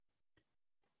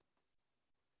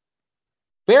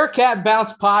Bearcat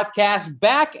Bounce Podcast,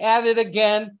 back at it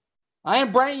again. I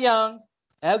am Brent Young,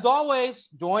 as always,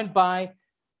 joined by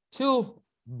two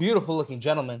beautiful-looking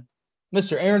gentlemen,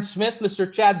 Mr. Aaron Smith,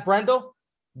 Mr. Chad Brendel.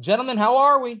 Gentlemen, how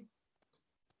are we?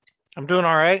 I'm doing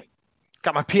all right.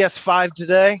 Got my PS5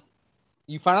 today.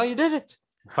 You finally did it.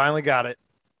 Finally got it.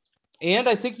 And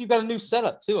I think you got a new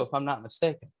setup, too, if I'm not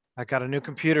mistaken. I got a new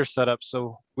computer set up,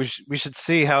 so we should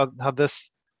see how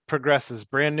this progresses.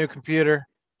 Brand new computer.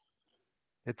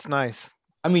 It's nice.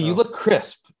 I mean, You look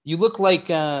crisp. You look like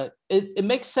it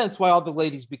makes sense why all the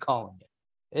ladies be calling you.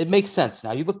 It makes sense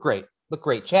now. You look great. Look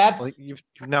great. Chad? Well, you've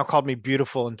now called me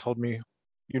beautiful and told me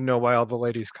you know why all the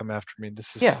ladies come after me.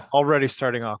 This is already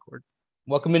starting awkward.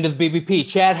 Welcome into the BBP.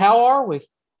 Chad, how are we?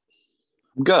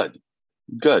 Good.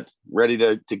 Ready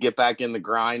to get back in the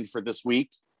grind for this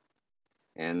week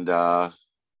and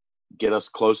get us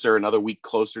another week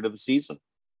closer to the season.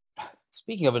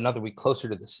 Speaking of another week closer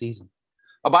to the season.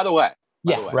 Oh, by the way.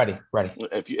 Ready.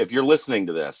 If you're listening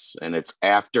to this and it's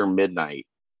after midnight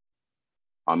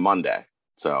on Monday,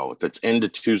 so if it's into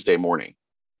Tuesday morning,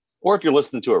 or if you're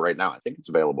listening to it right now, I think it's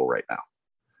available right now.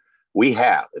 We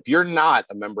have, if you're not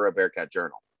a member of Bearcat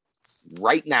Journal,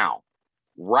 right now,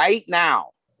 right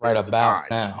about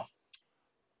now,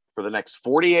 for the next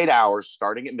 48 hours,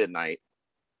 starting at midnight,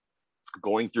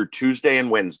 going through Tuesday and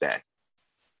Wednesday,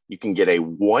 you can get a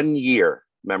 1-year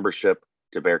membership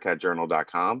to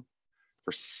BearcatJournal.com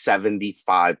for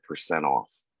 75% off.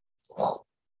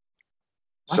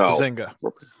 So Zinga.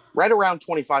 Right around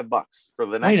 $25 for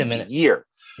the next year.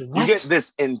 What? You get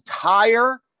this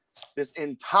entire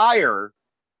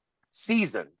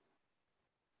season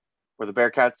where the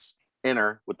Bearcats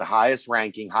enter with the highest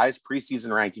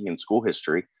preseason ranking in school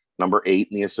history, number 8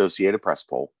 in the Associated Press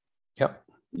poll. Yep.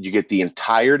 You get the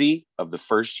entirety of the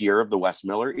first year of the Wes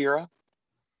Miller era.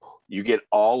 You get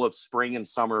all of spring and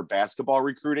summer basketball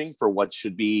recruiting for what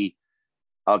should be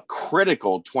a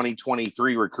critical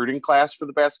 2023 recruiting class for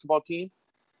the basketball team.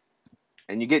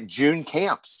 And you get June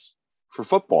camps for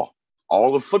football,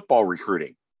 all of football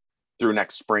recruiting through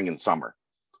next spring and summer,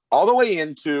 all the way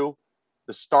into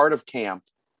the start of camp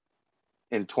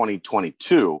in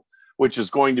 2022, which is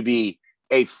going to be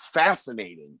a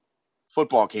fascinating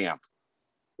football camp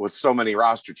with so many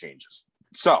roster changes.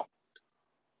 So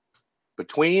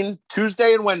between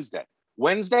Tuesday and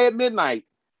Wednesday at midnight,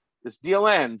 this deal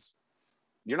ends.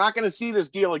 You're not going to see this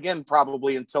deal again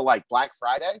probably until like Black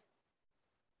Friday.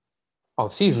 Oh,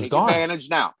 season's gone.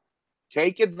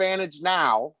 Take advantage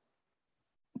now.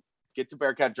 Get to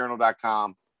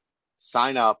BearcatJournal.com.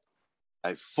 Sign up.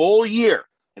 A full year,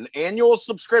 an annual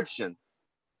subscription,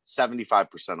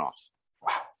 75% off.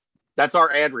 Wow. That's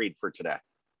our ad read for today.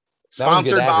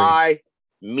 Sponsored by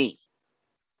me.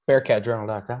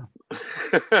 BearcatJournal.com.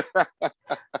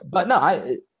 But no,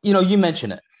 you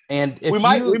mention it. And if we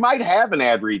might have an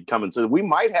ad read coming, so we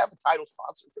might have a title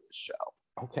sponsor for this show.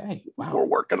 Okay. Wow. We're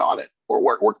working on it.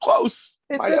 We're close.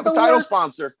 Might have a title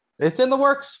sponsor. It's in the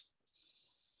works.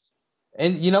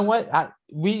 And you know what?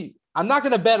 I'm not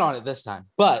going to bet on it this time,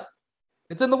 but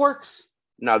it's in the works.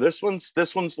 No, this one's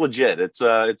legit. It's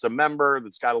a member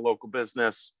that's got a local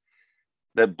business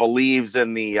that believes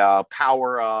in the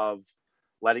power of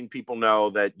letting people know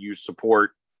that you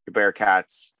support the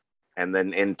Bearcats, and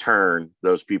then in turn,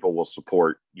 those people will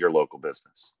support your local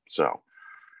business. So,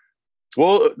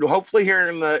 well, hopefully here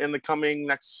in the coming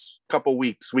next couple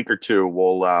weeks, week or two,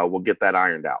 we'll get that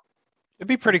ironed out. It'd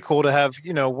be pretty cool to have,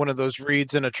 one of those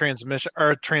reads in a transmission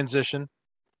or a transition.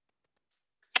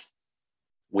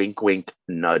 Wink, wink,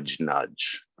 nudge,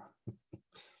 nudge.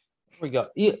 Here we go.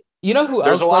 You know who else?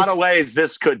 There's a lot of ways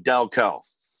this could Delco.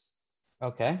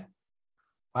 Okay.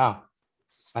 Wow.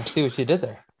 I see what you did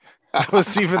there. I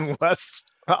was even less.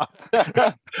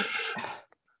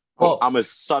 Well, I'm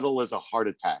as subtle as a heart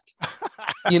attack.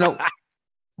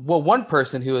 One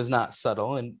person who is not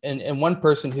subtle and one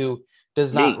person who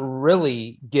does not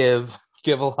really give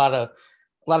a lot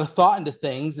of thought into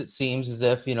things. It seems as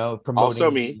if, promoting also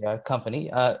me. The company,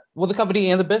 the company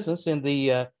and the business and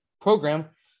the program.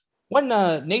 When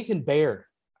Nathan Baird,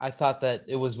 I thought that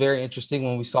it was very interesting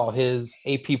when we saw his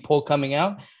AP poll coming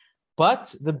out.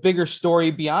 But the bigger story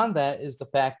beyond that is the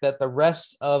fact that the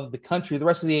rest of the country, the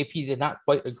rest of the AP did not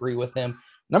quite agree with him.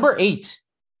 Number 8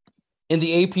 in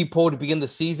the AP poll to begin the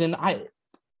season. I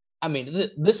mean,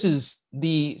 this is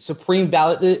the supreme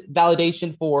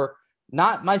validation for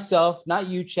not myself, not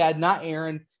you, Chad, not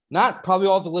Aaron, not probably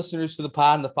all the listeners to the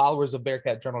pod and the followers of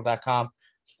BearcatJournal.com,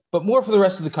 but more for the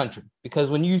rest of the country. Because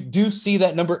when you do see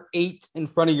that number 8 in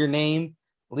front of your name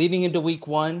leading into week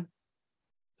 1,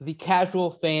 the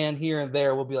casual fan here and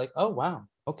there will be like, oh, wow,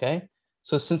 okay.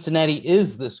 So Cincinnati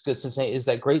is this good. Cincinnati is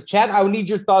that great. Chad, I would need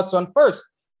your thoughts on first.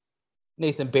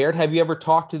 Nathan Baird, have you ever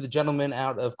talked to the gentleman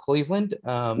out of Cleveland?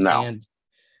 No. And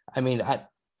I mean,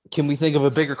 can we think of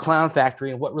a bigger clown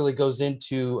factory and what really goes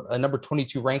into a number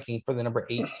 22 ranking for the number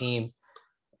 8 team?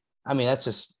 I mean, that's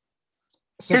just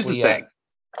simply, here's the thing.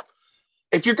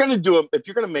 If you're going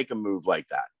to make a move like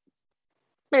that,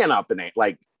 man up and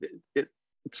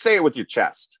say it with your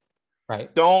chest.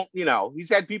 Right. Don't, he's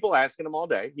had people asking him all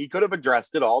day. He could have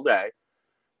addressed it all day.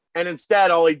 And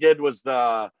instead, all he did was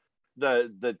the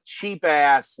cheap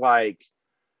ass,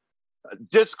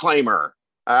 disclaimer.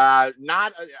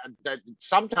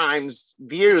 Sometimes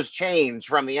views change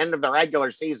from the end of the regular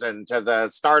season to the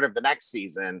start of the next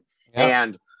season. Yep.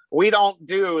 And we don't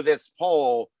do this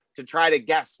poll to try to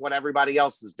guess what everybody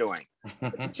else is doing.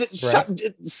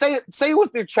 Say it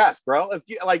with your chest, bro.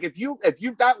 If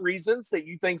you've got reasons that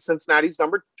you think Cincinnati's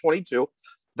number 22,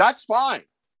 that's fine.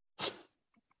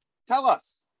 Tell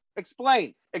us.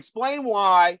 Explain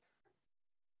why.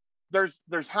 There's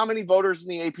how many voters in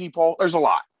the AP poll? There's a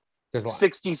lot.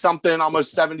 60 something,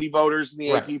 almost 70 voters in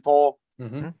the AP poll.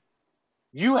 Mm-hmm.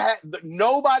 You had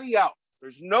nobody else.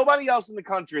 There's nobody else in the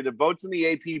country that votes in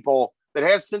the AP poll that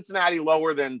has Cincinnati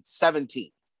lower than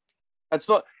 17.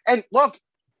 And look,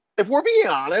 if we're being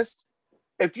honest,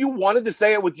 if you wanted to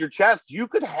say it with your chest, you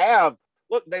could have.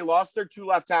 Look, they lost their 2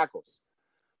 left tackles.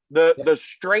 The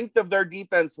strength of their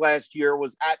defense last year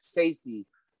was at safety.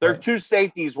 Their 2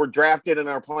 safeties were drafted and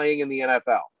are playing in the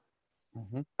NFL.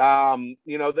 Mm-hmm.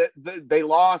 They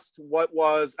lost what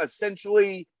was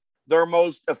essentially their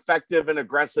most effective and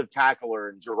aggressive tackler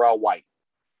in Jarrell White.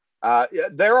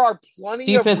 There are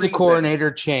plenty of defensive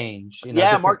coordinator change.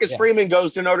 Marcus Freeman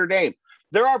goes to Notre Dame.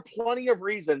 There are plenty of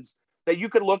reasons that you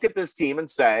could look at this team and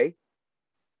say,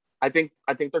 I think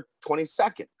they're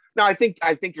 22nd. Now, I think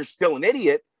you're still an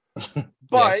idiot,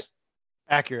 but yes.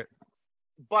 Accurate.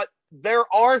 But there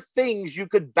are things you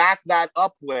could back that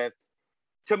up with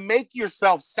to make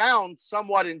yourself sound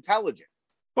somewhat intelligent.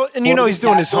 Well, and he's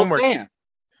doing his homework.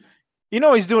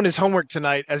 He's doing his homework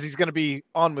tonight as he's going to be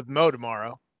on with Mo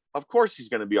tomorrow. Of course he's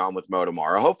going to be on with Mo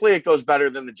tomorrow. Hopefully it goes better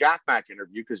than the Jack Mack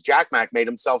interview, because Jack Mack made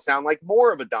himself sound like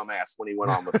more of a dumbass when he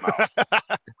went on with Mo.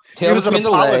 Tail between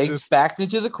the legs, backed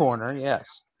into the corner,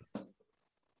 yes.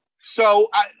 So,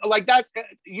 that.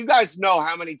 You guys know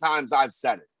how many times I've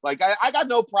said it. I got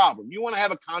no problem. You want to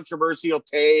have a controversial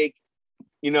take,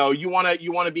 you want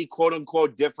to be quote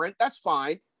unquote different. That's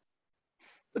fine.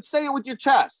 But say it with your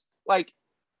chest.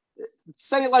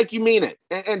 Say it like you mean it,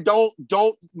 and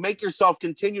don't make yourself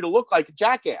continue to look like a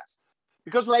jackass,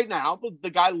 because right now the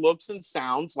guy looks and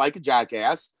sounds like a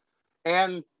jackass,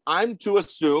 and I'm to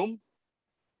assume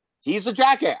he's a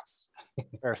jackass,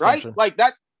 right?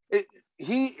 That.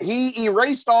 He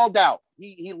erased all doubt.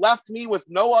 He left me with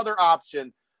no other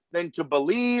option than to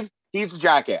believe he's a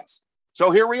jackass.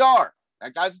 So here we are.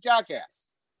 That guy's a jackass.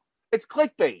 It's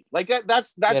clickbait.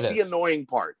 That's the annoying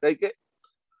part.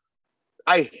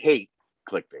 I hate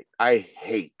clickbait.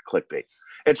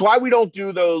 It's why we don't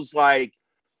do those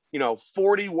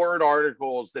 40-word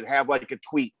articles that have a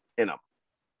tweet in them.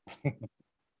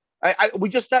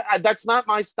 That's not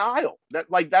my style.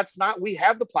 That's not. We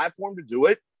have the platform to do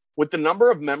it. With the number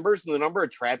of members and the number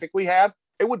of traffic we have,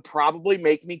 it would probably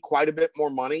make me quite a bit more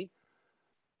money,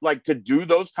 to do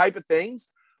those type of things.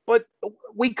 But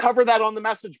we cover that on the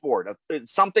message board. If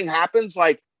something happens,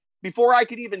 before I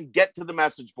could even get to the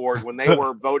message board when they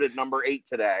were voted number 8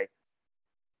 today,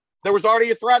 there was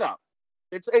already a thread up.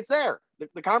 It's there.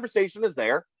 The conversation is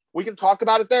there. We can talk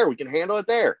about it there. We can handle it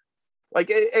there.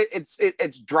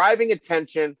 It's driving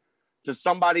attention to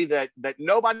somebody that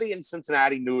nobody in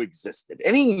Cincinnati knew existed.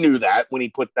 And he knew that when he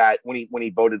put that, when he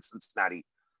voted Cincinnati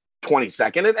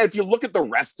 22nd. And if you look at the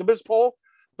rest of his poll,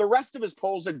 the rest of his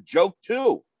poll is a joke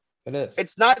too. It is.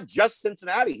 It's not just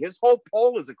Cincinnati. His whole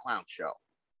poll is a clown show.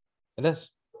 It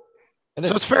is.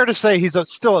 So it's fair to say he's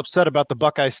still upset about the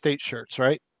Buckeye State shirts,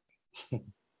 right?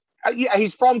 Yeah,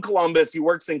 he's from Columbus. He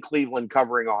works in Cleveland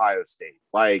covering Ohio State.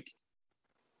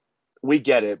 We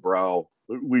get it, bro.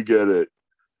 We get it.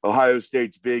 Ohio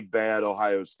State's big, bad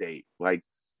Ohio State.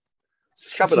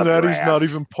 Shove it up your ass. Cincinnati's not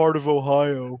even part of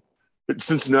Ohio.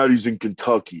 Cincinnati's in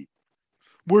Kentucky.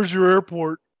 Where's your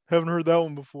airport? Haven't heard that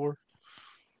one before.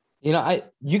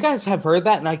 You guys have heard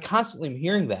that, and I constantly am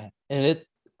hearing that, and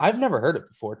I've never heard it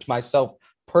before to myself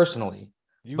personally.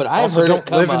 But I've heard it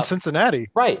come live up. In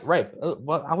Cincinnati. Right.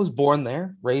 Well, I was born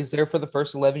there, raised there for the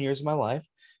first 11 years of my life.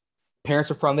 Parents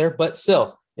are from there, but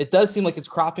still. It does seem like it's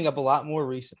cropping up a lot more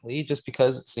recently, just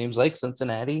because it seems like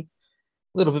Cincinnati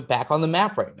a little bit back on the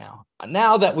map right now.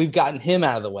 Now that we've gotten him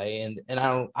out of the way, and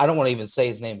I don't want to even say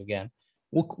his name again,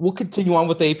 we'll continue on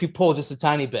with the AP poll just a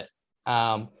tiny bit.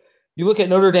 You look at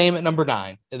Notre Dame at number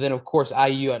 9, and then, of course,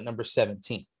 IU at number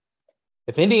 17.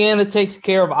 If Indiana takes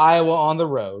care of Iowa on the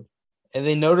road, and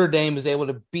then Notre Dame is able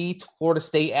to beat Florida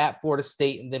State at Florida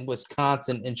State and then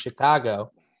Wisconsin in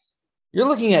Chicago, you're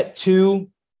looking at 2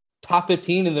 top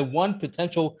 15 and then 1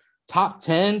 potential top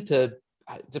 10 to,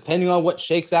 depending on what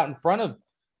shakes out in front of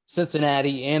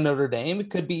Cincinnati and Notre Dame, it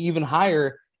could be even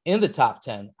higher in the top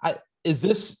 10. Is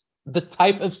this the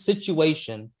type of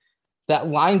situation that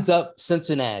lines up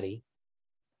Cincinnati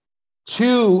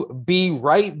to be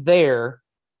right there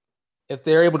if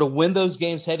they're able to win those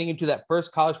games heading into that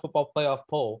first college football playoff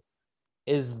poll?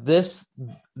 Is this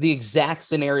the exact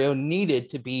scenario needed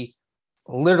to be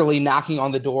literally knocking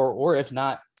on the door, or if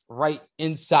not, right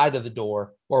inside of the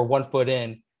door or 1 foot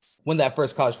in when that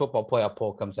first college football playoff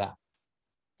poll comes out?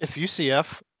 If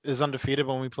UCF is undefeated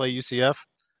when we play UCF,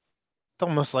 they'll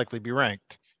most likely be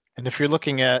ranked. And if you're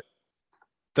looking at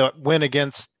the win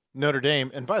against Notre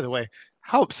Dame, and by the way,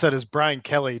 how upset is Brian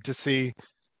Kelly to see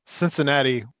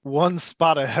Cincinnati 1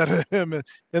 spot ahead of him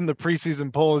in the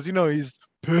preseason polls? You know, he's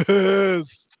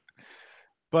pissed.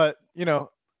 But, you know,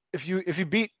 if you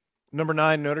beat number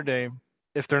 9 Notre Dame,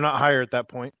 if they're not higher at that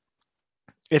point,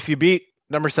 if you beat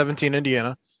number 17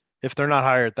 Indiana, if they're not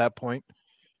higher at that point,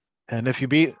 and if you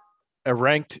beat a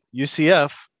ranked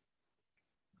UCF,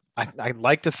 I'd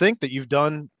like to think that you've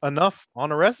done enough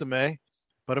on a resume.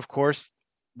 But of course,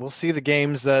 we'll see the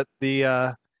games that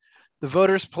the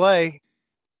voters play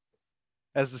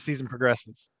as the season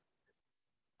progresses.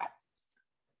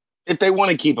 If they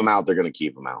want to keep them out, they're going to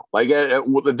keep them out. Like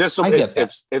this will,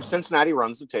 if Cincinnati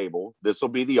runs the table, this will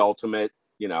be the ultimate.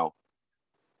 You know,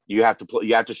 you have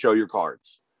to show your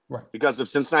cards, right? Because if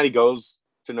Cincinnati goes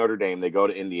to Notre Dame, they go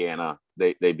to Indiana,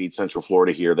 they beat Central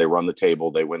Florida here, they run the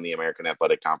table, they win the American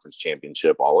Athletic Conference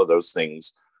Championship. All of those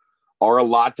things are a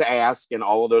lot to ask, and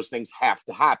all of those things have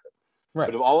to happen. Right.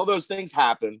 But if all of those things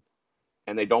happen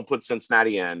and they don't put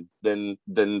Cincinnati in, then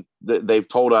they've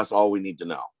told us all we need to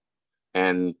know.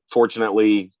 And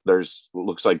fortunately,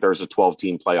 looks like there's a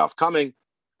 12-team playoff coming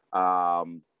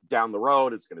down the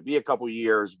road. It's going to be a couple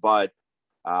years, but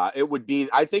I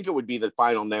think it would be the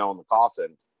final nail in the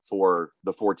coffin for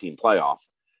the 14 playoff,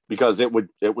 because it would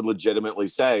legitimately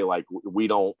say, like,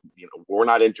 we're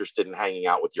not interested in hanging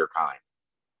out with your kind.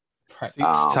 Right.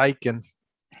 Tyken.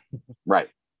 Right.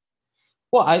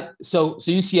 Well, so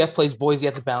UCF plays Boise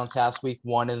at the Balance House week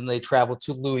 1, and then they travel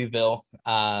to Louisville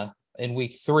in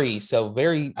week 3. So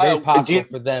very possible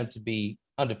for them to be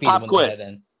undefeated when they head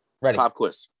in. Ready. Pop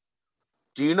quiz.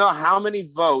 Do you know how many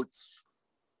votes,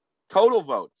 total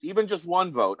votes, even just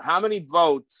 1 vote, how many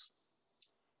votes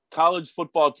college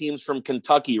football teams from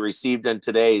Kentucky received in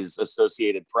today's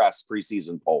Associated Press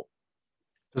preseason poll?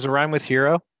 Does it rhyme with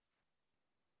hero?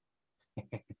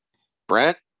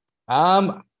 Brent?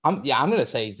 I'm going to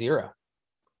say 0.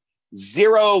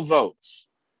 0 votes.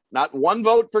 Not 1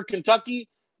 vote for Kentucky,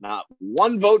 not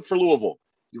 1 vote for Louisville.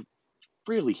 You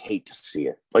really hate to see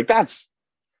it. Like, that's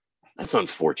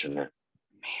unfortunate.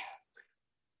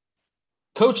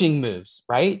 Coaching moves,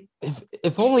 right?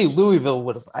 If only Louisville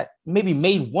would have maybe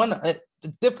made one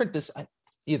different.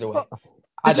 Either way,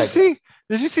 did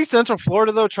you see Central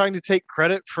Florida though trying to take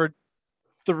credit for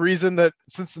the reason that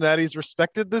Cincinnati's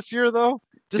respected this year though?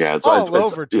 It's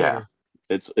over Twitter. Yeah,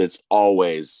 it's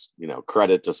always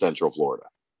credit to Central Florida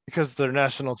because of their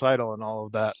national title and all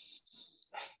of that.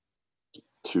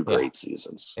 2 great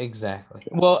seasons. Exactly.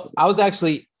 Well, I was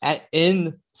actually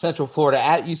in Central Florida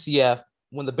at UCF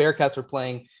when the Bearcats were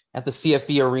playing at the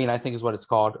CFE Arena, I think is what it's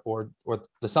called, or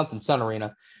the something Sun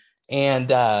Arena. And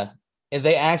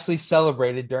they actually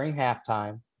celebrated during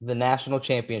halftime the national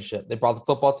championship. They brought the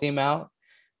football team out,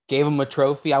 gave them a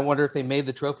trophy. I wonder if they made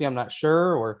the trophy. I'm not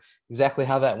sure or exactly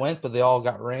how that went, but they all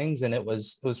got rings, and it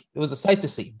was a sight to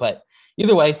see. But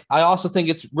either way, I also think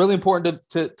it's really important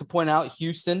to point out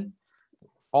Houston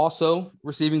also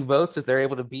receiving votes. If they're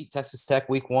able to beat Texas Tech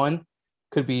week 1,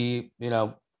 could be,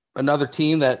 another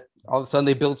team that all of a sudden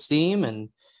they build steam, and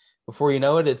before you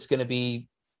know it, it's going to be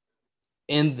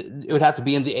it would have to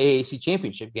be in the AAC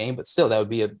championship game, but still that would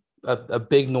be a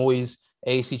big noise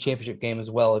AAC championship game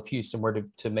as well if Houston were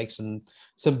to make some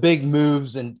big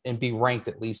moves and be ranked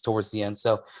at least towards the end.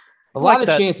 So a lot of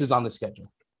chances on the schedule.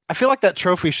 I feel like that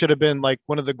trophy should have been like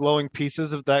one of the glowing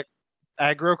pieces of that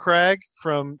aggro crag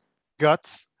from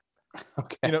Guts,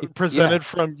 presented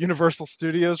from Universal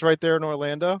Studios right there in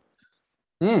Orlando.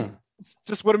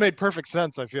 Just would have made perfect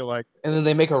sense, I feel like. And then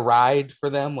they make a ride for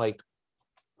them, like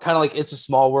kind of like It's a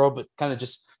Small World, but kind of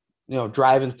just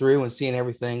driving through and seeing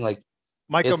everything. Like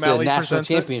Mike it's O'Malley a national presents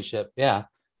championship. It. Yeah,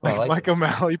 Mike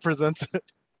O'Malley presents it.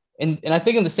 And I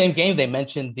think in the same game they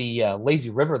mentioned the lazy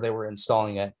river they were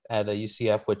installing at a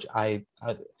UCF, which I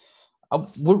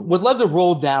would love to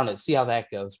roll down and see how that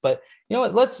goes. But you know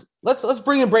what? Let's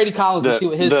bring in Brady Collins and see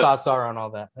what his thoughts are on all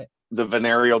that. The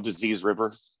venereal disease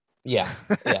river. Yeah.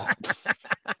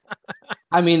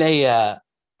 I mean, a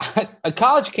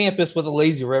college campus with a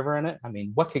lazy river in it. I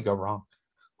mean, what could go wrong?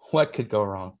 What could go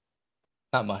wrong?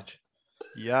 Not much.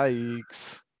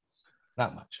 Yikes.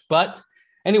 Not much. But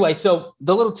anyway, so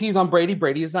the little tease on Brady.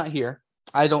 Brady is not here.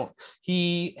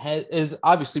 He is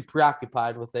obviously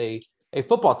preoccupied with a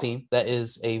football team that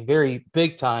is a very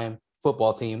big time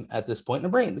football team at this point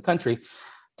in the country.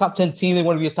 Top 10 team. They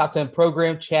want to be a top 10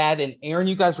 program. Chad and Aaron,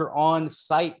 you guys were on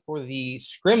site for the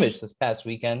scrimmage this past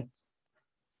weekend.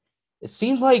 It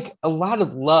seemed like a lot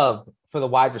of love for the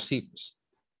wide receivers.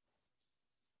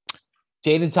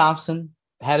 Jaden Thompson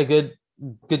had a good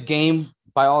game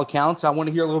by all accounts. I want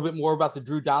to hear a little bit more about the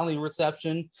Drew Donnelly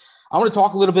reception. I want to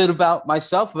talk a little bit about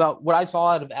myself, about what I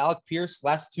saw out of Alec Pierce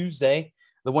last Tuesday,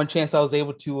 the one chance I was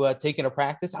able to take into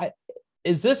practice.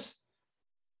 Is this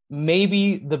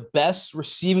maybe the best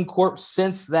receiving corps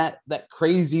since that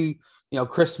crazy,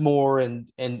 Chris Moore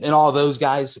and all those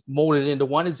guys molded into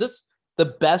one? Is this the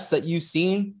best that you've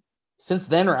seen since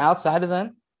then or outside of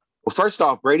then? Well, first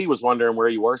off, Brady was wondering where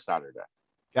you were Saturday.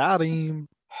 Got him.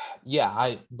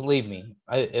 Yeah, believe me.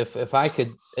 If I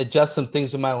could adjust some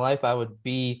things in my life, I would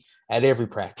be at every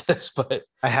practice. But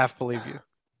I have to believe you.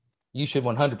 You should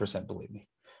 100% believe me.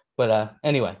 But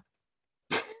anyway.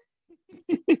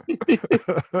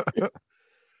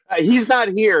 He's not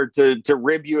here to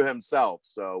rib you himself,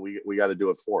 so we got to do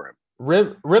it for him.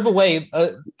 Rib away.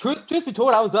 Truth be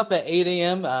told, I was up at 8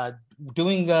 a.m.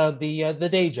 Doing the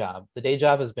day job. The day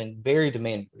job has been very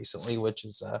demanding recently, which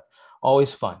is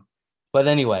always fun. But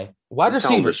anyway, wide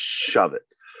receivers. Shove it.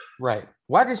 Right.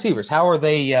 Wide receivers, how are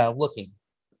they looking?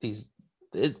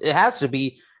 It has to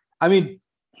be. I mean,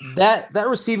 that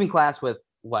receiving class with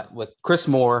Chris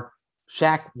Moore,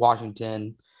 Shaq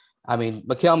Washington, I mean,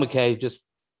 Mikael McKay, just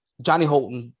Johnny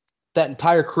Holton, that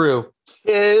entire crew.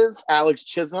 Alex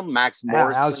Chisholm, Max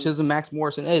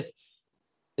Morrison. Is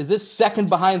this second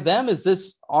behind them? Is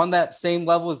this on that same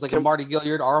level as Marty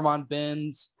Gilliard, Armand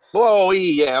Benz? Whoa,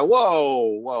 yeah,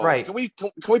 whoa. Right. Can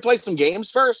we play some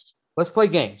games first? Let's play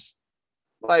games.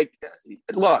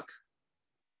 Look,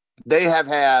 they have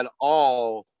had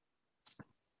all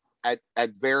at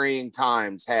varying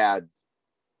times had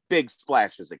big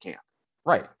splashes at camp.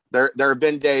 Right. There have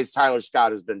been days Tyler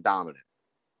Scott has been dominant.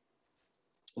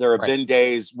 There have been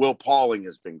days Will Pauling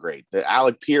has been great.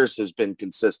 Alec Pierce has been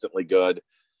consistently good.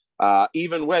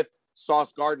 Even with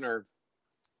Sauce Gardner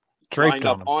lined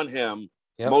up on him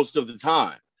most of the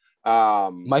time.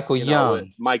 Michael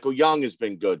Young has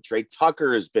been good. Trey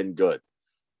Tucker has been good.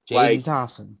 Jaden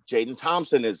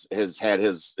Thompson has had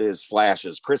his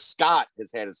flashes. Chris Scott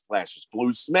has had his flashes.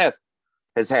 Blue Smith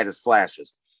has had his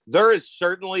flashes. There is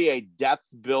certainly a depth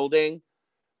building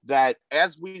that,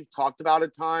 as we've talked about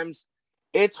at times,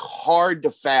 it's hard to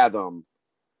fathom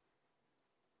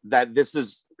that this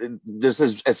is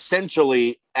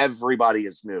essentially everybody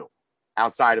is new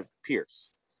outside of Pierce.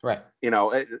 Right.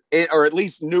 Or at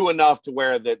least new enough to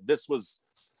where that this was,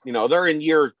 they're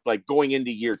in going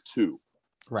into year 2.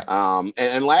 Right.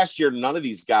 And last year, none of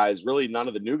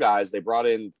the new guys, they brought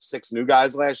in 6 new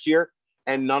guys last year,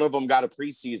 and none of them got a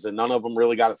preseason. None of them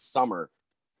really got a summer.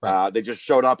 Right. They just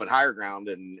showed up at Higher Ground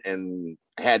and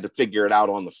had to figure it out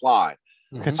on the fly.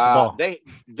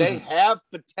 They have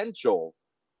potential,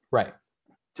 right,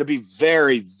 to be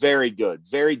very, very good,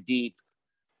 very deep.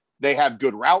 They have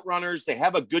good route runners. They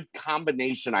have a good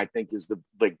combination, I think, is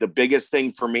the biggest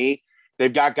thing for me.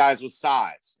 They've got guys with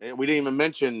size. We didn't even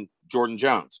mention Jordan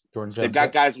Jones. They've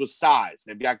got guys with size.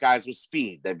 They've got guys with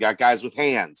speed. They've got guys with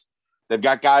hands. They've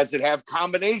got guys that have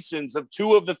combinations of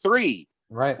 2 of the 3,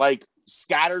 right,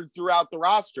 scattered throughout the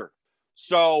roster.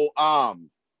 So I'm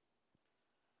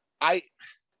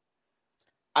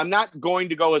not going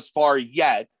to go as far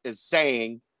yet as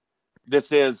saying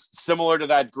this is similar to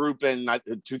that group in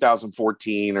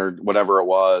 2014 or whatever it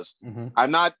was. Mm-hmm.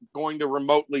 I'm not going to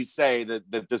remotely say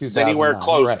that this is anywhere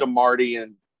close to Marty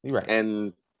and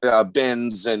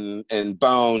Benz and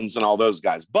Bones and all those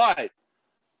guys. But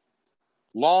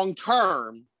long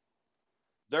term,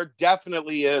 there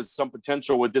definitely is some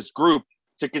potential with this group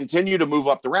to continue to move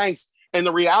up the ranks. And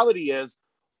the reality is,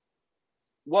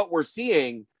 what we're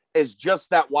seeing is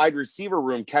just that wide receiver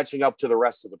room catching up to the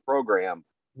rest of the program.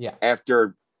 Yeah.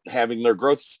 After having their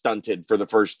growth stunted for the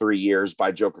first 3 years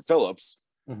by Joker Phillips,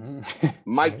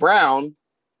 Mike Brown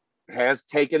has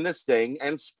taken this thing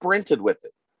and sprinted with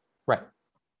it. Right.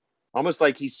 Almost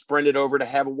like he sprinted over to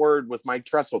have a word with Mike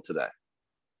Tressel today.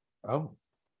 Oh,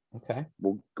 okay.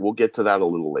 We'll get to that a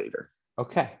little later.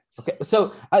 Okay.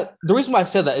 So the reason why I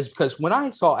said that is because when I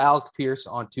saw Alec Pierce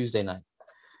on Tuesday night,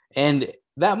 and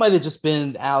that might have just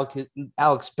been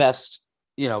Alec's best,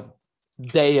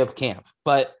 day of camp,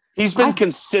 but he's been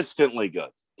consistently good.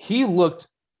 He looked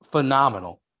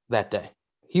phenomenal that day.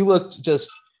 He looked just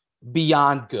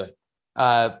beyond good.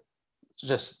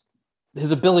 Just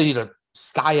his ability to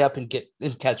sky up and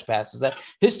catch passes. That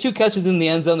his 2 catches in the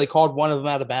end zone, they called one of them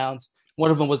out of bounds.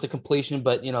 One of them was a completion,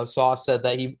 but Sauce said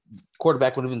that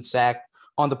quarterback would have been sacked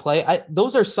on the play.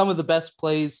 Those are some of the best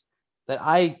plays that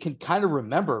I can kind of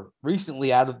remember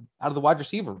recently out of the wide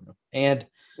receiver room. And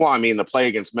the play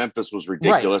against Memphis was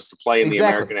ridiculous. Right. The play in the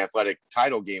American Athletic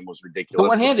title game was ridiculous. The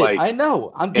one-handed, I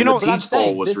know. The Peach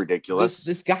Bowl was ridiculous.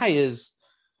 This guy is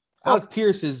Alec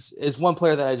Pierce is one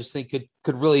player that I just think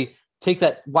could really take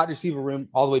that wide receiver room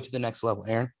all the way to the next level.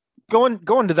 Aaron,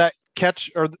 going to that catch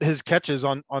or his catches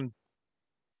on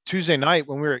Tuesday night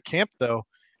when we were at camp, though.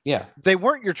 Yeah, they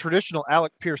weren't your traditional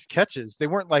Alec Pierce catches. They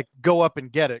weren't like go up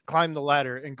and get it, climb the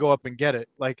ladder and go up and get it.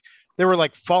 Like they were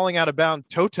like falling out of bounds,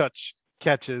 toe touch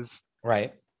catches,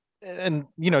 right? And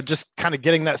just kind of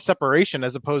getting that separation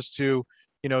as opposed to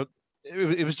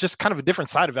it was just kind of a different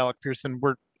side of Alec Pierce than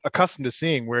we're accustomed to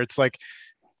seeing, where it's like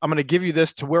I'm going to give you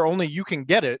this to where only you can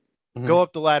get it, go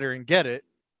up the ladder and get it,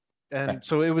 and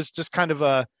so it was just kind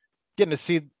of getting to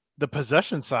see the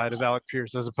possession side of Alec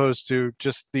Pierce as opposed to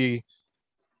just the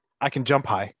I can jump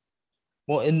high.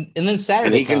 Well, and then Saturday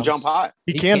and he can jump high.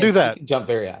 He can do that. He can jump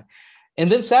very high. And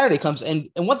then Saturday comes, and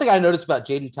one thing I noticed about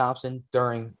Jaden Thompson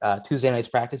during Tuesday night's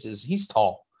practice is he's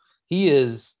tall. He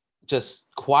is just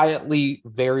quietly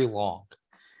very long.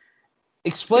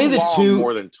 Explain the two.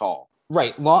 More than tall.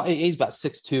 Right. Long. He's about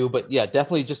 6'2", but yeah,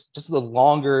 definitely just the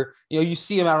longer. You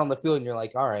see him out on the field and you're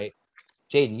like, all right,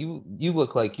 Jaden, you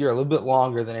look like you're a little bit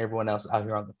longer than everyone else out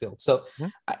here on the field. So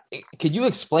could you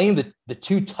explain the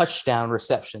 2 touchdown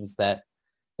receptions that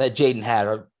Jaden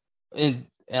had? And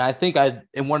I think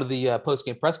in one of the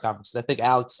post-game press conferences, I think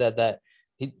Alex said that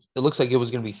it looks like it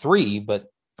was going to be 3, but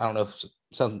I don't know if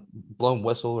some blown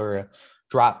whistle or a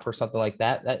drop or something like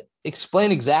that.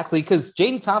 Explain exactly, because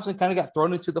Jaden Thompson kind of got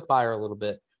thrown into the fire a little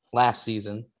bit last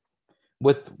season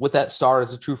with that start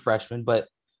as a true freshman, but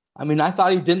I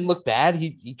thought he didn't look bad.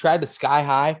 He tried to sky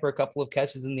high for a couple of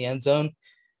catches in the end zone.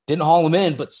 Didn't haul him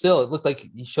in, but still, it looked like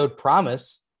he showed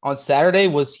promise. On Saturday,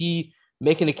 was he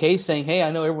making a case saying, hey,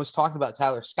 I know everyone's talking about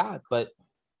Tyler Scott, but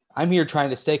I'm here trying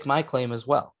to stake my claim as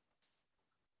well?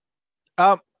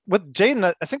 With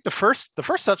Jaden, I think the first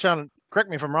touchdown, correct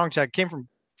me if I'm wrong, Chad, came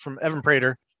from Evan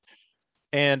Prater.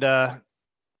 And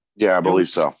yeah, I believe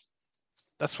so.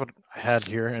 That's what I had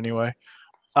here anyway.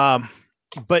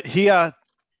 But he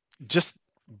just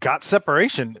got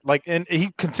separation, and he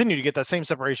continued to get that same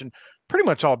separation pretty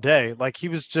much all day. Like he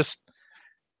was just,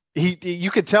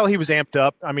 you could tell he was amped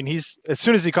up. He's, as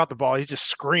soon as he caught the ball, he's just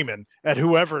screaming at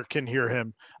whoever can hear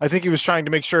him. I think he was trying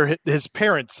to make sure his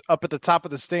parents up at the top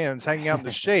of the stands, hanging out in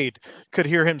the shade, could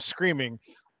hear him screaming,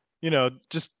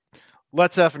 just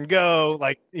let's effing go.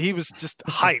 Like he was just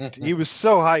hyped. He was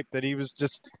so hyped that he was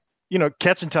just,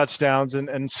 catching touchdowns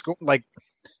and like,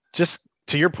 just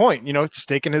to your point,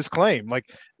 staking his claim. Like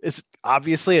it's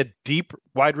obviously a deep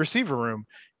wide receiver room.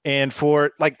 And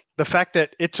for like the fact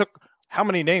that it took how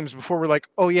many names before we're like,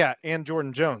 oh yeah, and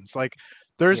Jordan Jones. Like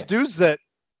there's dudes that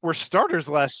were starters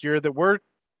last year that we're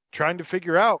trying to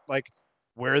figure out like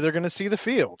where they're going to see the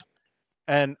field.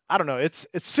 And I don't know, it's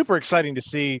super exciting to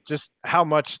see just how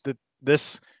much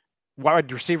this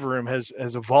wide receiver room has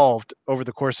evolved over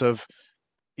the course of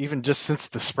even just since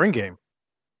the spring game.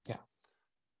 Yeah.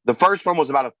 The first one was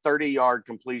about a 30-yard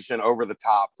completion over the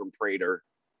top from Prater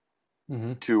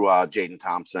to Jaden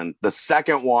Thompson. The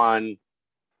second one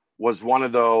was one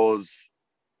of those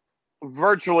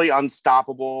virtually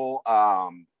unstoppable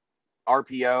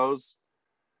RPOs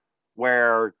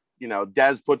where,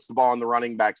 Dez puts the ball in the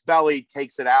running back's belly,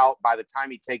 takes it out. By the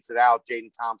time he takes it out,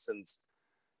 Jaden Thompson's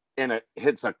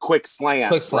hits a quick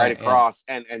slant right across.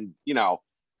 Yeah. And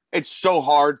it's so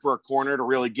hard for a corner to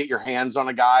really get your hands on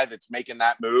a guy that's making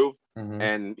that move.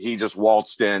 And he just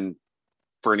waltzed in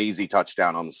for an easy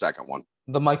touchdown on the second one.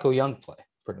 The Michael Young play,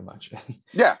 pretty much.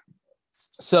 Yeah.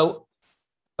 So,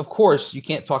 of course, you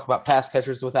can't talk about pass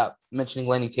catchers without mentioning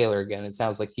Lenny Taylor again. It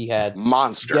sounds like he had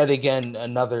monster yet again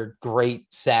another great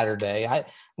Saturday.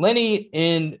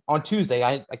 Lenny on Tuesday.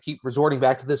 I keep resorting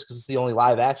back to this because it's the only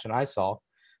live action I saw.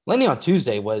 Lenny on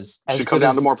Tuesday was should come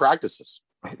down to more practices.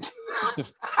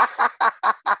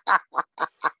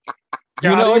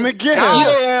 Got him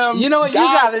again. You know what you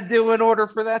got to do in order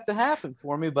for that to happen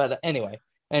for me. But anyway,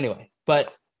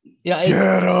 but get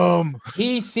him.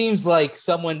 He seems like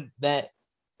someone that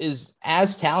is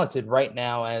as talented right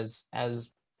now as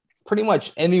pretty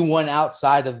much anyone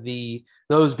outside of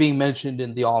those being mentioned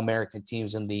in the All-American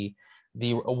teams and the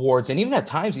awards. And even at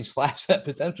times he's flashed that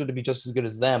potential to be just as good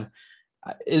as them.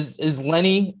 Is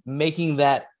Lenny making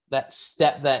that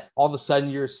step that all of a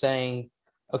sudden you're saying,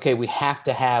 okay, we have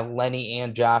to have Lenny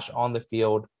and Josh on the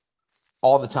field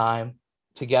all the time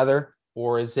together?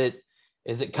 Or is it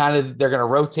kind of they're going to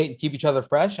rotate and keep each other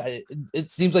fresh?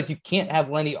 It seems like you can't have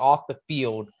Lenny off the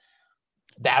field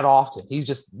that often. He's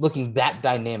just looking that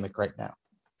dynamic right now.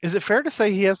 Is it fair to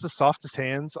say he has the softest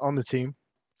hands on the team?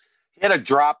 He had a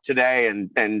drop today,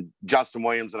 and Justin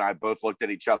Williams and I both looked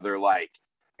at each other like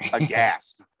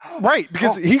aghast. Right,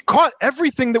 because he caught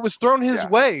everything that was thrown his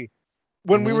way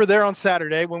when we were there on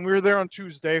Saturday, when we were there on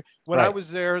Tuesday, when I was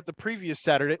there the previous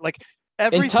Saturday. Like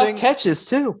everything, and tough catches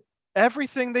too.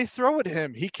 Everything they throw at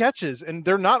him, he catches, and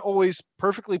they're not always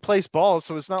perfectly placed balls.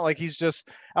 So it's not like he's just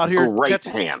out here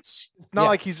catching hands. It's not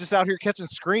like he's just out here catching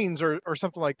screens or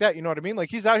something like that. You know what I mean? Like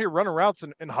he's out here running routes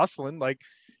and hustling. Like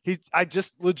I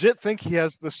just legit think he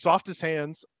has the softest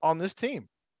hands on this team.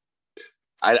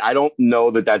 I don't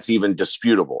know that that's even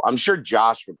disputable. I'm sure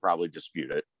Josh would probably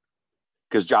dispute it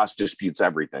because Josh disputes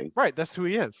everything. Right. That's who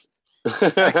he is. I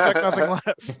expect nothing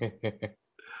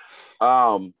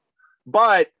less.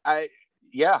 But I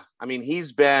mean,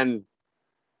 he's been,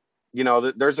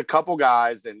 there's a couple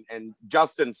guys and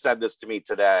Justin said this to me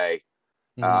today.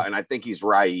 And I think he's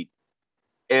right.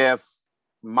 If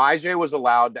Myjai was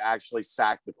allowed to actually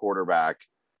sack the quarterback,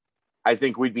 I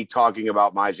think we'd be talking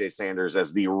about Myjai Sanders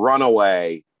as the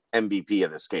runaway MVP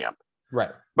of this camp. Right.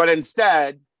 But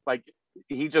instead, like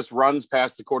he just runs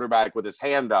past the quarterback with his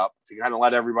hand up to kind of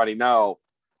let everybody know,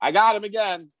 I got him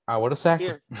again. I would have sacked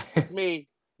him. It's me.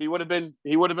 He would have been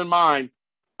mine.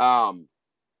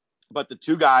 But the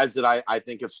two guys that I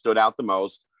think have stood out the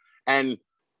most, and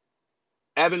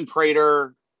Evan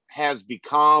Prater has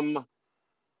become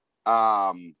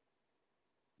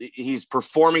he's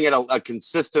performing at a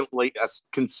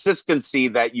consistency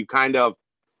that you kind of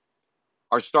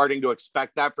are starting to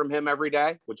expect that from him every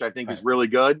day, which I think is really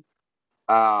good.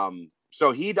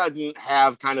 So he doesn't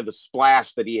have kind of the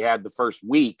splash that he had the first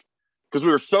week because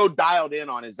we were so dialed in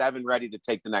on, is Evan ready to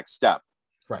take the next step?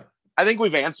 Right. I think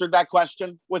we've answered that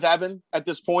question with Evan at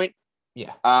this point.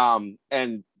 Yeah.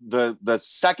 And the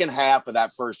second half of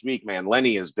that first week, man,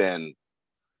 Lenny has been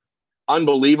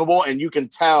unbelievable. And you can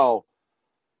tell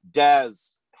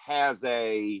Dez has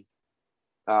a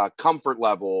comfort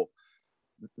level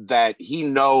that he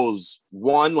knows,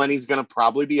 one, Lenny's going to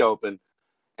probably be open.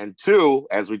 And two,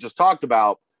 as we just talked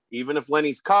about, even if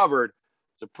Lenny's covered,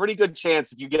 it's a pretty good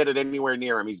chance if you get it anywhere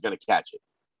near him, he's going to catch it.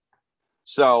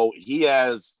 So he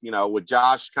has, with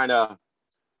Josh kind of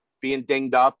being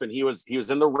dinged up, and he was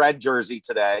in the red jersey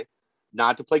today,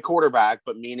 not to play quarterback,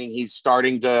 but meaning he's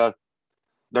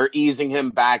they're easing him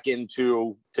back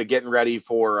into getting ready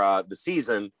for the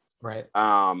season. Right.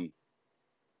 I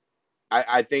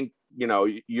think,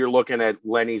 you're looking at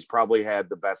Lenny's probably had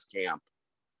the best camp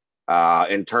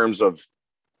in terms of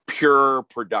pure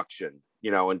production,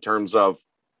 in terms of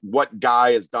what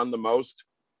guy has done the most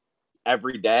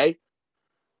every day.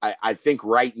 I think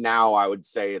right now I would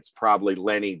say it's probably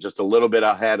Lenny, just a little bit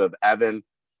ahead of Evan.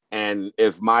 And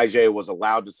if Myjai was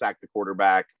allowed to sack the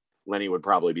quarterback, Lenny would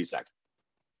probably be second.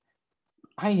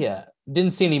 I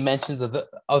didn't see any mentions of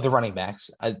the running backs.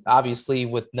 Obviously,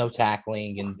 with no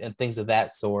tackling and things of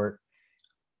that sort,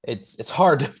 it's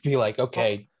hard to be like,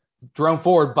 okay, Jerome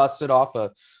Ford busted off a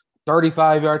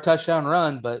 35-yard touchdown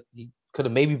run, but he could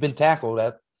have maybe been tackled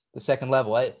at the second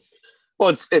level.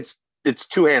 Well, it's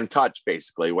two-hand touch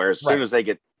basically, where as soon as they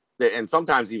get, and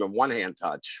sometimes even one-hand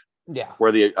touch,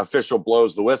 where the official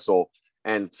blows the whistle,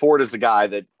 and Ford is a guy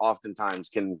that oftentimes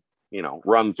can,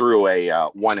 run through a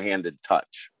one-handed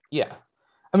touch. Yeah.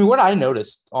 I mean, what I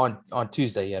noticed on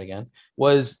Tuesday yet again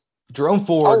was Jerome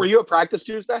Ford. Oh, were you at practice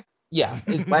Tuesday? Yeah.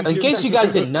 In case you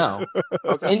guys didn't know.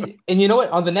 Okay. And you know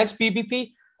what? On the next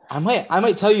BBP, I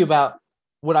might tell you about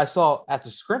what I saw at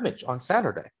the scrimmage on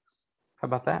Saturday. How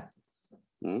about that?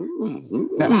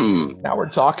 Now we're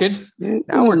talking.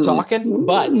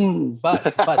 But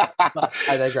I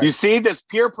digress. You see this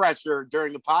peer pressure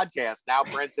during the podcast. Now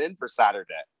Brent's in for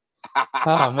Saturday.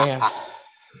 Oh man,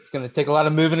 it's going to take a lot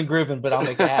of moving and grooving, but I'll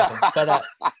make it happen. But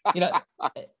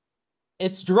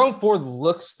it's Jerome Ford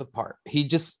looks the part. He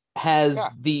just has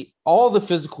all the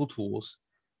physical tools.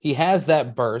 He has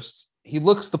that burst. He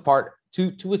looks the part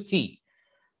to a T.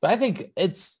 But I think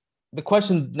it's the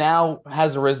question now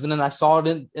has arisen, and I saw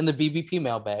it in the BBP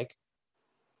mailbag.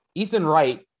 Ethan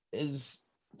Wright is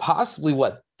possibly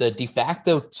what the de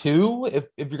facto 2, if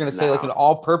you're going to say like an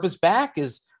all-purpose back.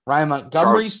 Is Ryan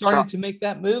Montgomery starting to make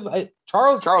that move?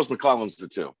 Charles McClellan's the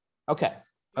 2. Okay.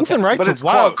 Ethan Wright's a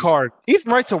wild card.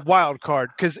 Ethan Wright's a wild card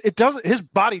because his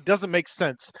body doesn't make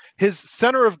sense. His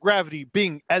center of gravity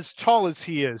being as tall as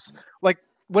he is. Like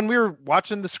when we were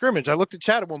watching the scrimmage, I looked at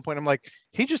Chad at one point. I'm like,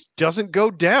 he just doesn't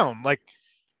go down. Like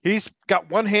he's got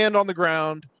one hand on the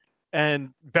ground and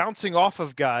bouncing off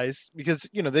of guys because,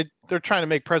 you know, they're trying to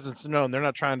make presence known. They're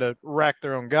not trying to rack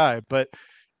their own guy. But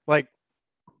like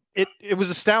it was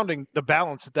astounding the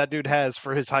balance that dude has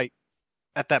for his height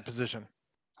at that position.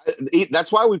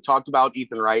 That's why we've talked about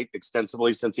Ethan Wright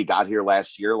extensively since he got here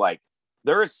last year. Like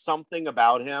there is something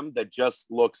about him that just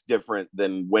looks different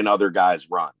than when other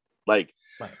guys run. Like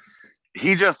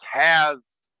he just has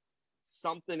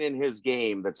something in his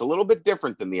game that's a little bit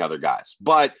different than the other guys.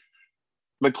 But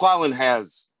McClellan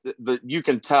has you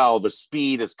can tell the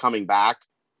speed is coming back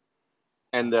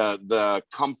and the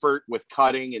comfort with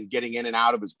cutting and getting in and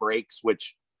out of his breaks,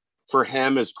 which for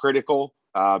him is critical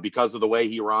because of the way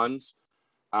he runs.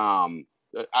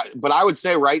 But I would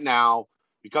say right now,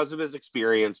 because of his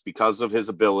experience, because of his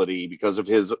ability, because of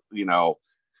his, you know,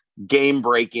 game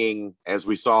breaking, as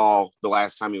we saw the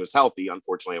last time he was healthy,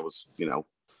 unfortunately it was, you know,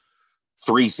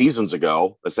 3 seasons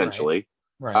ago, essentially.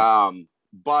 Right.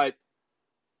 But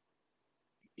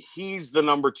he's the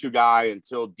number 2 guy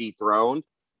until dethroned.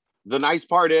 The nice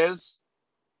part is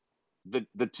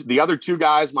the other 2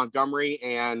 guys, Montgomery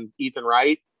and Ethan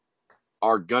Wright,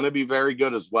 are going to be very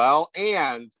good as well.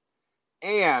 And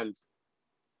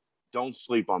don't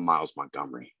sleep on Miles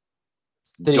Montgomery.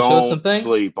 Don't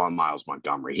sleep on Miles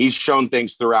Montgomery. He's shown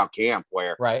things throughout camp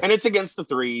where, and it's against the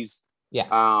threes.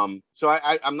 Yeah. So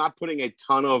I'm not putting a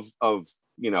ton of,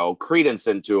 you know, credence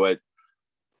into it,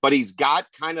 but he's got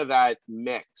kind of that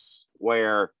mix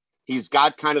where he's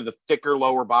got kind of the thicker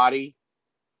lower body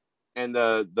and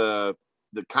the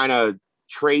kind of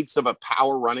traits of a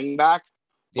power running back.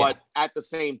 But at the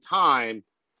same time,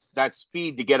 that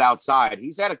speed to get outside.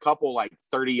 He's had a couple like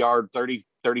 30-yard, 30,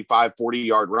 35,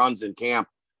 40-yard runs in camp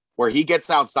where he gets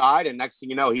outside and next thing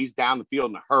you know, he's down the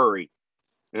field in a hurry.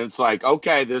 And it's like,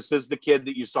 okay, this is the kid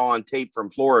that you saw on tape from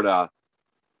Florida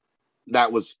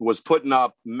that was putting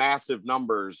up massive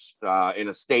numbers in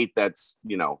a state that's,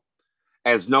 you know,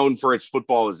 as known for its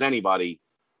football as anybody.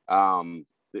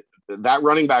 That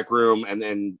running back room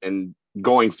and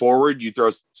going forward, you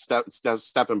throw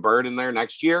Steppenbird in there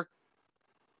next year.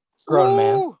 Grown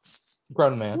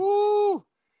man. Woo.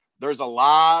 There's a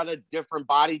lot of different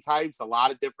body types, a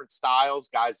lot of different styles,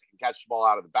 guys that can catch the ball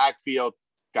out of the backfield,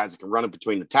 guys that can run it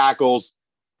between the tackles.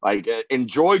 Like,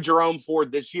 enjoy Jerome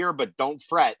Ford this year, but don't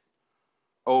fret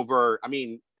over. I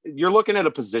mean, you're looking at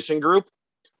a position group.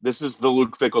 This is the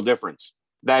Luke Fickell difference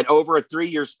that over a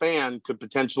 3-year span could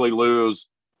potentially lose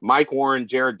Mike Warren,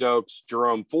 Jared Dokes,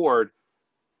 Jerome Ford,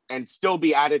 and still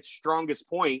be at its strongest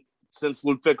point since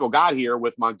Luke Fickell got here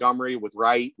with Montgomery, with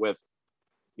Wright, with,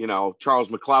 you know, Charles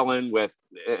McClellan, with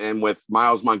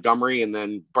Miles Montgomery, and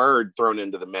then Bird thrown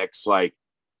into the mix. Like,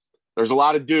 there's a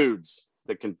lot of dudes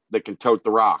that can tote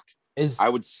the rock. I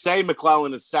would say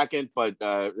McClellan is second, but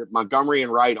Montgomery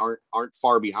and Wright aren't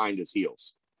far behind his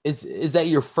heels. Is that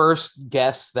your first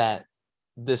guess that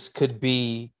this could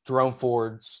be Jerome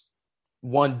Ford's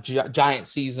one giant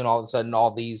season? All of a sudden,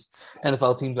 all these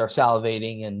NFL teams are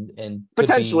salivating and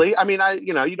potentially. I mean,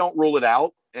 you don't rule it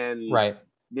out, and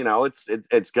you know, it's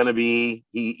going to be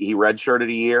he redshirted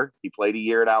a year. He played a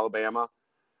year at Alabama.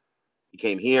 He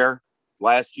came here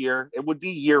last year. It would be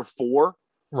year 4,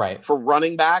 for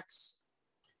running backs.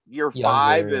 Year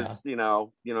 5 is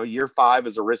year 5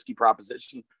 is a risky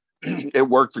proposition. It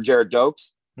worked for Jared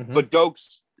Dokes, but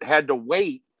Dokes had to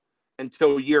wait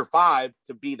until year 5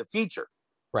 to be the feature.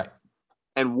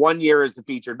 And 1 year as the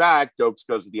featured back, Dokes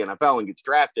goes to the NFL and gets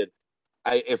drafted.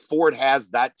 If Ford has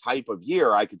that type of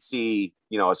year, I could see,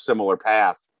 you know, a similar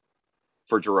path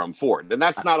for Jerome Ford. And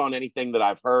that's not on anything that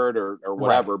I've heard or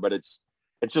whatever, but it's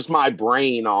just my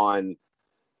brain on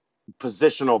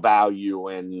positional value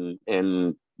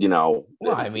and you know,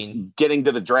 I mean, getting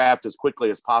to the draft as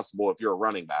quickly as possible if you're a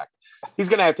running back. He's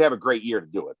going to have a great year to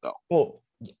do it, though. Well,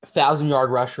 1,000-yard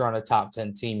rusher on a top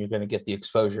 10 team, you're going to get the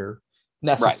exposure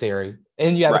necessary.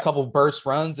 And you have a couple burst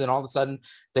runs, and all of a sudden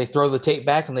they throw the tape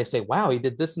back and they say, wow, he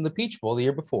did this in the Peach Bowl the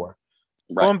year before.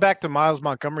 Going back to Miles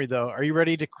Montgomery, though, are you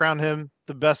ready to crown him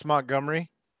the best Montgomery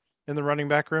in the running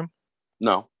back room?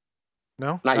 No,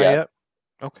 not yet.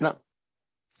 Okay. No.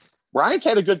 Ryan's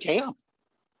had a good camp.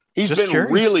 He's been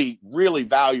really, really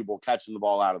valuable catching the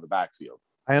ball out of the backfield.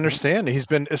 I understand. He's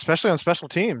been, especially on special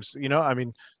teams, I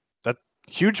mean, that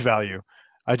huge value.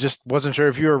 I just wasn't sure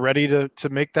if you were ready to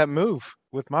make that move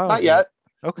with Miles. Not yet.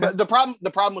 Okay. But the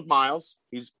problem with Miles,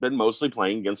 he's been mostly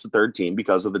playing against the third team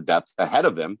because of the depth ahead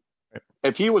of him. Right.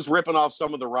 If he was ripping off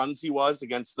some of the runs he was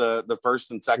against the first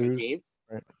and second team,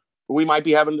 right, we might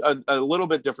be having a little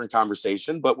bit different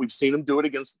conversation, but we've seen him do it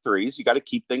against the threes. You got to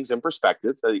keep things in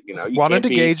perspective. You wanted to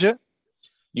gauge it.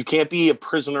 You can't be a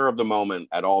prisoner of the moment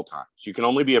at all times. You can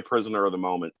only be a prisoner of the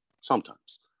moment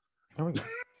sometimes. Only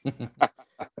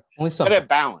Gotta sometimes. have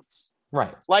balance.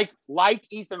 Right. Like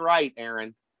Ethan Wright,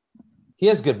 Aaron. He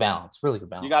has good balance, really good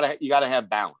balance. You gotta have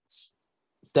balance.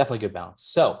 Definitely good balance.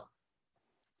 So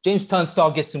James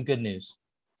Tunstall gets some good news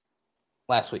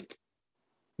last week.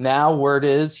 Now word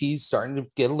is he's starting to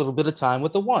get a little bit of time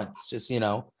with the ones. Just,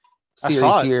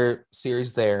 series here,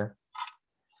 series there.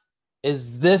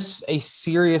 Is this a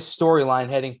serious storyline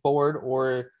heading forward,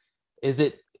 or is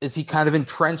he kind of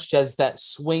entrenched as that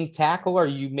swing tackle? Are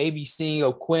you maybe seeing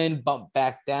O'Quinn bump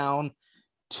back down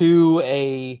to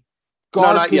a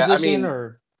guard position? I mean,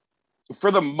 or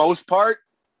for the most part,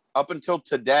 up until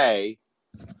today,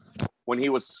 when he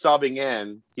was subbing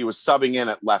in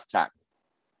at left tackle.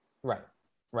 Right.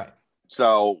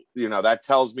 So, that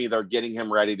tells me they're getting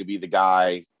him ready to be the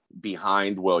guy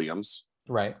behind Williams.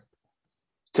 Right.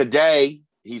 Today,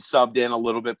 he subbed in a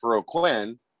little bit for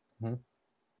O'Quinn. Mm-hmm.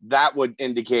 That would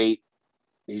indicate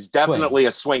he's definitely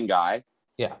a swing guy.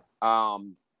 Yeah.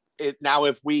 Now,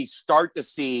 if we start to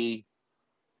see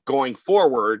going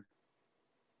forward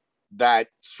that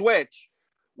switch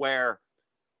where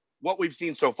what we've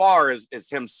seen so far is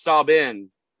him sub in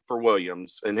for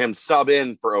Williams and him sub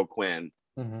in for O'Quinn,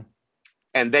 mm-hmm.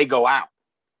 and they go out.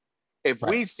 If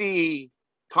Right. we see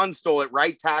Tunstall at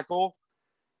right tackle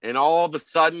and all of a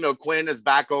sudden O'Quinn is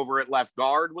back over at left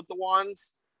guard with the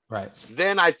ones, Right.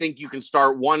 then I think you can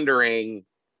start wondering,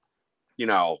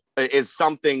 is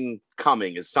something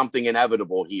coming? Is something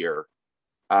inevitable here?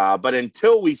 But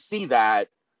until we see that,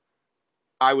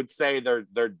 I would say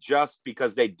they're just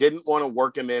because they didn't want to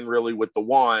work him in really with the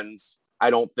ones, I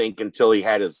don't think until he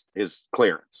had his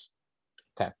clearance.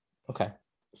 Okay.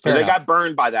 And they got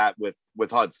burned by that with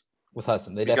Hudson. With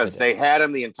Hudson, because they had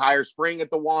him the entire spring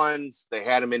at the ones. They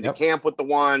had him into camp with the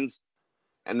ones.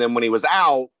 And then when he was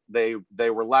out, they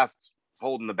were left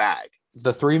holding the bag.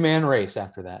 The 3-man race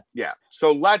after that. Yeah.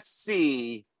 So let's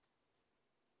see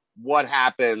what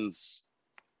happens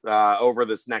over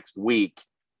this next week.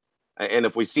 And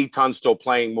if we see Tunstall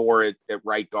playing more at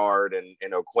right guard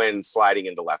and O'Quinn sliding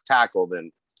into left tackle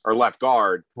or left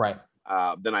guard, right?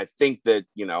 Then I think that,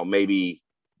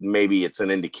 maybe it's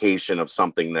an indication of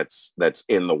something that's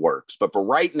in the works. But for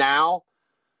right now,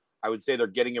 I would say they're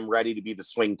getting him ready to be the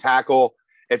swing tackle.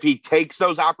 If he takes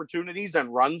those opportunities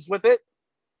and runs with it,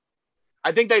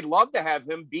 I think they'd love to have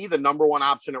him be the number one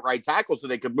option at right tackle so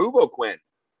they could move O'Quinn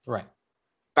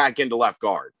back into left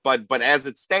guard. But as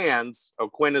it stands,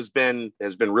 O'Quinn has been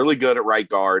really good at right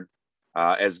guard,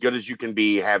 as good as you can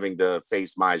be having to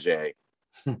face Maje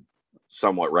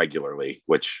somewhat regularly,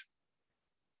 which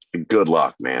good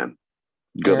luck, man.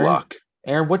 Good luck.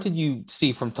 Aaron, what did you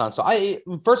see from Tunstall?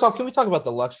 First off, can we talk about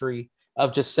the luxury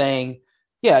of just saying,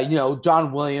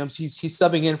 John Williams, he's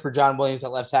subbing in for John Williams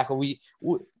at left tackle. We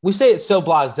say it's so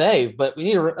blasé, but we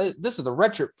need this is the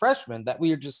redshirt freshman that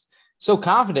we are just so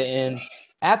confident in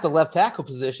at the left tackle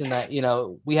position that,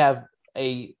 we have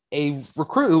a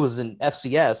recruit who was an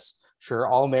FCS, sure,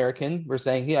 All-American. We're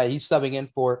saying, he's subbing in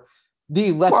for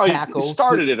the left tackle. He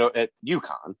started it at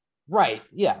UConn. Right.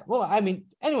 Yeah. Well, I mean,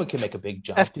 anyone can make a big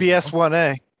jump. FBS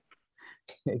 1A.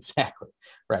 Exactly.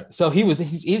 Right. So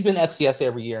he's been FCS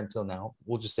every year until now.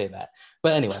 We'll just say that.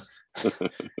 But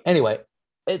anyway,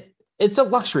 it's a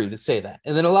luxury to say that.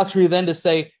 And then a luxury then to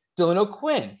say Dylan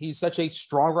O'Quinn, he's such a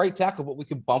strong right tackle, but we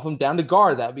could bump him down to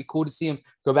guard. That would be cool to see him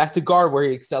go back to guard where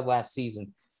he excelled last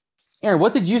season. Aaron,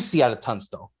 what did you see out of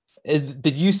Tunstall?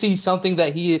 Did you see something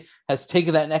that he has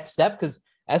taken that next step? Because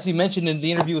as you mentioned in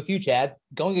the interview with you, Chad,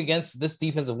 going against this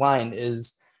defensive line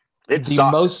is it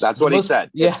sucks. That's what he said.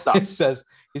 Yeah, he says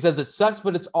it sucks,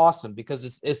 but it's awesome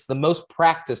because it's the most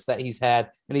practice that he's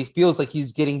had, and he feels like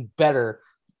he's getting better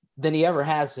than he ever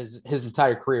has his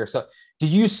entire career. So, did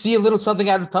you see a little something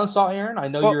out of Tunstall, Aaron? I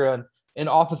know you're an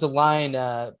offensive line.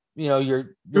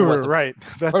 You're right.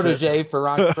 That's protege for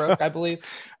Ron Crook, I believe.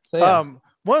 So, yeah.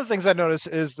 One of the things I noticed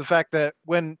is the fact that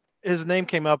when his name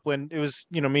came up, when it was,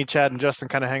 me, Chad, and Justin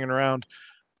kind of hanging around,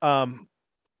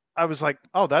 I was like,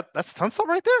 oh, that's Tunstall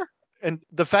right there. And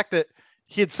the fact that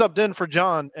he had subbed in for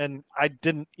John and I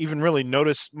didn't even really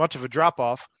notice much of a drop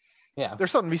off. Yeah.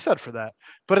 There's something to be said for that.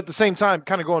 But at the same time,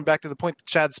 kind of going back to the point that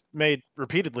Chad's made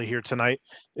repeatedly here tonight,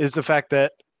 is the fact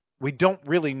that we don't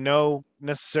really know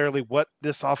necessarily what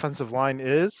this offensive line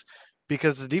is,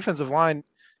 because the defensive line,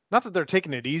 not that they're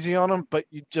taking it easy on them, but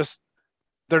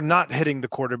they're not hitting the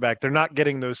quarterback. They're not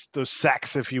getting those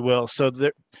sacks, if you will. So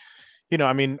they're,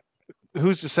 I mean,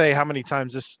 who's to say how many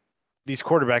times these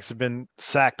quarterbacks have been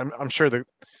sacked? I'm sure the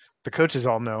coaches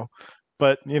all know,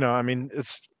 but I mean,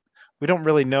 we don't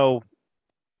really know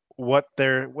what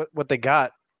they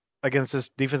got against this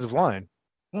defensive line.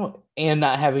 Well, and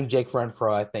not having Jake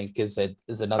Renfro, I think, is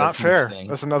another not fair thing.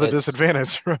 That's another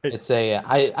disadvantage, right? It's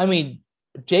I mean,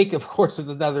 Jake, of course, is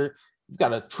another. You've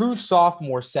got a true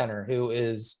sophomore center who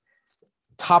is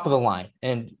top of the line.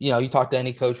 And, you talk to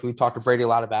any coach, we've talked to Brady a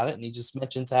lot about it, and he just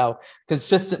mentions how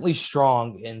consistently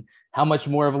strong and how much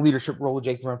more of a leadership role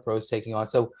Jake Renfro is taking on.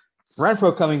 So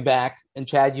Renfro coming back, and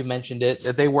Chad, you mentioned it,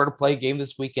 if they were to play a game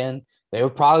this weekend, they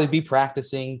would probably be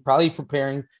practicing, probably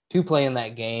preparing to play in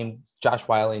that game. Josh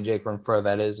Wiley and Jake Renfro,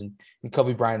 that is, and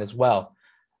Kobe Bryant as well.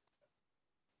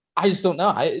 I just don't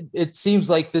know. It seems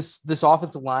like this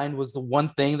offensive line was the one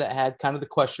thing that had kind of the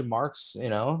question marks,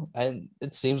 and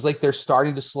it seems like they're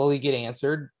starting to slowly get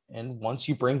answered. And once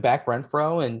you bring back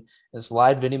Renfro and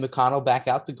slide Vinny McConnell back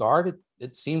out to guard,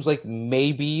 it seems like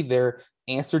maybe they're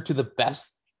answered to the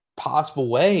best possible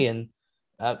way and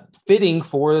fitting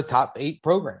for the top 8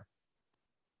 program.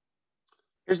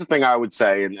 Here's the thing I would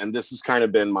say, and this has kind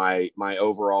of been my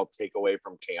overall takeaway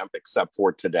from camp, except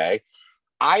for today.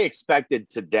 I expected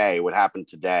what happened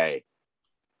today,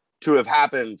 to have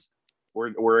happened.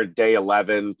 We're at day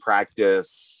 11,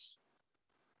 practice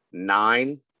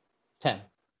 9, 10.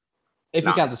 If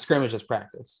you count the scrimmage as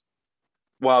practice.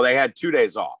 Well, they had 2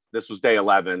 days off. This was day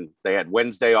 11. They had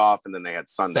Wednesday off, and then they had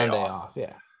Sunday off.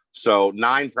 Yeah. So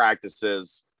 9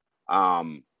 practices.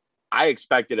 I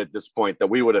expected at this point that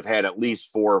we would have had at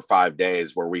least 4 or 5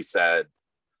 days where we said,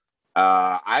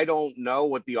 I don't know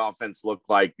what the offense looked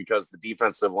like because the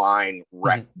defensive line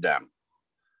wrecked them.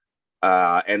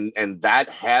 And that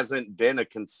hasn't been a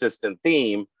consistent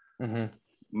theme. Mm-hmm.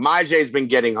 Majay's been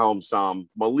getting home some.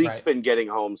 Malik's been getting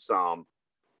home some,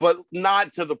 but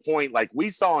not to the point like we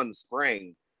saw in the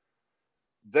spring.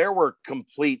 There were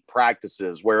complete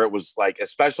practices where it was like,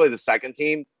 especially the second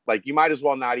team, like you might as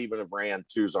well not even have ran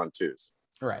 2s-on-2s.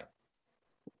 Right.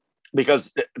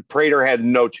 Because Prater had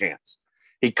no chance.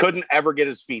 He couldn't ever get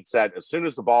his feet set. As soon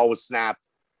as the ball was snapped,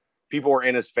 people were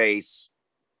in his face.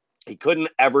 He couldn't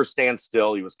ever stand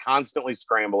still. He was constantly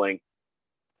scrambling.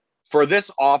 For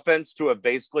this offense to have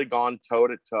basically gone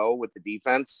toe-to-toe with the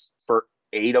defense for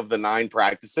 8 of the 9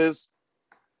 practices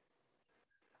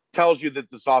tells you that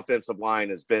this offensive line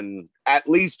has been at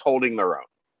least holding their own.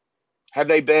 Have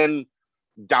they been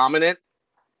dominant?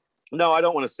 No, I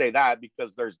don't want to say that,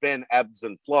 because there's been ebbs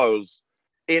and flows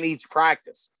in each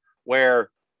practice where,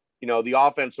 the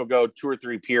offense will go 2 or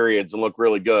 3 periods and look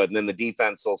really good. And then the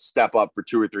defense will step up for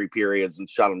 2 or 3 periods and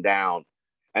shut them down.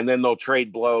 And then they'll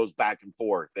trade blows back and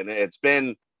forth. And it's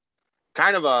been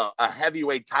kind of a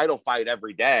heavyweight title fight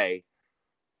every day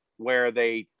where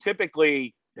they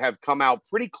typically have come out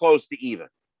pretty close to even.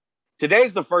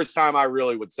 Today's the first time I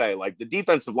really would say, like, the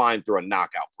defensive line threw a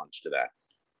knockout punch today.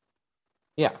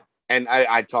 Yeah. And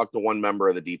I talked to one member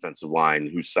of the defensive line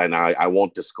who said, I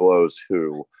won't disclose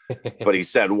who, but he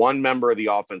said one member of the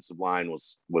offensive line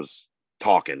was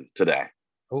talking today.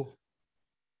 Oh.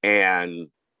 And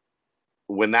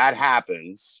when that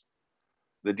happens,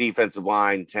 the defensive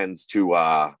line tends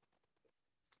to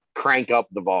crank up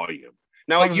the volume.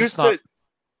 Now, it used to...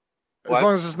 As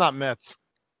long as it's not Mets.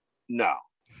 No.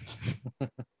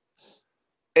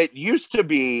 It used to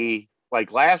be...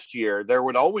 Like last year, there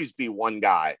would always be one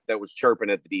guy that was chirping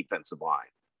at the defensive line.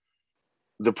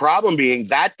 The problem being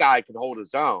that guy could hold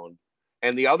his own,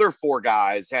 and the other 4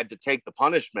 guys had to take the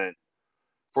punishment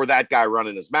for that guy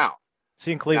running his mouth. Is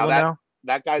he in Cleveland now?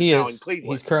 That guy's now in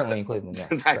Cleveland. He's currently in Cleveland.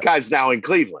 Yes, that guy's now in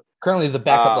Cleveland. Currently the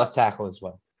backup left tackle as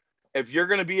well. If you're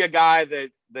going to be a guy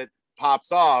that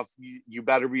pops off, you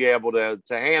better be able to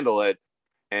handle it.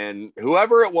 And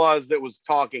whoever it was that was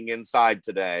talking inside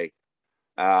today,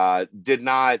 did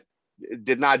not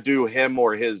do him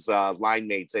or his line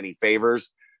mates any favors,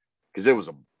 because it was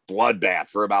a bloodbath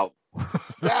for about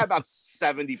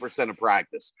 70% of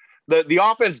practice. The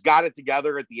offense got it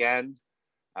together at the end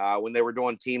when they were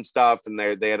doing team stuff, and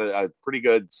they had a pretty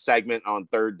good segment on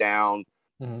 3rd down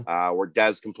where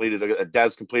Dez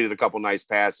completed a couple nice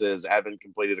passes. Evan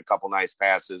completed a couple nice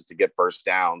passes to get first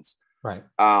downs. Right.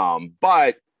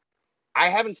 But I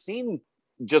haven't seen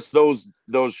just those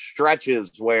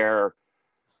stretches where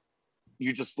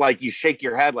you just like, you shake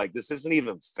your head like, this isn't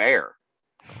even fair.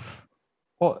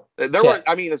 Well, There were,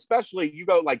 I mean, especially you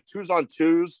go like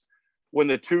 2s-on-2s when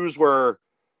the 2s were,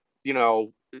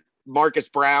 Marcus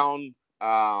Brown,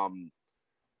 Jawan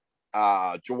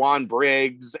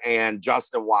Briggs, and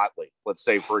Justin Watley, let's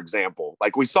say, for example.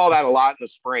 Like we saw that a lot in the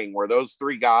spring where those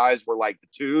 3 guys were like the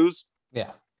 2s.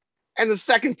 Yeah. And the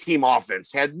second team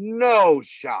offense had no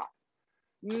shot.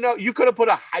 No, you could have put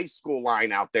a high school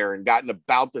line out there and gotten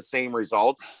about the same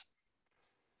results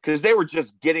because they were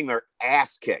just getting their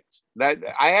ass kicked. That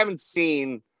I haven't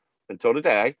seen until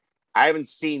today. I haven't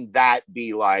seen that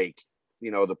be like,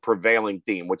 the prevailing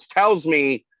theme, which tells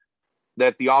me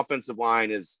that the offensive line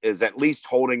is at least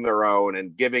holding their own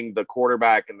and giving the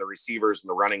quarterback and the receivers and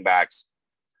the running backs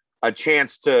a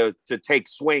chance to take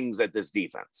swings at this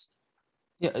defense.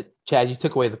 Yeah, Chad, you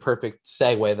took away the perfect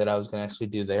segue that I was going to actually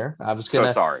do there. I was going to.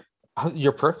 So sorry.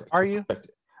 You're perfect. Are you?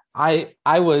 Perfect.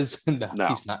 I was. No,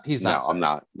 he's not. He's no, not. I'm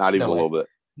not. Not even a little bit.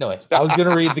 No way. I was going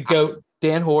to read the GOAT,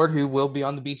 Dan Horde, who will be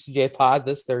on the BCJ pod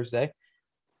this Thursday.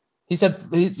 He said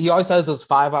he always has those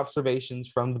 5 observations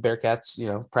from the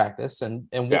Bearcats, practice. And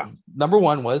number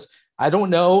 1 was, I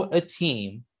don't know how a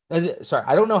team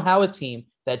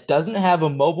that doesn't have a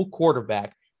mobile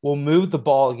quarterback will move the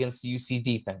ball against the UC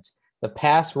defense. The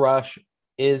pass rush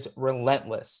is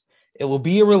relentless. It will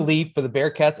be a relief for the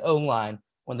Bearcats O-line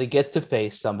when they get to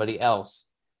face somebody else.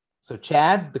 So,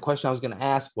 Chad, the question I was going to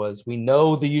ask was, we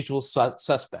know the usual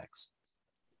suspects.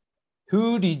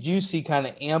 Who did you see kind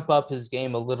of amp up his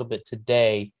game a little bit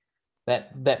today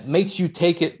that makes you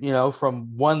take it,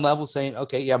 from one level saying,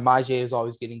 okay, yeah, Myjai is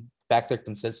always getting back there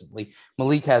consistently.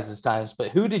 Malik has his times, but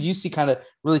who did you see kind of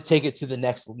really take it to the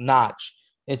next notch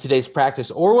in today's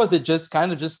practice? Or was it just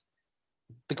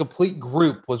the complete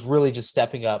group was really just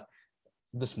stepping up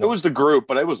this morning? It was the group,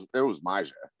 but it was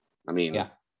Myjai. I mean,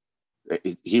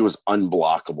 he was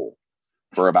unblockable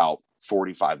for about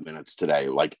 45 minutes today.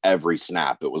 Like every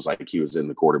snap, it was like he was in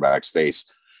the quarterback's face.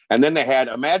 And then they had,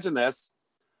 imagine this,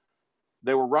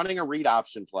 they were running a read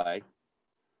option play.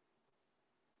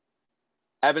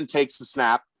 Evan takes the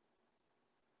snap,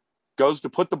 goes to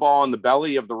put the ball in the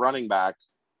belly of the running back,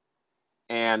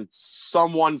 and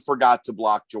someone forgot to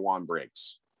block Jawan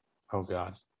Briggs. Oh,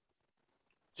 God.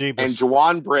 Jeebus. And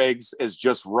Jawan Briggs is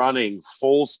just running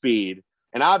full speed.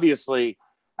 And obviously,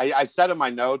 I said in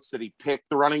my notes that he picked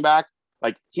the running back.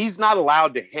 Like, he's not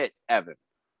allowed to hit Evan.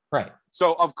 Right.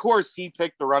 So, of course, he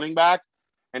picked the running back.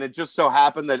 And it just so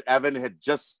happened that Evan had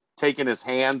just taken his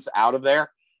hands out of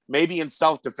there, maybe in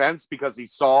self-defense because he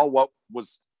saw what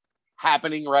was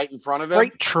happening right in front of him.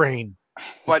 Freight train.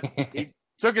 But he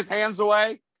took his hands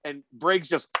away, and Briggs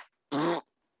just,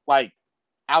 like,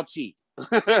 ouchie.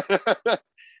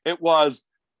 It was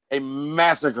a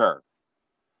massacre.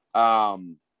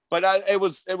 But it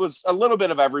was a little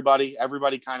bit of everybody.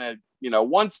 Everybody kind of,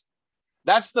 once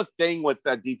that's the thing with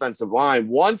that defensive line.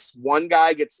 Once one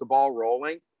guy gets the ball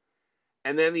rolling,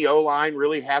 and then the O-line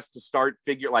really has to start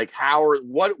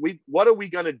what are we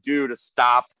going to do to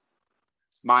stop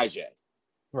Myjai?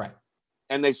 Right.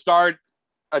 And they start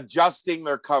adjusting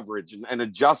their coverage and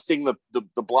adjusting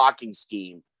the blocking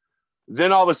scheme.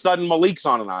 Then all of a sudden Malik's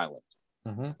on an island.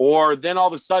 Mm-hmm. Or then all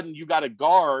of a sudden you got a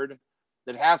guard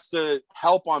that has to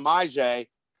help on Myjai.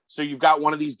 So you've got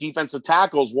one of these defensive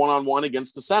tackles one-on-one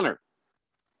against the center.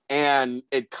 And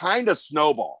it kind of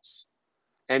snowballs.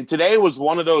 And today was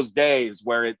one of those days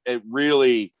where it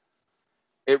really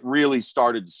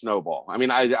started to snowball. I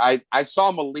mean, I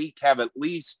saw Malik have at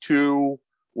least 2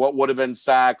 what would have been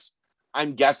sacks.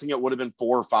 I'm guessing it would have been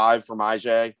 4 or 5 for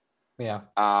Myjai. Yeah.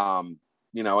 And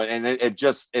it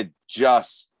just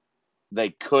they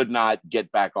could not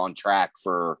get back on track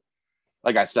for,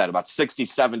 like I said, about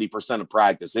 60-70% of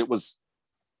practice. It was,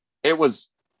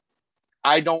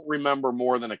 I don't remember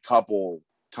more than a couple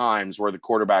times where the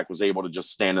quarterback was able to just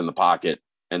stand in the pocket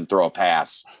and throw a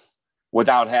pass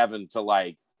without having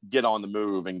to get on the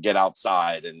move and get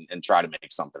outside and try to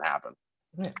make something happen.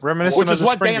 Reminiscent Which is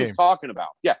what Dan's game. talking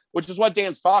about. Yeah. Which is what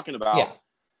Dan's talking about. Yeah.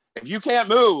 If you can't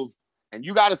move and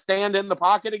you got to stand in the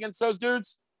pocket against those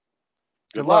dudes,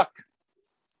 good luck.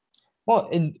 Well,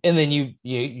 and then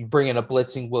you bring in a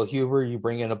blitzing Will Huber, you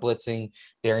bring in a blitzing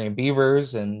Darian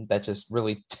Beavers, and that just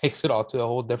really takes it all to a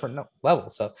whole different level.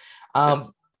 So,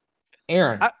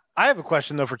 Aaron. I have a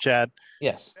question, though, for Chad.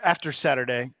 Yes. After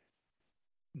Saturday,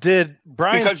 did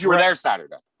Brian... Because you were there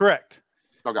Saturday. Correct.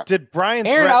 Okay. Did Brian...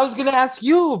 Aaron, I was going to ask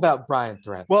you about Brian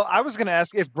Threats. Well, I was going to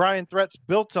ask if Brian Threats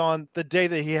built on the day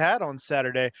that he had on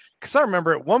Saturday. Because I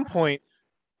remember at one point,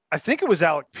 I think it was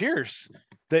Alec Pierce,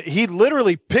 that he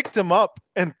literally picked him up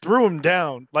and threw him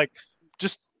down. Like,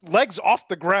 just legs off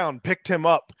the ground, picked him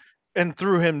up and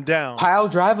threw him down Pile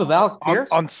drive of Alec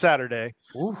Pierce on Saturday.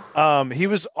 Oof. He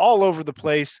was all over the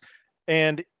place,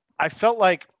 and I felt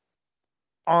like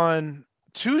on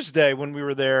Tuesday when we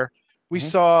were there, we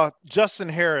saw Justin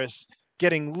Harris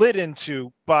getting lit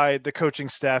into by the coaching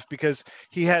staff because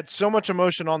he had so much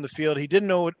emotion on the field. He didn't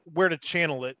know where to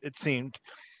channel it, it seemed.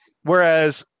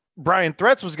 Whereas Brian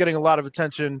Threats was getting a lot of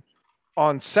attention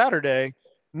on Saturday,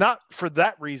 not for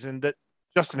that reason that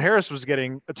Justin Harris was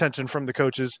getting attention from the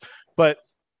coaches, but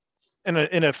in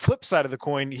a flip side of the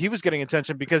coin, he was getting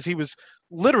attention because he was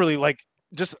literally like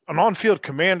just an on-field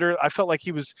commander. I felt like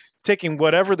he was taking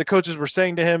whatever the coaches were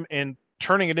saying to him and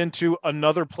turning it into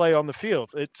another play on the field.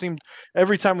 It seemed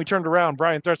every time we turned around,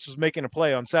 Brian Threats was making a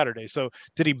play on Saturday. So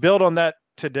did he build on that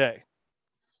today?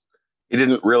 He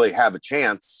didn't really have a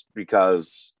chance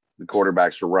because the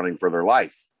quarterbacks were running for their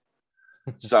life.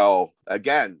 So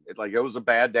again, it was a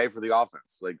bad day for the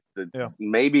offense.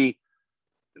 Maybe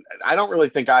I don't really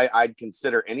think I'd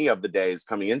consider any of the days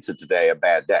coming into today a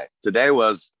bad day. Today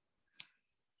was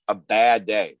a bad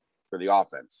day for the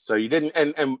offense. So you didn't.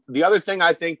 And the other thing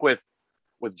I think with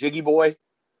Jiggy Boy,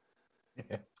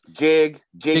 Jiggy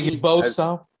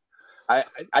Bosa,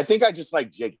 I think I just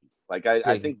like Jiggy. Like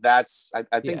I think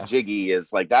Jiggy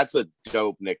is like that's a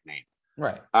dope nickname.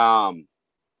 Right.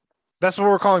 That's what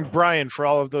we're calling Brian for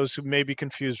all of those who may be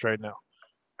confused right now.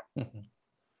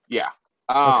 Yeah.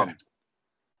 Okay.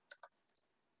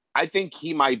 I think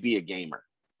he might be a gamer.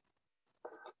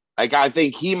 Like, I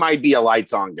think he might be a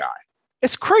lights on guy.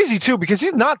 It's crazy too, because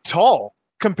he's not tall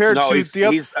compared to the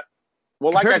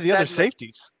other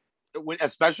safeties.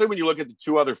 Especially when you look at the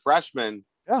two other freshmen,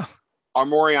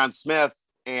 Armorion Smith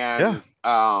and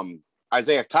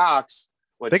Isaiah Cox.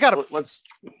 They got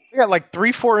like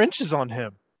 3-4 inches on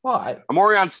him. Well,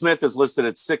 Amorion Smith is listed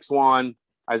at 6'1".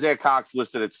 Isaiah Cox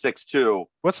listed at 6'2".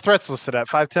 What's Threats listed at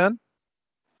 5'10"?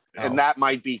 And that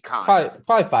might be Con.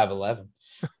 Probably 5'11".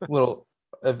 Little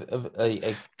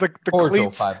a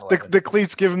cordial 5'11". The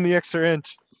cleats give him the extra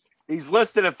inch. He's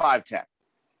listed at 5'10".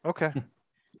 Okay,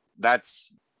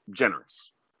 that's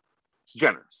generous. It's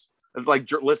generous. It's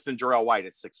like listing Jarrell White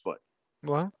at 6 foot.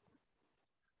 Well,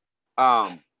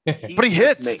 but he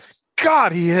hits.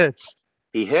 God, he hits.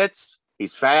 He hits.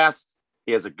 He's fast.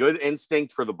 He has a good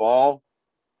instinct for the ball.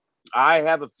 I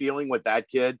have a feeling with that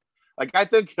kid. Like, I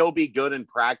think he'll be good in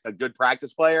a good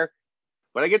practice player,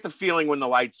 but I get the feeling when the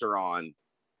lights are on,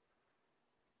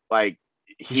 like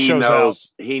he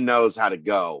knows how to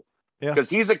go. Yeah. Because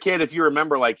he's a kid, if you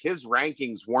remember, like his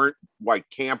rankings weren't like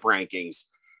camp rankings.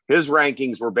 His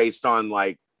rankings were based on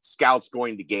like scouts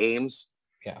going to games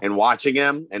and watching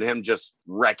him and him just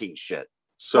wrecking shit.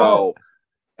 So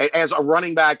as a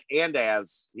running back and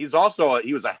he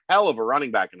was a hell of a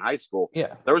running back in high school.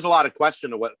 Yeah. There was a lot of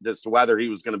question as to whether he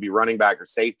was going to be running back or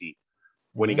safety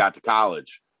when he got to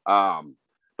college.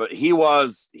 But he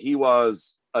was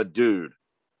a dude.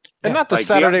 And not that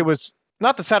Saturday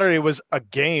was a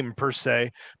game per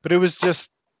se, but it was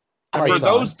just for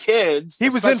those kids. He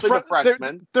was in front.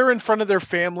 Freshmen. They're in front of their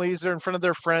families. They're in front of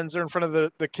their friends. They're in front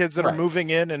of the kids that are moving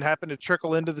in and happen to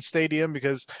trickle into the stadium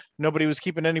because nobody was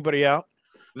keeping anybody out.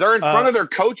 They're in front of their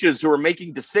coaches who are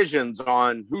making decisions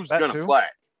on who's going to play.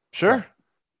 Sure.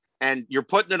 And you're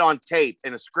putting it on tape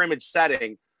in a scrimmage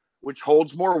setting, which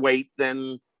holds more weight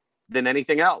than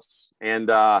anything else. And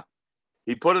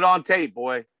he put it on tape,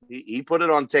 boy. He put it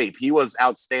on tape. He was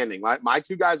outstanding. My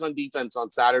two guys on defense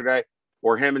on Saturday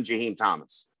were him and Jaheim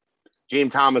Thomas.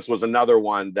 Jaheim Thomas was another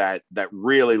one that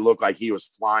really looked like he was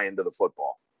flying to the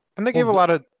football. And they gave a lot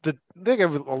of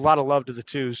love to the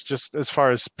twos, just as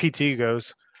far as PT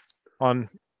goes. Like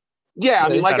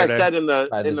Saturday. I said in the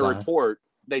design. report,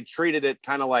 they treated it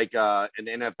kind of like an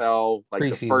NFL, like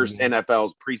the first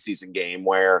NFL's preseason game,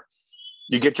 where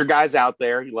you get your guys out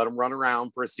there, you let them run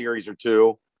around for a series or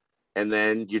two, and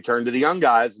then you turn to the young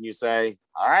guys and you say,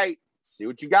 "All right, see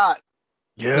what you got."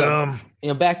 Yeah.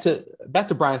 Back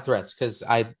to Brian Threats, because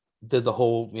I did the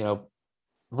whole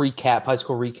high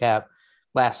school recap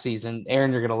last season.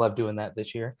 Aaron, you're gonna love doing that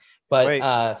this year.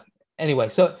 But anyway,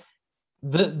 so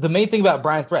the main thing about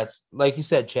Brian Threats, like you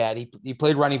said, Chad, he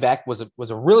played running back, was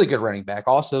a really good running back.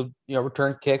 Also,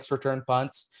 returned kicks, returned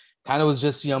punts, kind of was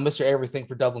just Mr. Everything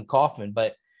for Dublin Kaufman.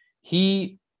 But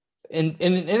he in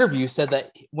an interview said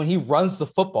that when he runs the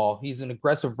football, he's an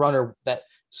aggressive runner that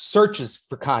searches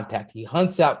for contact. He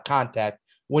hunts out contact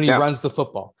when he runs the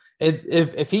football.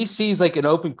 If he sees like an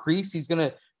open crease, he's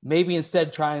gonna maybe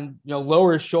instead try and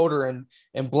lower his shoulder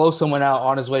and blow someone out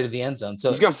on his way to the end zone. So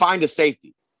he's gonna find a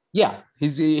safety. Yeah,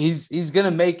 he's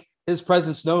gonna make his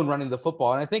presence known running the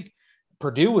football. And I think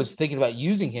Purdue was thinking about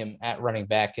using him at running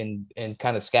back and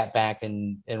kind of scat back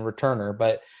and returner.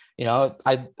 But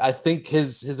I think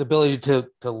his ability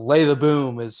to lay the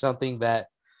boom is something that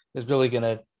is really going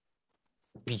to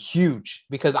be huge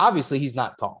because obviously he's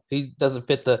not tall. He doesn't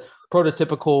fit the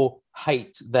prototypical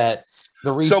height that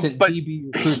the recent DB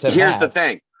recruits have. Here's the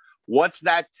thing. What's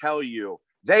that tell you?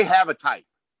 They have a type.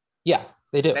 Yeah,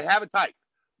 they do. They have a type.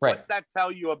 Right. What's that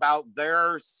tell you about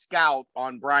their scout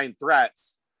on Brian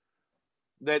Threats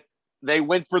that they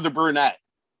went for the brunette?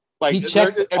 Like he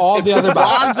checked all the other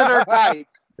blondes are their type.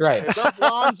 Right. If they're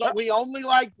blondes, we only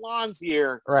like blondes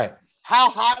here. Right. How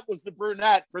hot was the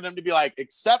brunette for them to be like,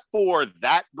 except for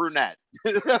that brunette?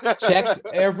 Checked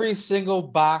every single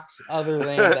box other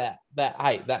than that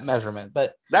height, that measurement.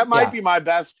 But that might be my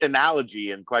best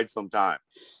analogy in quite some time.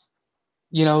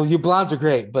 Your blondes are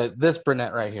great, but this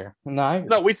brunette right here.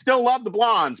 No, we still love the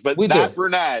blondes, but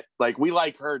brunette, like we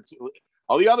like her too.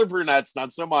 All the other brunettes,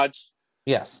 not so much.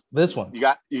 Yes, this one. You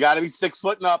got to be 6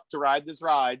 foot and up to ride this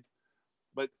ride.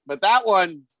 But that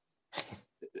one,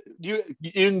 you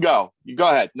can go. You go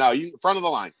ahead. No, you front of the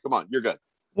line. Come on, you're good.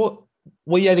 Well,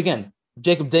 yet again,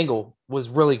 Jacob Dingle was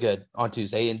really good on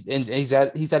Tuesday, and he's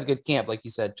had a good camp, like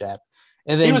you said, Chad.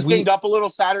 And then he was dinged up a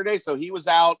little Saturday, so he was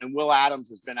out, and Will Adams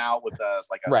has been out with a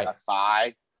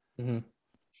thigh. Mm-hmm.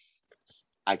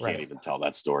 I can't even tell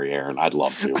that story, Aaron. I'd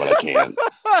love to, but I can't.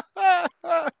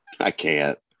 I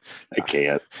can't.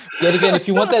 Yet again, if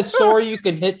you want that story, you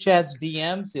can hit Chad's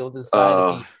DMs. He'll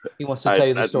decide if he wants to tell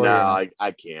you the story. No,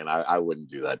 I can't. I wouldn't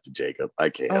do that to Jacob.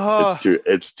 I can't.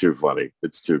 It's too funny.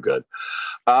 It's too good.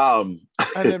 I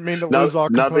didn't mean to lose all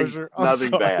composure.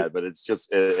 Nothing bad, but it's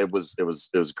just it was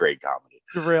great comedy.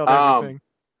 Derailed everything.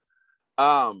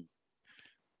 No,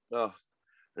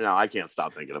 I can't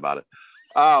stop thinking about it.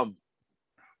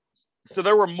 So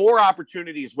there were more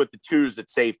opportunities with the twos at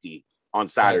safety on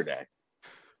Saturday. Right.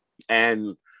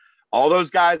 And all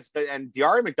those guys, and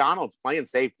Diari McDonald's playing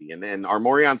safety, and then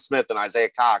Armorion Smith and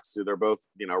Isaiah Cox, who they're both,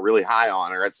 really high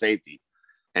on, are at safety.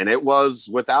 And it was,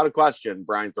 without a question,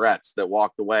 Brian Threats that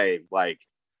walked away. Like,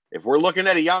 if we're looking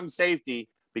at a young safety,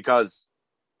 because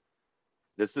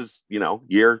this is,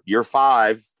 year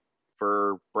 5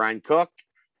 for Brian Cook,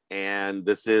 and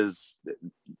this is,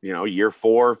 year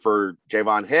 4 for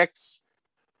Javon Hicks.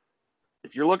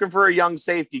 If you're looking for a young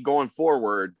safety going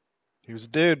forward, he was a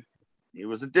dude. He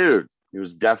was a dude. He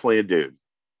was definitely a dude.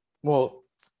 Well,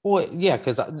 yeah,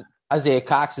 because Isaiah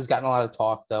Cox has gotten a lot of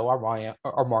talk, though.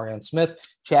 Armorion Smith.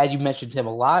 Chad, you mentioned him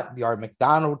a lot. Diari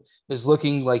McDonald is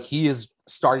looking like he is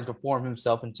starting to form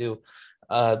himself into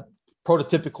a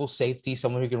prototypical safety,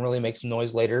 someone who can really make some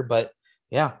noise later. But,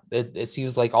 yeah, it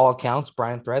seems like all accounts,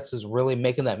 Brian Threats is really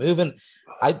making that move. And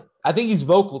I think he's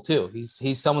vocal, too.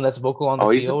 He's someone that's vocal on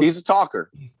the field. He's a talker.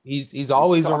 He's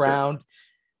always around.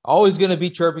 Always going to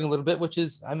be chirping a little bit, which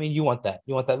is, you want that.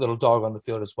 You want that little dog on the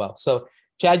field as well. So,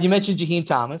 Chad, you mentioned Jaheim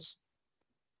Thomas.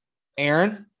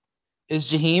 Aaron, is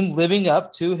Jaheim living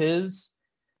up to his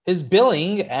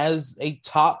billing as a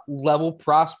top-level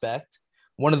prospect,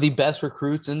 one of the best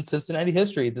recruits in Cincinnati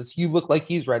history? Does he look like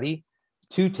he's ready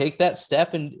to take that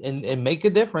step and make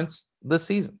a difference this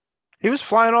season? He was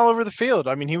flying all over the field.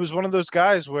 He was one of those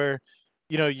guys where,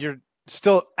 you're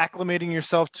still acclimating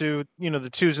yourself to, the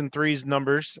 2s and 3s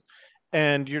numbers,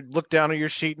 and you look down at your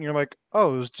sheet and you're like,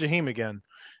 oh, it was Jaheim again.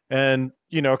 And,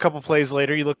 a couple plays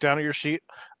later, you look down at your sheet,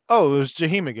 oh, it was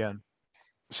Jaheim again.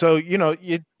 So, you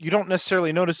don't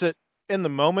necessarily notice it in the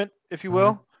moment, if you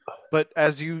will, but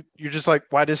as you're just like,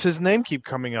 why does his name keep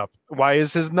coming up? Why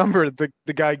is his number, the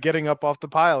guy getting up off the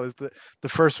pile is the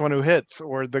first one who hits,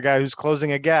 or the guy who's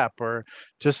closing a gap, or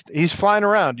just he's flying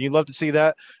around. You love to see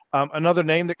that. Another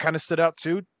name that kind of stood out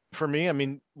too for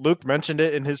me, Luke mentioned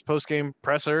it in his post-game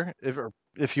presser,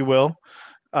 if you will,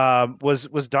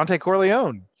 was Dante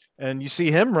Corleone. And you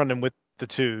see him running with the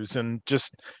 2s and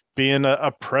just being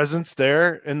a presence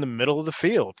there in the middle of the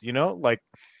field. Like,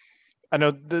 I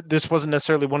know this wasn't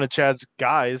necessarily one of Chad's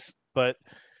guys, but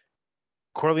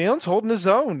Corleone's holding his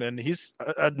own, and he's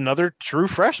another true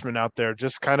freshman out there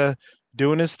just kind of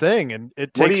doing his thing. And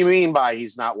it takes... What do you mean by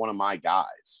he's not one of my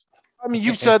guys?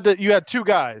 You said that you had 2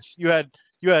 guys. You had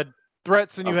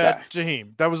Threats and you had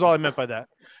Jaheim. That was all I meant by that.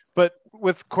 But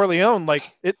with Corleone,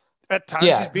 like, it at times,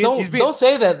 don't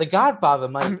say that. The Godfather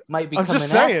might be coming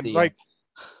saying, after you. Like,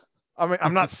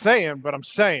 I'm not saying, but I'm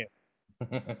saying.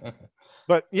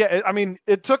 But yeah,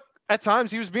 it took at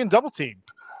times he was being double teamed.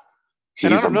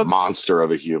 He's a monster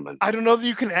of a human. I don't know that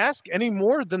you can ask any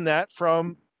more than that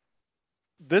from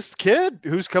this kid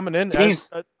who's coming in as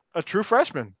a true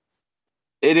freshman.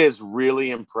 It is really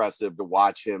impressive to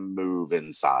watch him move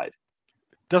inside.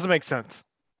 Doesn't make sense.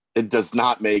 It does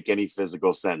not make any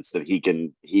physical sense that he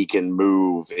can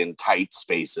move in tight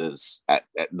spaces at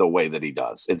the way that he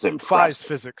does. It's impressive. Fives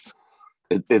physics.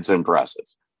 It's impressive.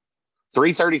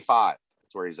 335.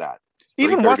 That's where he's at.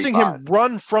 Even watching him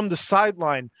run from the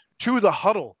sideline to the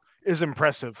huddle is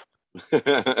impressive.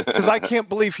 Because I can't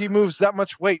believe he moves that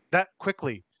much weight that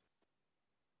quickly.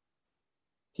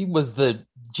 He was the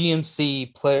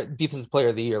GMC defensive player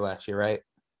of the year last year, right?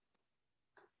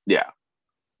 Yeah.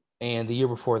 And the year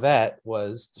before that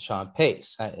was Deshaun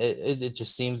Pace. It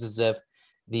just seems as if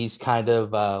these kind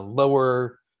of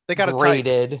lower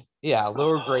graded,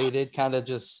 lower graded kind of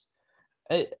just.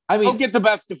 I mean, don't get the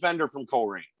best defender from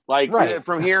Colerain. Like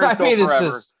from here until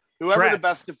forever. Whoever the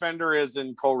best defender is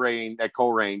in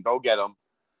Colerain, go get him,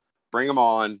 bring him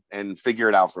on, and figure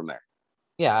it out from there.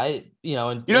 Yeah,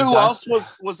 who else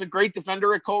was a great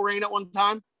defender at Colerain at one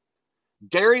time?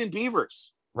 Darian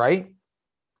Beavers, right?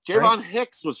 Javon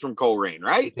Hicks was from Colerain,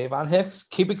 right? Javon Hicks,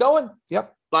 keep it going.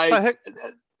 Yep. I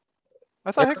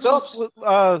thought Hicks was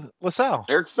LaSalle.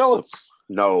 Eric Phillips.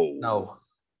 No.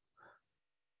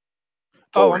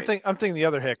 Oh, I'm thinking the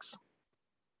other Hicks,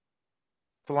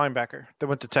 the linebacker that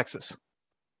went to Texas.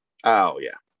 Oh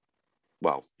yeah.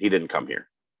 Well, he didn't come here.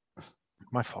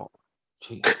 My fault.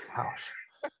 Jeez,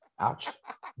 ouch.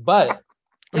 But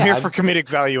I'm here for comedic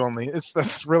value only.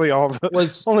 That's really all.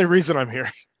 Only reason I'm here.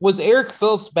 Was Eric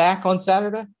Phillips back on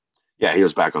Saturday? Yeah, he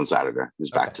was back on Saturday. He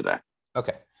was back today.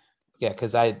 Okay. Yeah,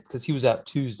 because he was out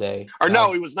Tuesday. Or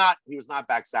no, he was not. He was not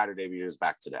back Saturday, but he was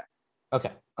back today.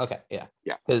 Okay. Yeah.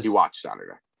 Yeah. He watched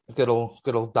Saturday. Good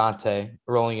old Dante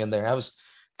rolling in there. That was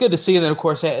good to see. And then of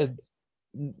course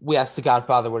we asked the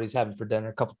Godfather what he's having for dinner.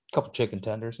 A couple chicken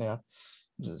tenders.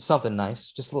 Something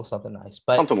nice. Just a little something nice.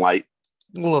 But something light.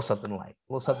 A little something light.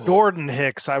 Jordan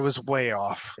Hicks. I was way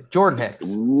off. Jordan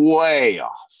Hicks. Way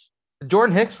off.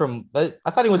 Jordan Hicks from. I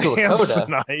thought he went to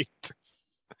Lakota.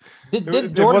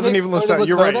 It wasn't even Lakota.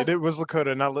 You're right. It was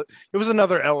Lakota. It was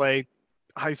another LA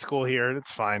high school here.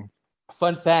 It's fine.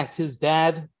 Fun fact: his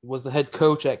dad was the head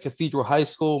coach at Cathedral High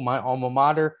School, my alma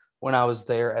mater, when I was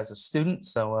there as a student.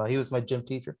 So he was my gym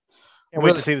teacher. Can't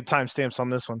wait to see the timestamps on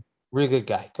this one. Really good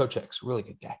guy, Coach Hicks. Really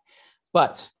good guy.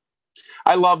 But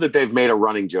I love that they've made a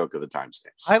running joke of the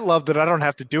timestamps. I love that I don't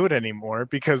have to do it anymore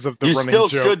because of the running joke. You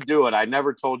still should do it. I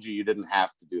never told you didn't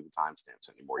have to do the timestamps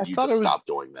anymore. You just stopped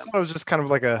doing them. It was just kind of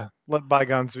like a let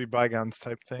bygones be bygones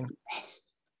type thing.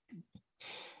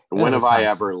 When have I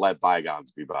ever let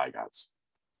bygones be bygones?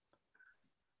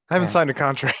 I haven't signed a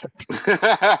contract.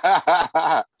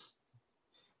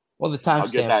 Well, the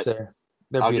timestamps there.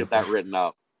 I'll get that written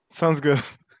up. Sounds good.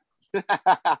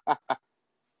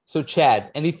 So,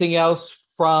 Chad, anything else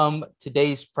from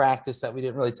today's practice that we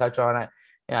didn't really touch on?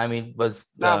 Not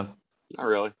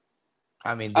really.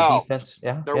 The defense.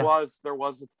 Yeah, there was a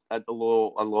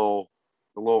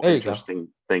little interesting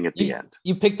thing at the end.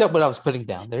 You picked up what I was putting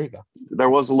down. There you go. There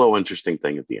was a little interesting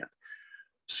thing at the end.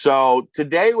 So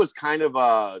today was kind of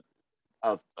a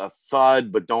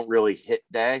thud, but don't really hit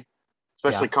day,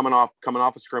 especially coming off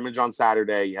a scrimmage on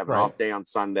Saturday. You have an off day on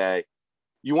Sunday.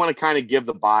 You want to kind of give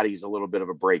the bodies a little bit of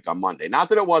a break on Monday. Not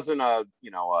that it wasn't a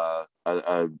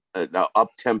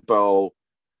up-tempo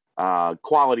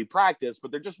quality practice, but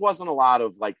there just wasn't a lot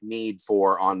of need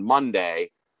for on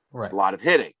Monday, a lot of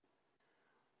hitting.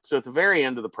 So at the very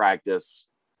end of the practice,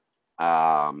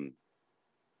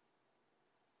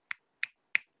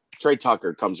 Trey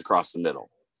Tucker comes across the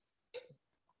middle.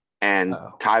 And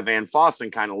Ty Van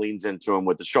Fossen kind of leans into him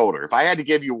with the shoulder. If I had to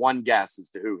give you one guess as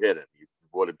to who hit him, you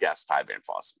would have guessed Ty Van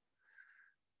Fossen.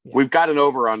 Yeah. We've got an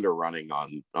over-under running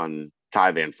on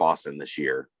Ty Van Fossen this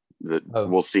year.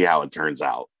 We'll see how it turns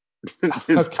out. Ty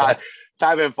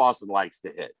Van Fossen likes to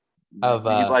hit.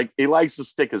 He likes to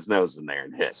stick his nose in there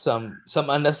and hit. Some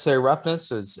unnecessary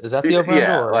roughness. Is that the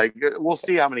over-under? Yeah, we'll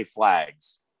see how many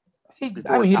flags. Figures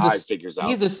out.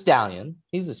 He's a stallion.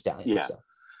 Yeah.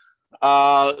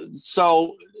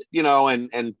 So.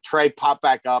 And Trey popped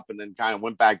back up and then kind of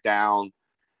went back down,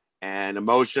 and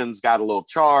emotions got a little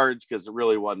charged because it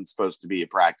really wasn't supposed to be a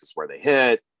practice where they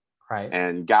hit. Right.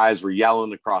 And guys were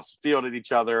yelling across the field at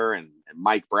each other, and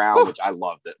Mike Brown, which I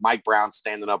loved it. Mike Brown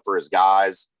standing up for his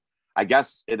guys. I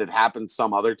guess it had happened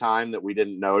some other time that we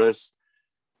didn't notice,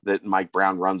 that Mike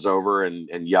Brown runs over and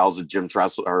yells at Jim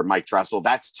Tressel or Mike Tressel.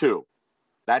 That's two.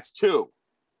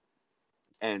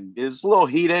 And it's a little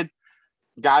heated.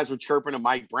 Guys were chirping at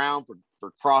Mike Brown for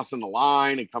crossing the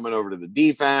line and coming over to the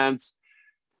defense.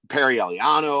 Perry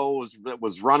Eliano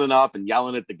was running up and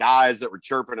yelling at the guys that were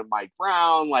chirping at Mike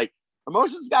Brown.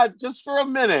 Emotions got, just for a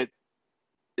minute,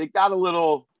 it got a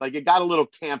little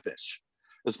campish.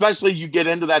 Especially you get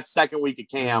into that second week of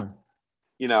camp.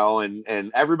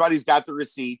 and everybody's got the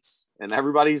receipts and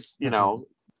everybody's,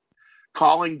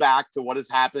 calling back to what has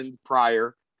happened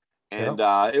prior. And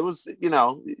it was,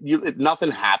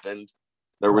 nothing happened.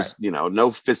 There was,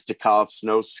 no fisticuffs,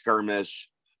 no skirmish,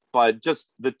 but just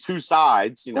the two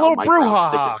sides, a little Mike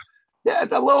brouhaha. Yeah,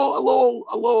 a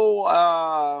little.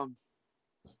 I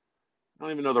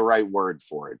don't even know the right word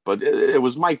for it, but it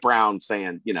was Mike Brown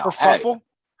saying, Kerfuffle?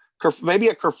 Maybe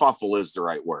a kerfuffle is the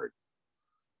right word,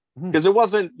 because it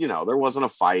wasn't, there wasn't a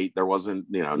fight, there wasn't,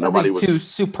 nobody was too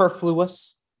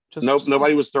superfluous.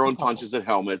 Nobody was throwing punches at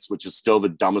helmets, which is still the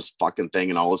dumbest fucking thing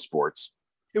in all of sports.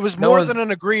 It was more than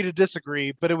an agree to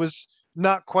disagree, but it was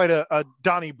not quite a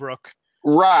Donnybrook.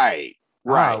 Right.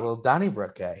 Well,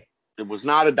 Donnybrook, It was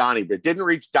not a Donnybrook. It didn't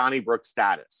reach Donnybrook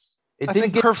status. It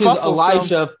didn't get to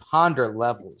Elijah Ponder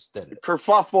levels, did it?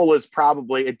 Kerfuffle is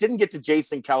probably, it didn't get to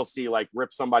Jason Kelsey, like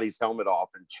rip somebody's helmet off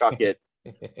and chuck it,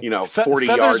 40 yards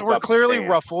Feathers were up clearly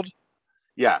stands. ruffled.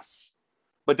 Yes.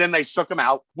 But then they shook him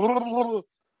out.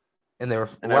 And they were,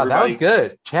 wow, that was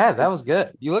good. Chad, that was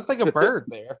good. You looked like a bird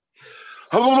there.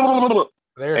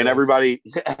 And everybody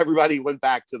went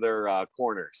back to their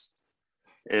corners.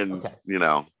 And,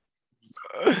 Well,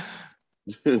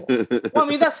 I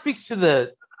mean, that speaks to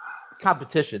the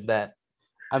competition that,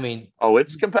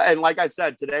 it's and like I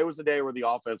said, today was the day where the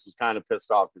offense was kind of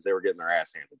pissed off because they were getting their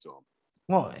ass handed to them.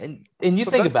 Well, and you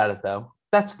think about it, though.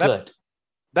 That's good.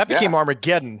 That became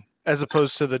Armageddon as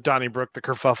opposed to the Donnybrook, the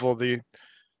kerfuffle, the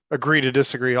agree to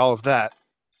disagree, all of that.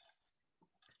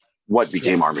 What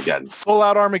became Armageddon? Full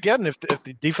out Armageddon if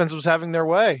the defense was having their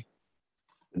way.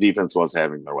 The defense was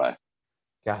having their way.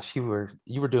 Gosh, you were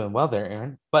doing well there,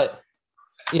 Aaron. But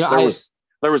there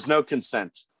was no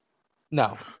consent.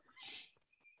 No.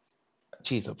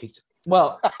 Jeez, oh pizza.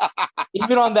 Well,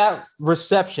 even on that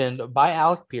reception by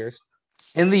Alec Pierce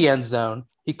in the end zone,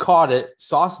 he caught it.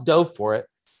 Sauce dove for it.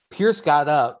 Pierce got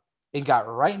up and got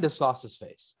right into Sauce's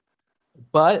face.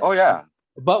 But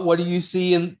But what do you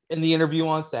see in the interview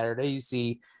on Saturday? You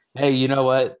see, hey, you know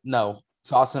what? No,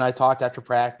 Sauce and I talked after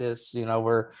practice.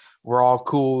 We're all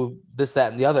cool. This,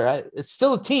 that, and the other. It's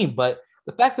still a team, but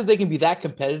the fact that they can be that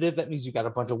competitive, that means you got a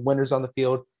bunch of winners on the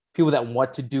field, people that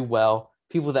want to do well,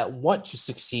 people that want to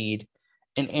succeed.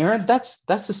 And Aaron, that's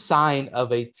a sign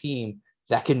of a team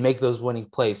that can make those winning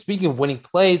plays. Speaking of winning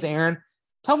plays, Aaron,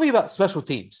 tell me about special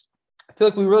teams. I feel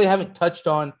like we really haven't touched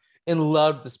on and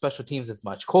loved the special teams as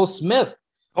much. Cole Smith.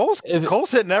 Cole's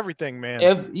hitting everything, man.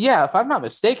 If I'm not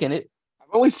mistaken, I've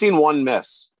only seen one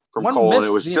miss from Cole, and it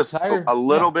was just a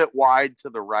little bit wide to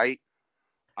the right.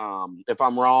 If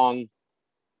I'm wrong,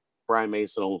 Brian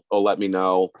Mason will let me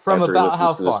know from after about he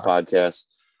listens to this podcast.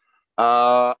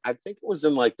 I think it was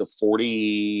in like the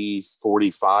 40,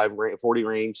 45, 40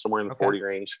 range, somewhere in the 40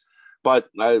 range. But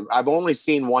I've only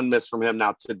seen one miss from him.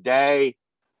 Now, today,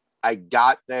 I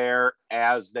got there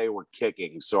as they were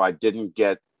kicking, so I didn't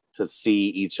get to see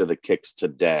each of the kicks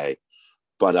today.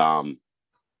 But I've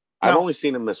only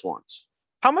seen him miss once.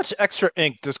 How much extra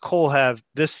ink does Cole have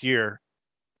this year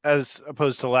as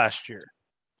opposed to last year?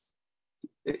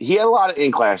 He had a lot of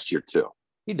ink last year, too.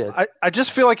 He did. I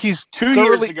just feel like he's 2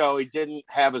 years ago, he didn't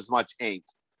have as much ink.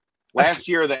 Last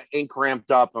year, the ink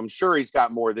ramped up. I'm sure he's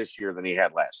got more this year than he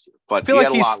had last year. But he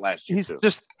had a lot last year, too. He's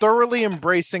just thoroughly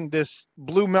embracing this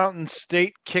Blue Mountain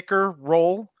State kicker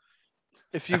role.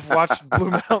 If you've watched Blue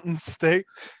Mountain State.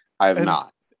 I have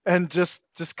not. And just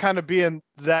kind of being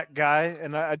that guy.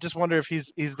 And I just wonder if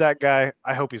he's that guy.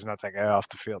 I hope he's not that guy off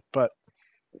the field. But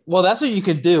well, that's what you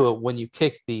can do when you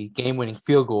kick the game-winning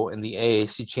field goal in the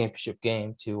AAC championship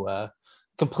game to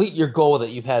complete your goal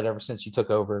that you've had ever since you took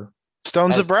over.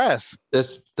 Stones of brass.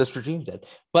 This regime did.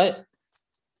 But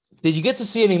did you get to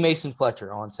see any Mason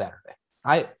Fletcher on Saturday?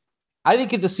 I didn't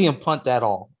get to see him punt at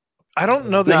all. I don't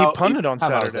know that he punted on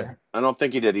Saturday. I don't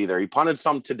think he did either. He punted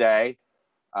some today.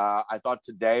 I thought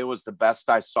today was the best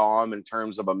I saw him in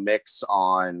terms of a mix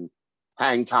on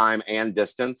hang time and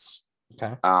distance.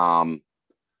 Okay.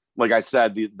 Like I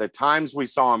said, the times we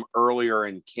saw him earlier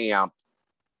in camp,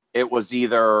 it was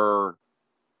either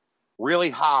really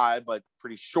high but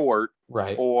pretty short,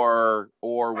 right? Or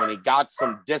when he got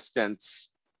some distance,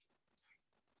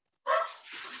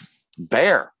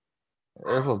 Bear.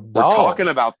 We're talking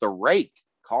about the rake.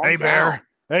 Calm down. Bear.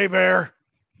 Hey, Bear.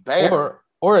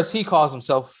 Or as he calls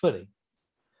himself, Footy.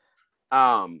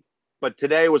 But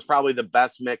today was probably the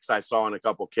best mix I saw in a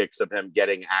couple kicks of him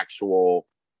getting actual,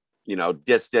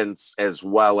 distance as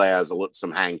well as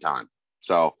some hang time.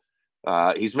 So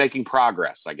he's making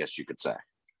progress, I guess you could say.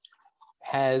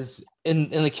 Has in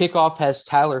the kickoff, has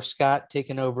Tyler Scott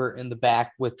taken over in the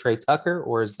back with Trey Tucker,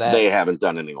 or is that they haven't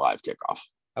done any live kickoff?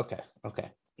 Okay.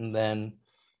 And then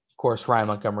course, Ryan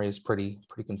Montgomery is pretty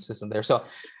consistent there. So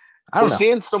I don't know.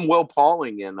 Seeing some Will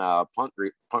Pauling in punt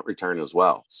return as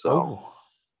well. So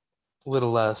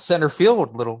little center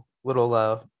field,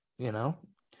 little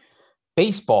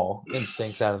baseball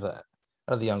instincts out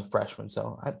of the young freshman.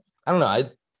 So I don't know.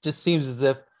 It just seems as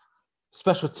if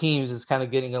special teams is kind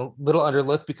of getting a little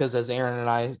underlooked because, as Aaron and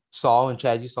I saw, and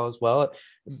Chad, you saw as well,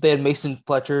 they had Mason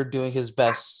Fletcher doing his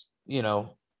best,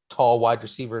 tall wide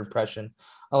receiver impression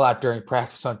a lot during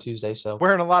practice on Tuesday. So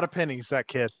wearing a lot of pennies, that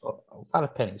kid. A lot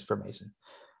of pennies for Mason.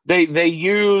 They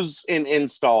use in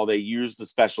install. They use the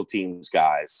special teams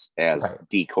guys as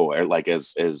decoy, like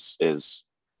as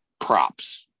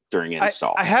props during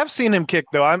install. I have seen him kick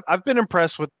though. I've been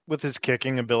impressed with his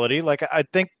kicking ability. Like I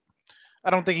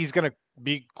don't think he's going to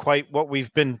be quite what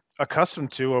we've been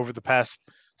accustomed to over the past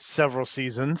several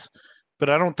seasons, but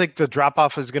I don't think the drop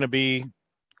off is going to be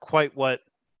quite what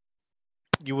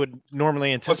you would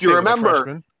normally anticipate. If you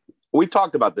remember, we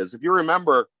talked about this. If you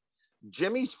remember,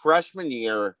 Jimmy's freshman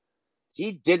year,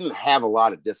 he didn't have a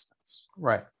lot of distance.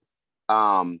 Right.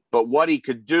 But what he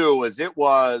could do is it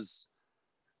was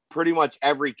pretty much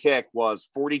every kick was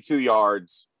 42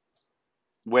 yards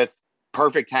with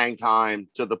perfect hang time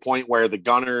to the point where the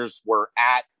gunners were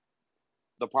at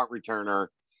the punt returner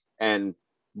and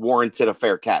warranted a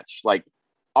fair catch, like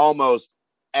almost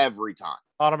every time.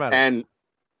 Automatic. And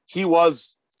he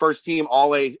was first team all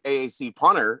AAC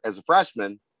punter as a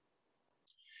freshman.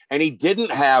 And he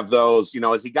didn't have those,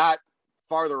 as he got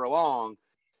farther along,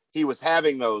 he was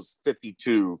having those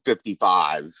 52,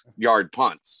 55 yard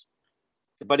punts,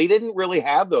 but he didn't really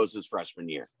have those his freshman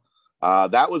year.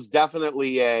 That was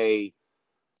definitely a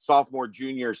sophomore,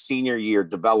 junior, senior year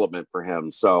development for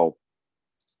him. So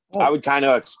I would kind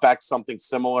of expect something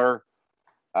similar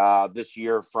this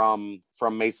year from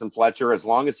Mason Fletcher, as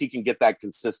long as he can get that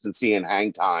consistency and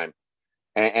hang time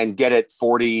and get it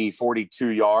 40,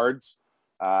 42 yards.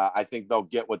 I think they'll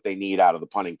get what they need out of the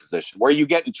punting position. Where you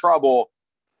get in trouble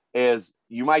is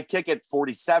you might kick it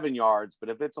 47 yards, but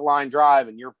if it's a line drive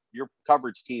and your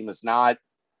coverage team is not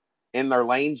in their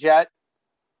lanes yet,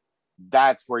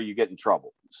 that's where you get in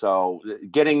trouble. So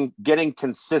getting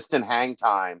consistent hang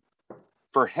time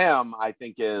for him, I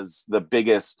think, is the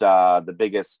biggest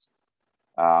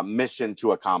mission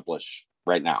to accomplish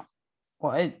right now.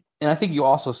 Well, and I think you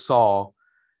also saw,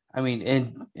 I mean,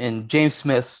 in James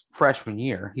Smith's freshman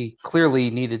year, he clearly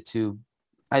needed to.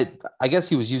 I guess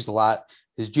he was used a lot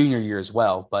his junior year as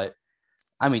well, but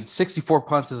I mean, 64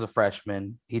 punts as a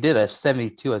freshman. He did have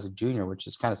 72 as a junior, which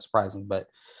is kind of surprising, but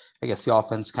I guess the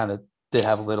offense kind of did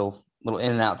have a little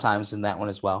in and out times in that one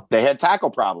as well. They had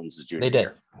tackle problems as junior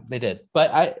year. They did.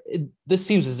 But this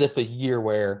seems as if a year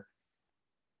where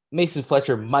Mason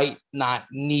Fletcher might not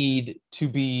need to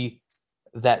be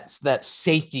that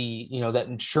safety, that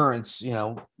insurance,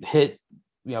 hit,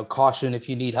 caution if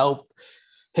you need help,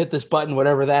 hit this button,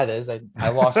 whatever that is. I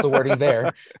lost the wording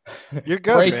there. You're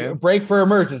good, break for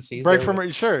emergencies.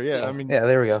 Sure. Yeah. I mean, yeah,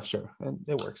 there we go. Sure.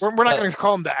 It works. We're not going to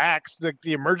call them the axe,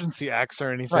 the emergency axe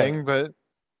or anything, but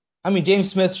I mean, James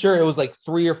Smith, sure, it was like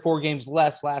 3 or 4 games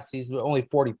less last season, but only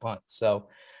 40 punts. So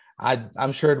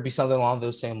I'm sure it'll be something along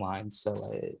those same lines. So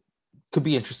it could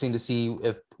be interesting to see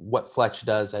what Fletch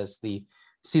does as the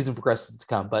season progresses to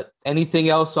come. But anything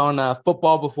else on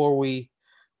football before we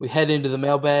head into the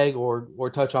mailbag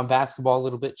or touch on basketball a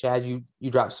little bit? Chad,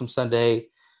 you dropped some Sunday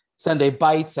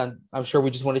bites. I'm sure we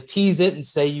just want to tease it and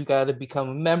say you got to become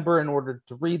a member in order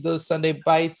to read those Sunday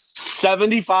bites.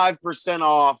 75%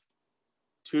 off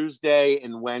Tuesday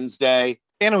and Wednesday.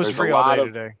 And it was free all day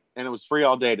today. And it was free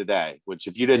all day today, which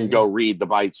if you didn't go read the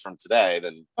bites from today,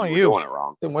 then you're doing it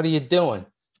wrong. Then what are you doing?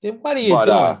 Doing?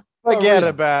 Forget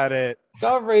about it.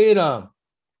 Go read them.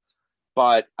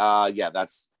 But yeah,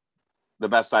 that's the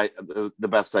best I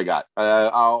got.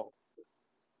 I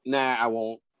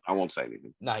won't say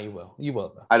anything. No, you will. You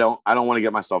will though. I don't want to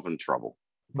get myself in trouble.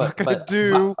 But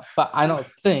I don't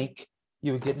think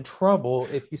you would get in trouble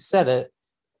if you said it.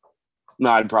 No,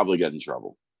 I'd probably get in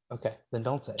trouble. Okay, then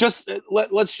don't say it.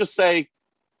 Let's just say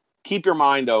keep your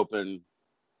mind open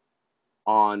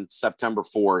on September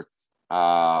 4th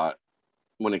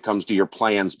when it comes to your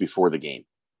plans before the game.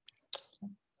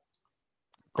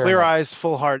 Clear eyes,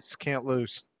 full hearts, can't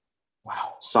lose.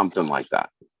 Wow. Something like that.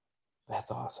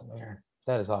 That's awesome, Aaron.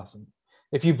 That is awesome.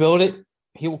 If you build it,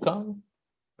 he will come.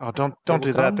 Oh, don't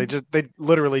do that. They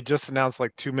literally just announced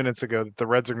like 2 minutes ago that the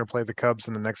Reds are going to play the Cubs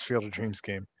in the next Field of Dreams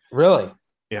game. Really?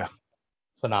 Yeah.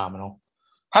 Phenomenal.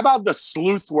 How about the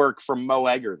sleuth work from Mo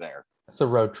Egger there? That's a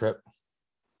road trip.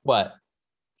 What?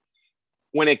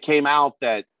 When it came out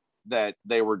that the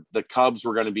Cubs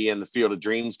were going to be in the Field of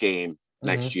Dreams game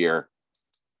next year,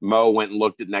 Mo went and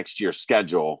looked at next year's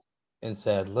schedule and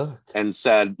said, look,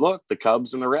 the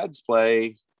Cubs and the Reds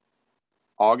play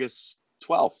August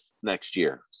 12th next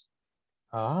year.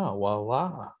 oh,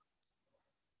 voila.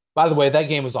 By the way, that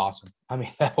game was awesome. I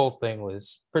mean, that whole thing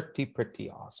was pretty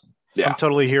awesome. Yeah. I'm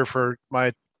totally here for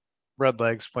my Red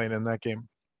Legs playing in that game.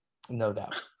 No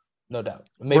doubt.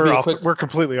 Maybe we're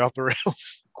completely off the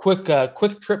rails.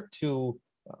 Quick trip to,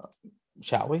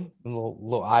 shall we? A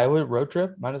little Iowa road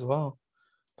trip. Might as well.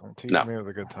 Don't tease me with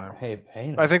a good time. Hey,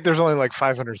 I think there's only like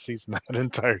 500 seats in that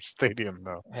entire stadium,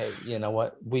 though. Hey, you know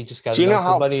what? We just got. Do you know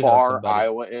how far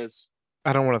Iowa is?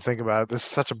 I don't want to think about it. This is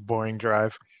such a boring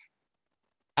drive.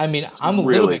 I mean, I'm a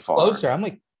little bit closer. I'm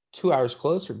like 2 hours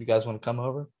closer. If you guys want to come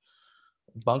over,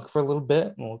 bunk for a little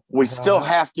bit. We still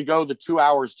have to go the 2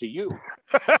 hours to you.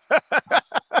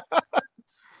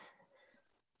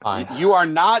 Fine. You are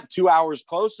not 2 hours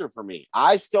closer for me.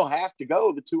 I still have to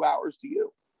go the 2 hours to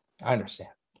you. I understand.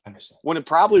 When it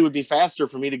probably would be faster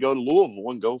for me to go to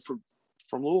Louisville and go from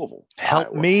Louisville.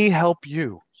 Help me help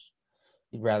you.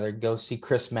 You'd rather go see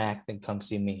Chris Mack than come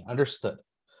see me. Understood.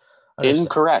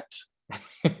 Incorrect.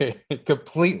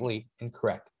 Completely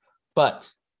incorrect.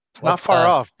 But it's not far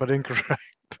off, but incorrect.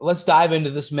 Let's dive into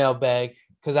this mailbag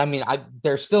because I mean,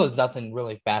 there still is nothing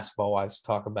really basketball wise to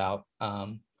talk about.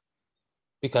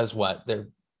 Because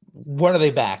when are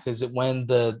they back? Is it when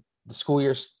the school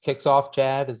year kicks off,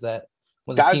 Chad? Is that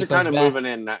when the guys are kind of moving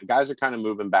in? Guys are kind of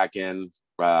moving back in.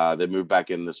 They moved back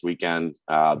in this weekend.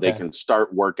 They can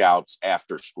start workouts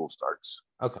after school starts.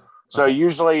 Okay. So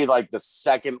usually like the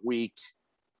second week,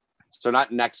 so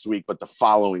not next week, but the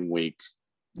following week,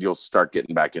 you'll start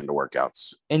getting back into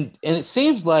workouts. And it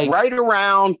seems like right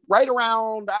around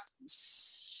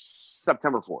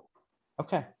September 4th.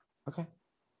 Okay.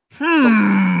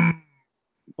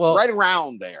 Well, right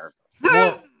around there.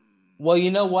 Well, you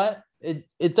know what?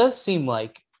 It does seem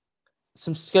like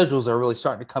some schedules are really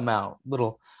starting to come out.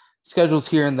 Little schedules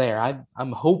here and there.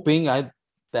 I'm hoping I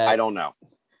don't know.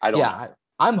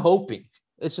 I'm hoping.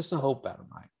 It's just a hope out of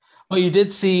mine. But you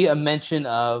did see a mention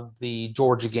of the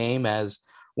Georgia game as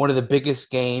one of the biggest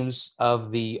games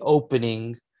of the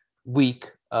opening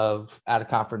week of out of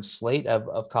conference slate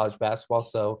of college basketball.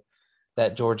 So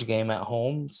that Georgia game at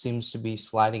home seems to be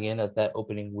sliding in at that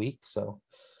opening week. So,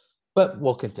 but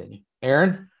we'll continue.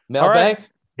 Aaron, mailbag. Right,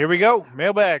 here we go.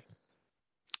 Mailbag.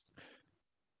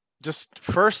 Just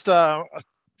first, I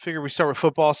figure we start with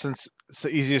football since it's the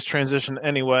easiest transition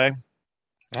anyway.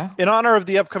 Yeah. In honor of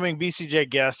the upcoming BCJ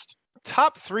guest,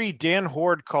 top 3 Dan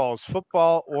Horde calls,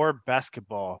 football or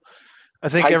basketball. I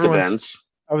think everyone's.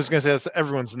 I was going to say that's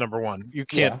everyone's number one. You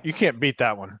can't beat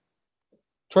that one.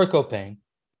 Troy Copane.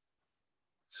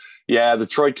 Yeah, the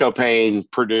Troy Copane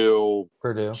Purdue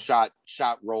shot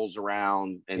rolls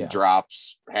around and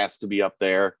drops, has to be up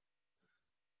there.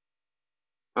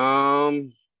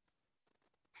 I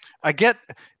get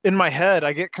in my head,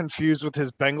 I get confused with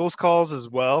his Bengals calls as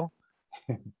well.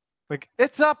 Like,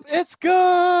 it's up, it's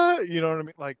good. You know what I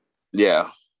mean? Like, yeah.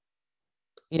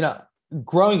 You know,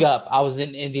 growing up, I was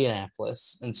in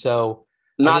Indianapolis, and so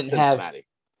not Cincinnati.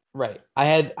 Right. I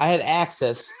had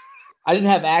access. I didn't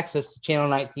have access to Channel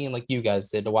 19 like you guys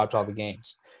did to watch all the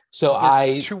games. So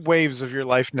two waves of your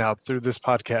life now through this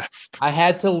podcast. I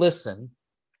had to listen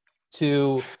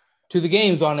to the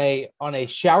games on a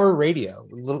shower radio,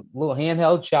 little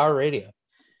handheld shower radio.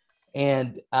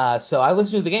 And so I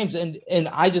listened to the games and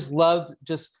I just loved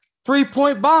just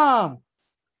 3-point bomb.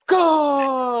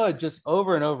 Good. Just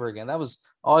over and over again. That was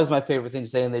always my favorite thing to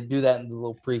say. And they do that in the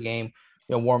little pregame,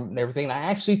 warm and everything. And I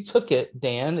actually took it,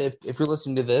 Dan, if you're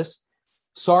listening to this.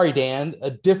 Sorry, Dan, a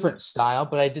different style,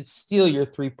 but I did steal your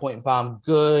 3-point bomb.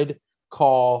 Good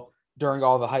call during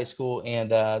all the high school and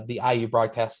the IU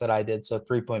broadcasts that I did. So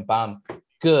 3-point bomb,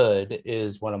 good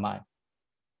is one of mine.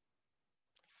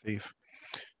 Thief.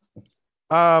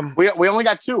 We only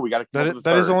got 2. We got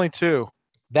that is only 2.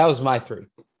 That was my 3.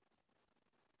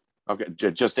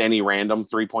 Okay, just any random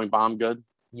 3-point bomb, good.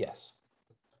 Yes.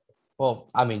 Well,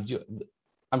 I mean,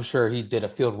 I'm sure he did a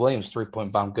Field Williams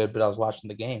 3-point bomb, good, but I was watching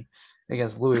the game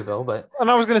against Louisville. But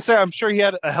and I was going to say, I'm sure he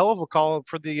had a hell of a call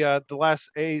for the last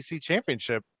AAC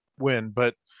championship win,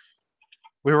 but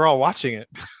we were all watching it.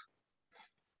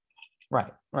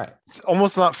 Right. It's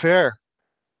almost not fair.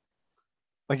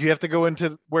 Like, you have to go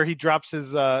into where he drops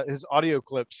his audio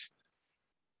clips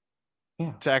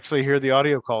to actually hear the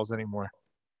audio calls anymore.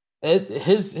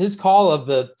 His call of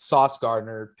the Sauce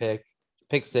Gardner pick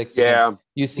 6 UCF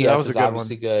was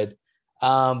obviously good.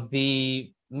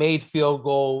 The made field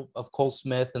goal of Cole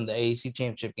Smith in the AAC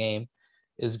championship game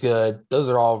is good. Those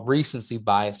are all recency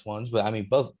bias ones, but I mean,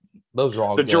 both those are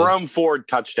all the good. Jerome Ford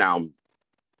touchdown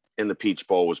in the Peach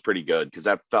Bowl was pretty good because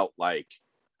that felt like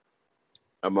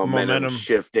a momentum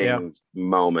shifting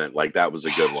moment. Like that was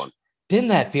a good one. Didn't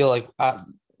that feel like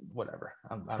whatever?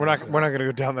 We're not going to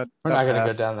go down that. We're not going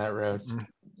to go down that road.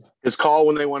 His call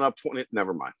when they went up 20.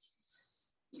 Never mind.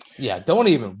 Yeah, don't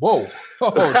even. Whoa,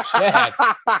 oh, Chad.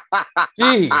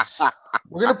 Jeez,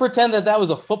 we're gonna pretend that was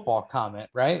a football comment,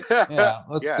 right? Yeah,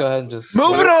 let's go ahead and just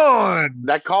move it on.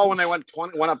 That call when they went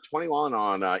up 21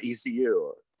 on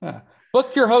ECU. Yeah.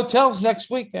 Book your hotels next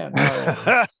weekend.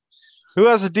 Who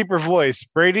has a deeper voice,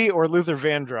 Brady or Luther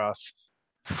Vandross?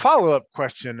 Follow-up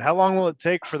question: how long will it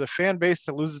take for the fan base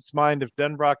to lose its mind if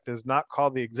Denbrock does not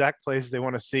call the exact plays they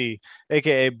want to see,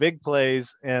 aka big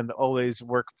plays and always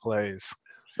work plays?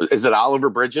 Is it Oliver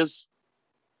Bridges?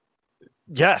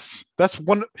 Yes, that's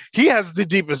one. He has the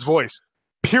deepest voice.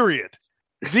 Period.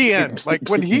 The end. Like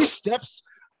when he steps,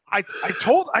 I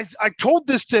told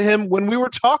this to him when we were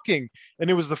talking, and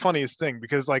it was the funniest thing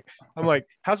because I'm like,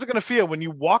 how's it gonna feel when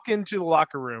you walk into the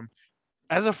locker room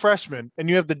as a freshman and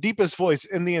you have the deepest voice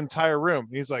in the entire room?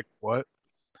 And he's like, what?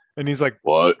 And he's like,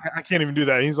 what? I can't even do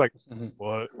that. And he's like,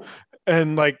 what?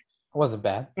 And like, it wasn't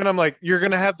bad. And I'm like, you're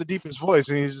gonna have the deepest voice,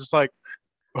 and he's just like.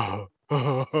 And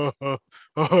it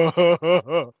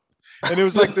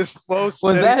was like this slow.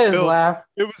 Was that his laugh?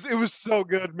 It was so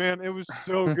good, man. It was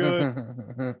so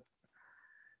good.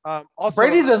 Also,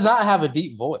 Brady does not have a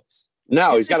deep voice.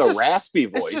 No, he's got a raspy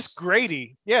voice. It's just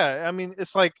Grady. Yeah, I mean,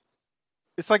 it's like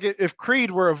if Creed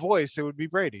were a voice, it would be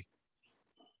Brady.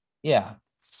 Yeah.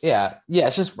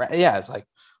 It's just It's like,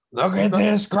 look at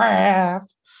this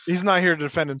graph. He's not here to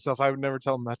defend himself. I would never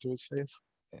tell him that to his face.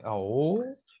 Oh.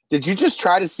 Did you just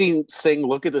try to sing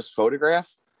 "Look at this photograph"?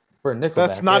 For Nickelback.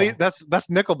 That's not that's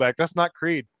Nickelback. That's not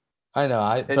Creed. I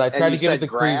know. But I tried to give it the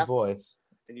Creed voice.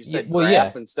 And you said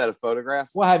graph instead of photograph.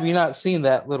 Well, have you not seen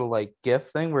that little like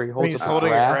GIF thing where he holds a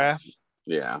graph?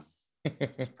 Yeah,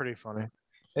 it's pretty funny.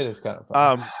 It is kind of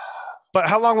funny. But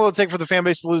how long will it take for the fan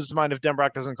base to lose its mind if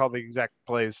Denbrock doesn't call the exact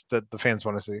plays that the fans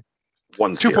want to see?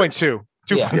 2.2.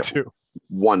 2.2.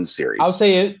 One series. I would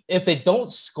say if they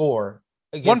don't score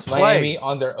against Miami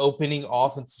on their opening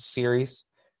offensive series,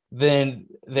 then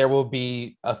there will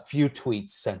be a few tweets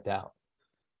sent out.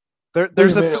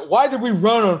 There's why did we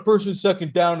run on first and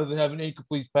second down and then have an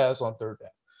incomplete pass on third down?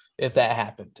 If that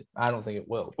happened, I don't think it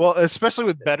will. Well, especially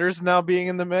with bettors now being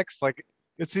in the mix, like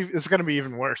it's going to be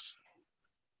even worse.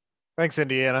 Thanks,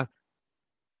 Indiana.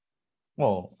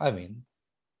 Well, I mean,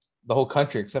 the whole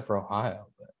country except for Ohio.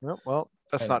 But well,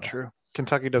 that's not true.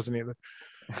 Kentucky doesn't either.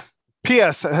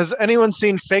 P.S. Has anyone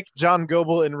seen fake John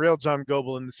Goble and real John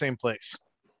Goble in the same place?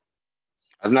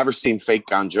 I've never seen fake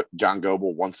John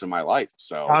Goble once in my life.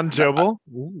 So John Goble?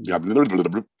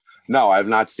 No, I've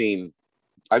not seen.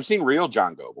 I've seen real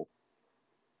John Goble.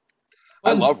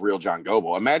 I love real John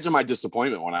Goble. Imagine my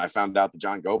disappointment when I found out that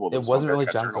John Goble. It wasn't really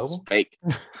John Goble. Fake.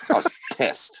 I was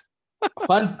pissed.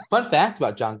 Fun fact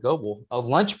about John Goble: a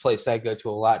lunch place I go to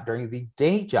a lot during the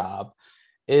day job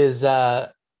is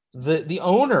the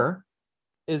owner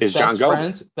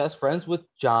is best friends with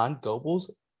John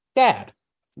Goble's dad.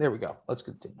 There we go. Let's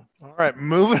continue. All right,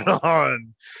 moving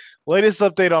on. Latest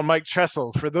update on Mike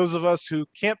Tressel. For those of us who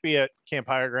can't be at Camp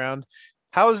Higher Ground,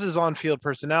 how is his on-field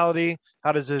personality?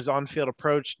 How does his on-field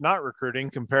approach, not recruiting,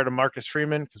 compare to Marcus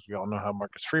Freeman? Because we all know how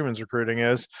Marcus Freeman's recruiting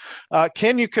is.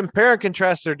 Can you compare and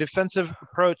contrast their defensive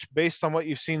approach based on what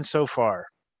you've seen so far?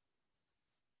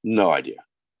 No idea.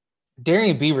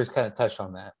 Darian Beavers kind of touched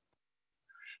on that.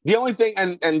 The only thing,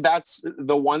 and that's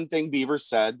the one thing Beavers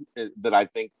said that I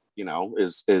think,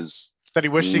 is that he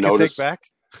wished he could take back.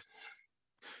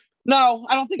 No,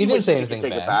 I don't think he didn't say anything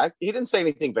bad. It back. He didn't say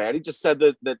anything bad. He just said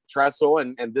that Tressel,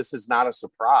 and this is not a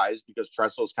surprise because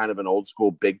Tressel is kind of an old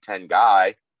school Big Ten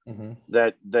guy. Mm-hmm.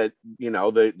 That they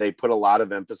put a lot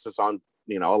of emphasis on,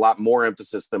 a lot more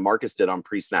emphasis than Marcus did on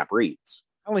pre-snap reads.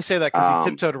 I only say that because he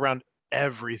tiptoed around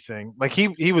everything. Like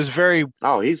he was very.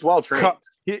 Oh, he's well trained.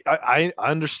 I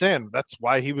understand. That's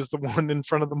why he was the one in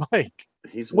front of the mic.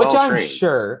 He's well trained.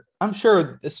 I'm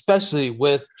sure, especially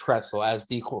with Tressel as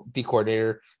D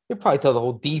coordinator, he'll probably tell the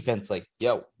whole defense, like,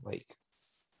 yo, like,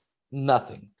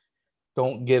 nothing.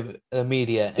 Don't give the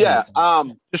media anything. Yeah.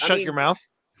 Just shut your mouth.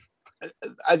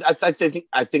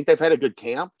 I think they've had a good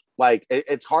camp. Like,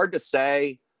 it's hard to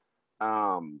say,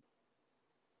 are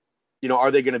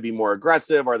they going to be more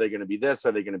aggressive? Are they going to be this?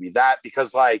 Are they going to be that?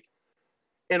 Because, like,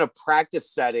 in a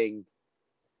practice setting,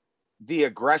 the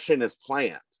aggression is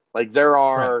planned. Like, there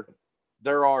are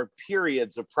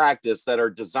periods of practice that are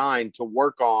designed to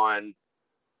work on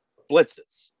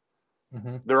blitzes.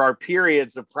 Mm-hmm. There are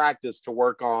periods of practice to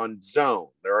work on zone.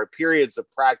 There are periods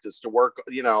of practice to work,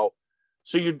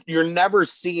 So you're never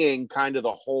seeing kind of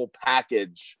the whole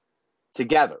package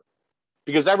together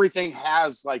because everything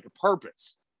has like a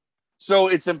purpose. So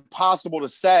it's impossible to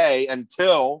say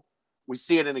until we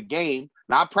see it in a game,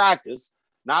 not practice.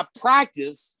 I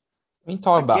mean,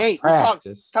 talking about game.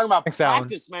 practice. Talking about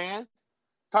practice, man.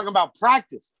 Talking about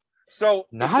practice. So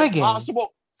not it's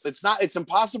impossible. It's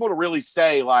impossible to really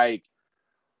say like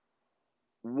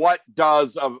what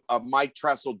does a Mike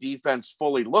Tressel defense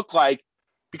fully look like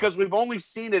because we've only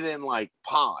seen it in like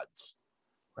pods.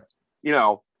 Right. You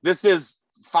know, this is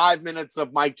 5 minutes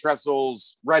of Mike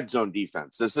Tressel's red zone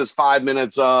defense. This is 5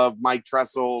 minutes of Mike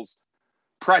Tressel's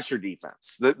pressure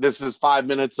defense. This is 5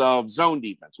 minutes of zone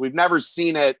defense. We've never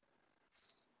seen it.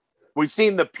 We've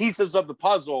seen the pieces of the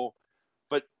puzzle,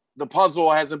 but the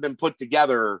puzzle hasn't been put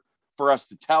together for us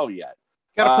to tell yet.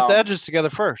 Got to put the edges together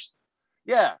first.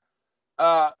 Yeah.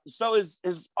 So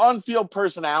his on-field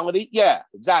personality. Yeah,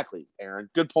 exactly, Aaron.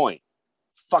 Good point.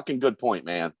 Fucking good point,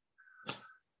 man.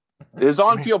 His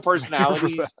on-field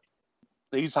personality,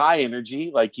 he's high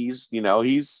energy. Like he's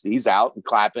out and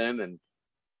clapping and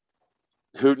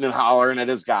hooting and hollering at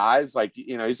his guys. Like,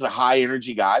 you know, he's a high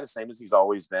energy guy, the same as he's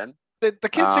always been. The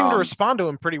kids seem to respond to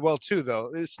him pretty well too,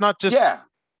 though. It's not just,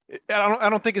 I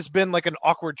don't think it's been like an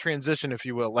awkward transition, if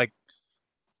you will. Like,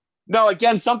 no,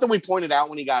 again, something we pointed out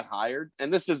when he got hired,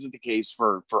 and this isn't the case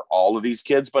for all of these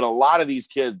kids, but a lot of these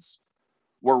kids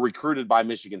were recruited by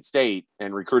Michigan State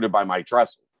and recruited by Mike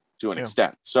Tressel to an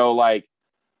extent. So like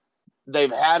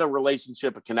they've had a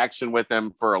relationship, a connection with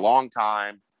him for a long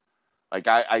time. Like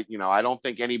I don't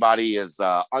think anybody is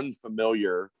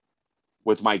unfamiliar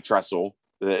with Mike Tressel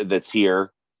that's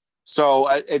here. So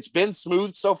it's been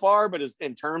smooth so far, but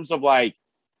in terms of like,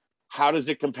 how does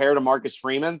it compare to Marcus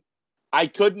Freeman? I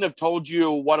couldn't have told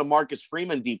you what a Marcus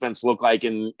Freeman defense looked like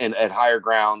in at Higher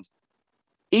Ground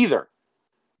either,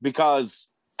 because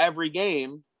every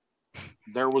game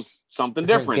there was something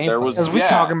different. There was, we're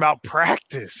talking about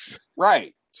practice,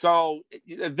 right? So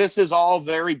this is all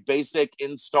very basic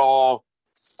install,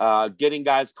 getting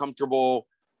guys comfortable.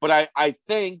 But I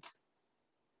think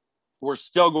we're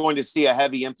still going to see a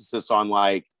heavy emphasis on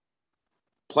like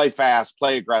play fast,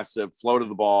 play aggressive, flow to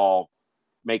the ball,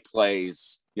 make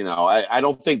plays. You know, I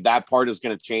don't think that part is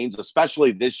going to change,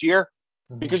 especially this year,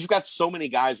 because you've got so many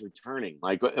guys returning.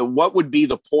 Like, what would be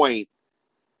the point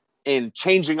in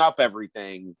changing up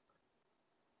everything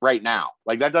right now?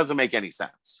 Like, that doesn't make any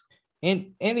sense.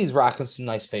 And he's rocking some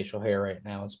nice facial hair right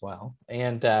now as well.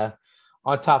 And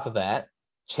on top of that,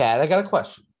 Chad, I got a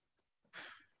question.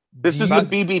 This is the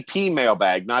BBP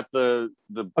mailbag, not the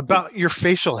about your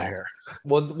facial hair.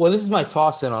 Well, this is my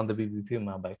toss in on the BBP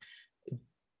mailbag.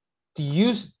 Do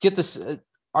you get this?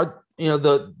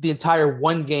 The entire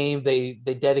one game they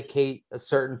dedicate a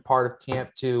certain part of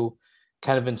camp to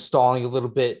kind of installing a little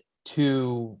bit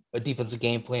to a defensive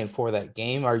game plan for that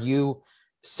game? Are you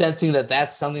sensing that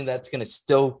that's something that's going to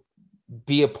still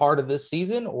be a part of this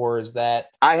season, or is that?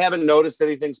 I haven't noticed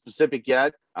anything specific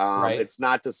yet. Right. It's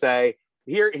not to say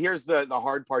here's the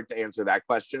hard part to answer that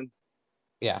question.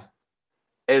 Yeah,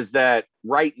 is that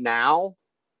right now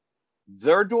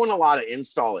they're doing a lot of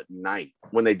install at night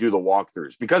when they do the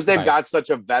walkthroughs because they've got such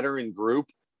a veteran group.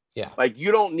 Yeah. Like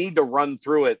you don't need to run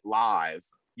through it live.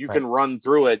 You can run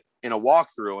through it in a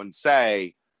walkthrough and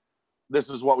say, this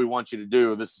is what we want you to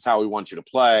do. This is how we want you to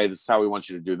play. This is how we want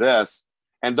you to do this.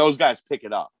 And those guys pick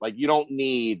it up. Like you don't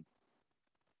need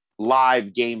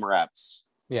live game reps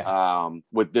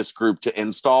with this group to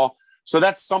install. So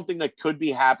that's something that could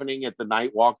be happening at the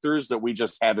night walkthroughs that we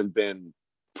just haven't been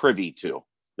privy to.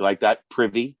 You like that?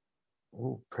 Privy?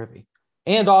 Ooh, privy.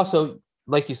 And also,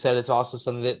 like you said, it's also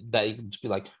something that you can just be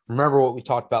like, remember what we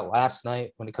talked about last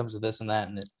night when it comes to this and that.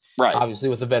 And obviously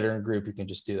with a veteran group, you can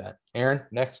just do that. Aaron,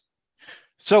 next.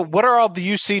 So what are all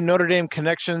the UC Notre Dame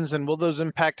connections, and will those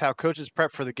impact how coaches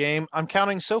prep for the game? I'm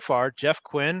counting so far Jeff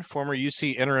Quinn, former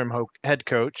UC interim head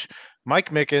coach, Mike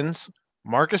Mickens,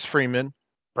 Marcus Freeman,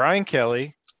 Brian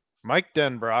Kelly, Mike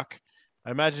Denbrock.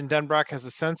 I imagine Denbrock has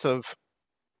a sense of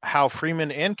how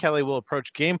Freeman and Kelly will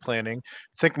approach game planning.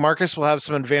 I think Marcus will have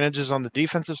some advantages on the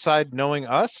defensive side, knowing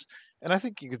us. And I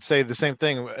think you could say the same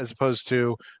thing as opposed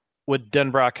to would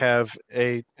Denbrock have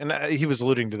and he was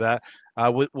alluding to that,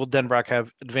 will Denbrock have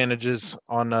advantages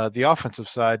on the offensive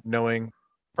side, knowing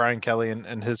Brian Kelly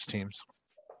and his teams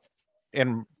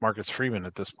and Marcus Freeman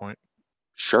at this point?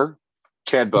 Sure.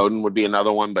 Chad Bowden would be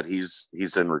another one, but he's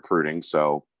in recruiting,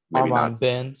 so maybe Armand not.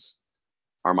 Benz.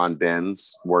 Armand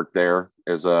Benz worked there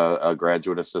as a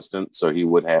graduate assistant, so he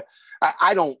would have.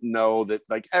 I don't know that,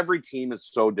 like, every team is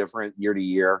so different year to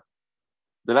year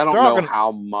that I don't know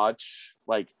how much,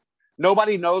 like,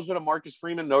 nobody knows what a Marcus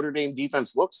Freeman Notre Dame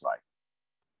defense looks like.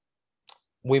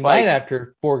 We might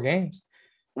after 4 games.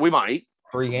 We might.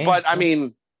 3 games. But I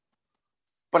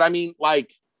mean,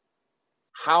 like,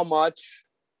 how much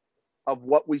of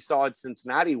what we saw at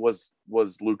Cincinnati was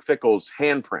Luke Fickell's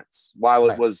handprints, while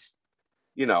it was,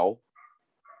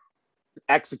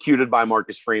 executed by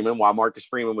Marcus Freeman, while Marcus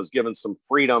Freeman was given some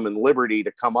freedom and liberty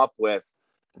to come up with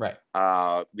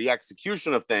the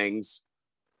execution of things.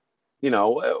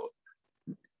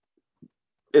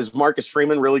 Is Marcus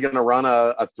Freeman really going to run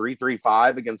a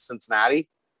 3-3-5 against Cincinnati?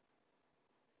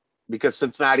 Because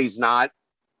Cincinnati's not,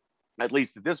 at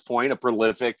least at this point, a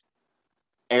prolific,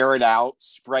 air it out,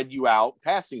 spread you out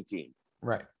passing team.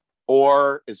 Right.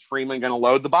 Or is Freeman going to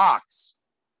load the box,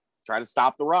 try to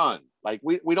stop the run? Like,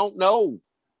 we don't know.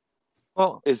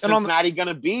 Well, is Cincinnati going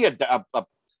to be a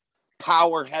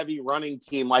power heavy running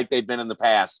team like they've been in the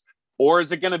past? Or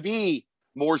is it going to be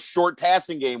more short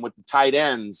passing game with the tight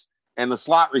ends and the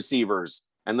slot receivers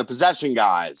and the possession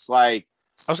guys? Like,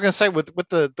 I was going to say, with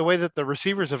the way that the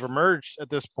receivers have emerged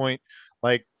at this point,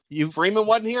 like, Freeman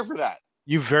wasn't here for that.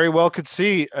 You very well could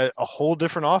see a whole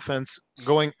different offense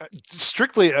going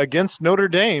strictly against Notre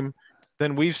Dame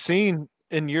than we've seen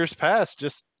in years past,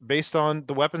 just based on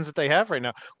the weapons that they have right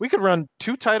now. We could run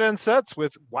 2 tight end sets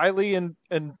with Wiley and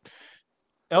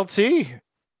LT.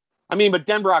 I mean, but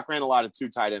Denbrock ran a lot of 2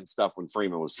 tight end stuff when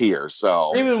Freeman was here.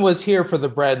 So Freeman was here for the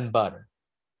bread and butter.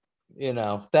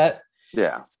 That.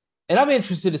 Yeah. And I'm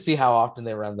interested to see how often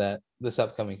they run that this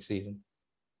upcoming season.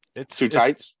 It's 2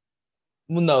 tights?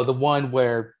 Well, no, the one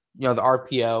where, the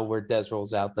RPO where Dez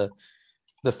rolls out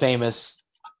the famous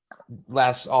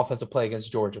last offensive play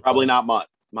against Georgia. Probably not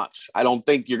much. I don't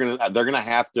think they're going to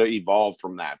have to evolve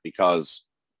from that, because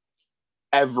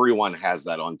everyone has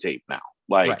that on tape now.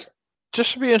 Like, just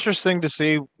should be interesting to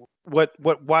see what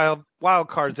wild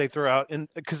cards they throw out. And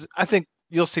because I think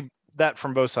you'll see that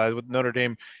from both sides, with Notre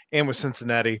Dame and with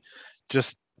Cincinnati,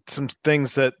 just some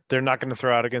things that they're not going to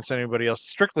throw out against anybody else,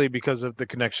 strictly because of the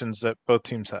connections that both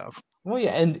teams have. Well,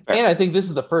 yeah, and I think this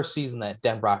is the first season that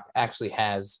Denbrock actually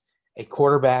has a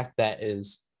quarterback that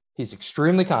he's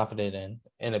extremely confident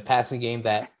in a passing game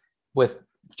that, with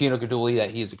Gino Guidugli, that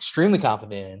he is extremely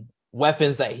confident in,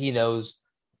 weapons that he knows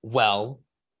well.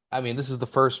 I mean, this is the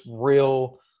first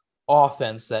real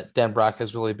offense that Denbrock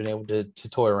has really been able to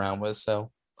toy around with.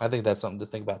 So I think that's something to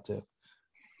think about too.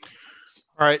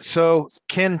 All right, so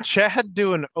can Chad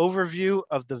do an overview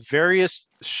of the various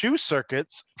shoe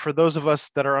circuits for those of us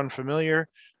that are unfamiliar?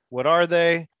 What are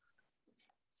they?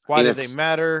 Why do they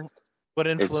matter? What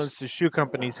influence do shoe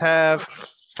companies have?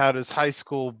 How does high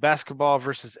school basketball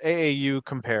versus AAU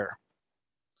compare?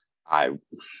 I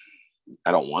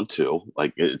don't want to.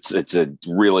 Like, it's a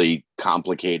really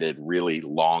complicated, really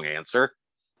long answer.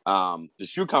 The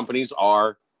shoe companies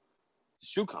are the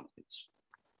shoe companies.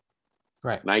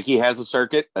 Right. Nike has a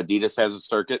circuit. Adidas has a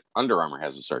circuit. Under Armour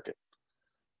has a circuit.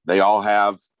 They all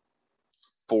have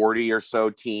 40 or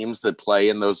so teams that play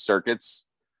in those circuits.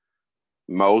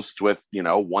 Most with,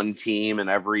 one team in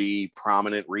every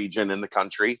prominent region in the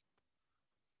country.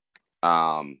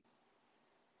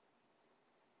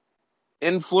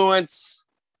 Influence.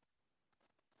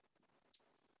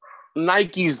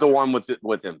 Nike's the one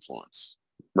with influence,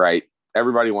 right?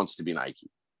 Everybody wants to be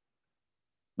Nike.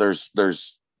 There's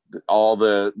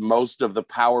most of the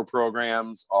power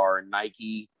programs are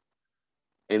Nike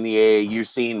in the AAU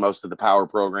scene. Most of the power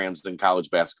programs in college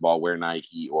basketball wear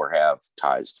Nike or have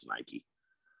ties to Nike.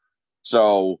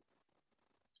 So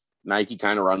Nike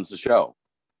kind of runs the show,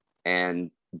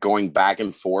 and going back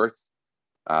and forth.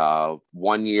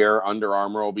 1 year Under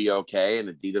Armour will be okay and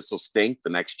Adidas will stink.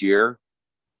 The next year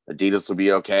Adidas will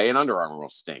be okay and Under Armour will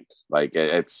stink. Like,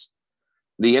 it's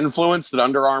the influence that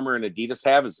Under Armour and Adidas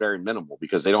have is very minimal,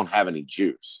 because they don't have any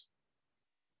juice.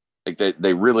 Like,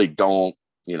 they really don't.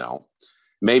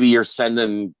 Maybe you're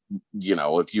sending,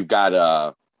 if you've got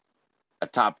a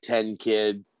top 10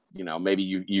 kid, maybe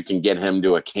you can get him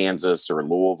to a Kansas or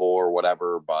Louisville or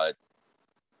whatever, but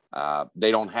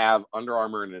they don't have, Under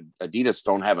Armour and Adidas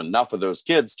don't have enough of those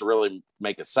kids to really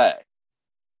make a say.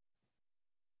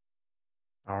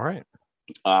 All right.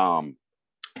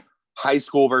 High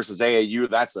school versus AAU,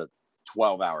 that's a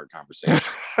 12-hour conversation.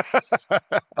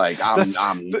 Like,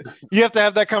 you have to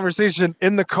have that conversation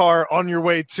in the car on your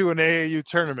way to an AAU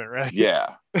tournament, right?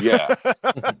 Yeah.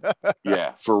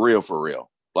 Yeah, for real.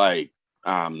 Like,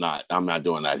 I'm not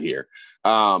doing that here.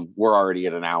 We're already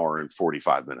at an hour and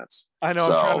 45 minutes. I know.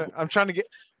 So, I'm trying to get.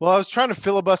 Well, I was trying to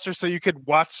filibuster so you could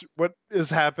watch what is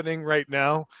happening right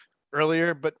now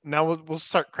earlier, but now we'll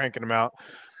start cranking them out.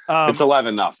 It's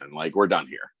 11-0. Like, we're done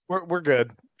here. We're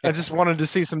good. I just wanted to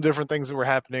see some different things that were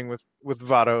happening with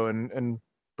Votto and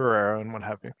Barrera and what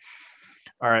have you.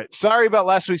 All right. Sorry about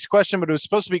last week's question, but it was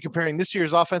supposed to be comparing this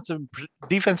year's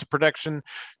defensive production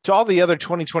to all the other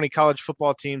 2020 college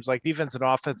football teams. Like defense and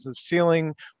offensive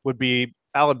ceiling would be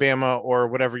Alabama or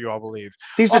whatever you all believe.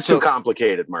 These are too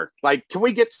complicated, Mark. Like, can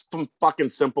we get some fucking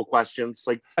simple questions?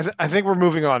 Like, I think we're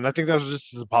moving on. I think that was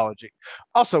just his apology.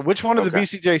 Also, which one of the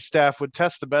BCJ staff would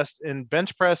test the best in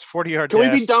bench press, 40-yard dash?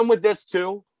 Can we be done with this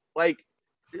too? Like,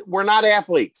 we're not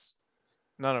athletes.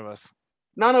 None of us.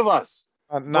 None of us.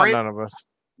 None of us.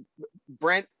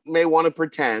 Brent may want to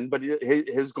pretend, but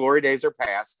his glory days are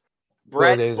past.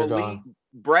 Brett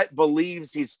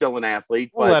believes he's still an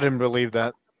athlete. We'll let him believe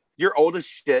that. You're old as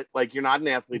shit. Like, you're not an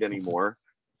athlete anymore.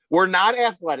 We're not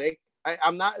athletic.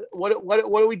 I'm not. What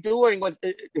are we doing with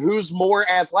who's more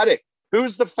athletic?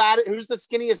 Who's the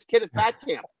skinniest kid at fat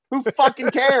camp? Who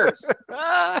fucking cares?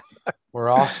 We're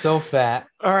all still fat.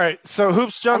 All right. So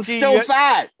Hoops Junkie. I'm still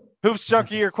fat. Hoops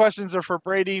Junkie, your questions are for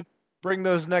Brady. Bring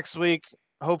those next week.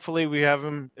 Hopefully we have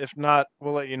him. If not,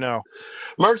 we'll let you know.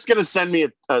 Mark's gonna send me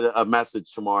a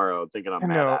message tomorrow, thinking I'm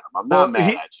mad at him. I'm not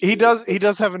mad at you. He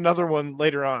does have another one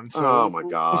later on. So oh my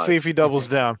god! We'll see if he doubles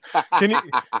down.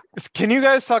 Can you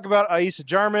guys talk about Aissa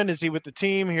Jarman? Is he with the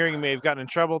team? Hearing he may have gotten in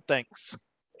trouble. Thanks.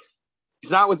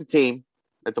 He's not with the team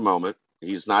at the moment.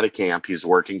 He's not at camp. He's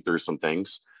working through some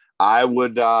things. I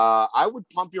would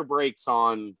pump your brakes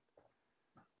on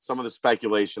some of the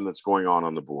speculation that's going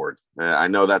on the board. I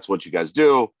know that's what you guys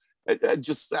do.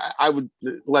 I would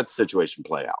let the situation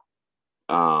play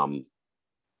out.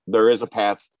 There is a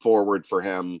path forward for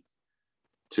him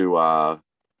to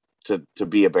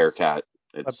be a Bearcat.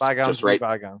 It's bygones just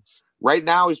bygones. Right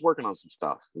now he's working on some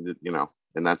stuff,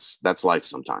 and that's life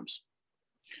sometimes.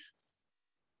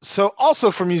 So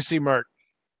also from UC Merck.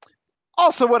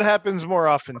 Also, what happens more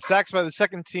often? Sacks by the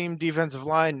second team defensive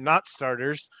line, not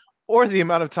starters, or the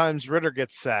amount of times Ritter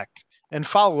gets sacked? And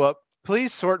follow up,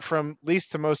 please sort from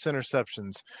least to most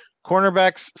interceptions.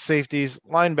 Cornerbacks, safeties,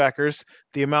 linebackers,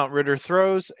 the amount Ritter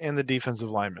throws, and the defensive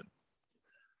linemen.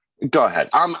 Go ahead.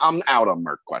 I'm out on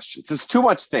Merck questions. It's too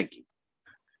much thinking.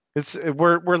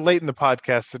 We're late in the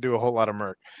podcast to do a whole lot of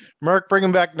Merck. Merck, bring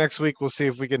him back next week. We'll see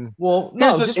if we can. Well,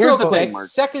 no, just real quick.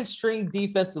 Second string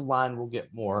defensive line will get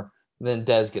more than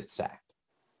Dez gets sacked.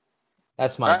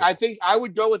 That's my. I think I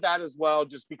would go with that as well,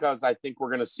 just because I think we're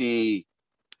going to see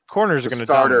corners are going to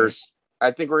starters.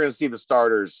 I think we're going to see the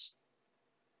starters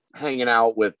hanging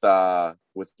out with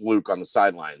Luke on the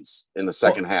sidelines in the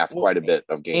second half quite a bit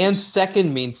of games. And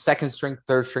second means second string,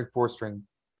 third string, fourth string,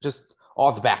 just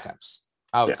all the backups,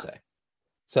 I would say.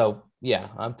 So, yeah,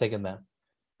 I'm taking that.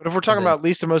 But if we're talking about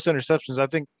least to most interceptions, I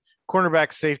think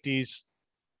cornerback, safeties,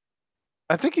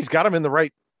 I think he's got them in the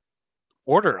right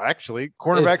order, actually.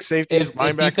 Cornerback, safeties, linebackers.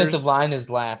 If defensive line is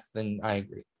last, then I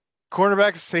agree.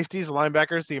 Cornerbacks, safeties,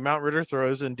 linebackers, the amount Ritter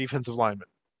throws, and defensive linemen.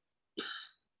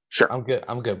 Sure. I'm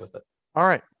good with it. All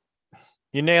right.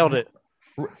 You nailed it.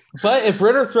 But if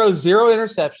Ritter throws 0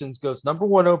 interceptions, goes number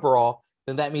 1 overall,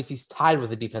 then that means he's tied with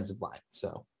the defensive line.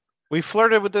 So we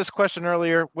flirted with this question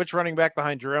earlier. Which running back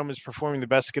behind Jerome is performing the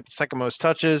best to get the second most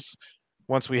touches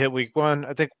once we hit week 1?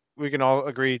 I think we can all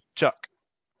agree Chuck.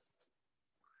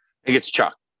 I think it's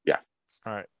Chuck. Yeah.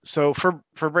 All right. So for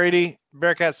Brady,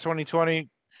 Bearcats 2020,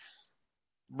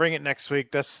 bring it next week.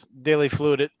 That's daily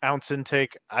fluid ounce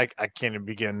intake. I can't even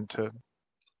begin to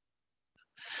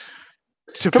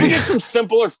Can we get some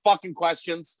simpler fucking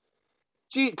questions?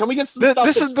 Gee, can we get some stuff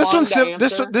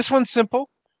this one's simple.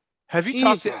 Have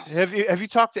you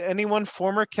talked to anyone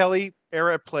former Kelly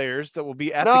era players that will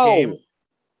be at the game?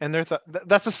 And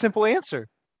that's a simple answer.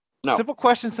 No. Simple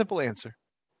question, simple answer.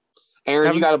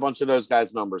 Aaron, you got a bunch of those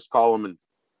guys' numbers. Call them and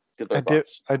get their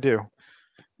thoughts. I do.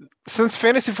 Since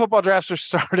fantasy football drafts are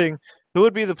starting, who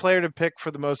would be the player to pick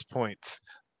for the most points?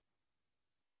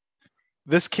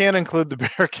 This can include the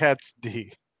Bearcats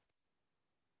D.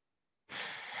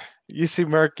 UC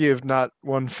Merck, you have not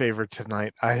won favor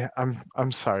tonight.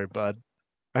 I'm sorry, bud.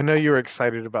 I know you were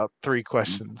excited about 3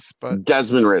 questions, but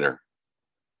Desmond Ritter.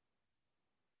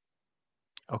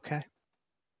 Okay.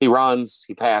 He runs,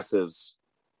 he passes.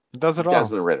 Does it all.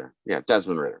 Desmond Ritter. Yeah,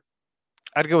 Desmond Ritter.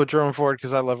 I'd go with Jerome Ford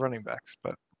because I love running backs,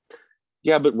 but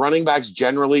yeah, but running backs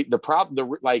generally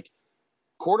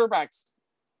quarterbacks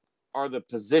are the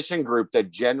position group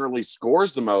that generally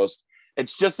scores the most.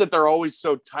 It's just that they're always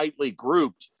so tightly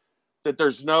grouped that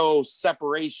there's no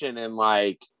separation in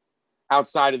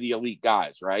outside of the elite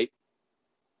guys, right?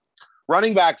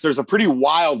 Running backs, there's a pretty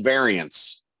wild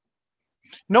variance.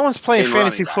 No one's playing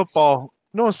fantasy football.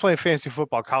 No one's playing fantasy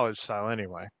football college style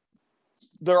anyway.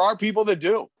 There are people that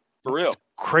do, for real.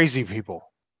 Crazy people.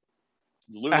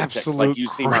 Lunatics like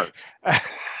UC Merck.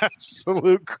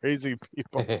 Absolute crazy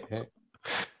people.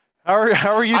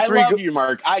 How are you I three? love you,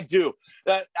 Mark. I do.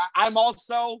 I'm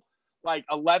also like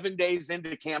 11 days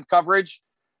into camp coverage,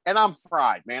 and I'm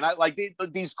fried, man. I like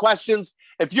these questions.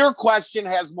 If your question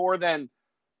has more than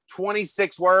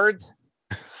 26 words,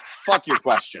 fuck your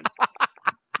question.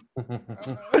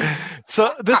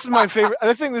 So this is my favorite.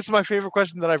 I think this is my favorite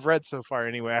question that I've read so far.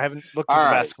 Anyway, I haven't looked at All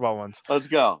the right. basketball ones. Let's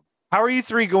go. How are you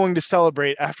three going to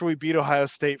celebrate after we beat Ohio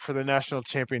State for the national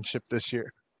championship this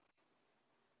year?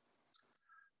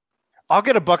 I'll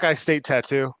get a Buckeye State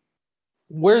tattoo.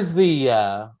 Where's the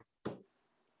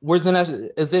national?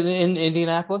 Is it in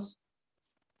Indianapolis?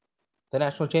 The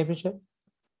national championship?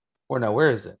 Or no? Where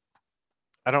is it?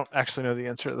 I don't actually know the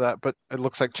answer to that, but it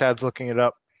looks like Chad's looking it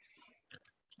up.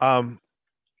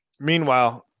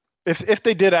 Meanwhile, if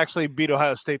they did actually beat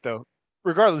Ohio State, though,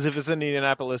 regardless if it's in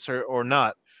Indianapolis or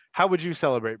not, how would you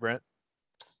celebrate, Brent?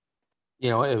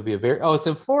 It would be it's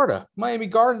in Florida, Miami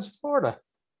Gardens, Florida.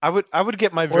 I would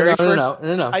get my very first.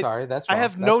 No. Sorry, that's wrong. I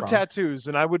have no tattoos,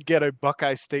 and I would get a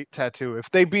Buckeye State tattoo if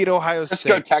they beat Ohio State. Let's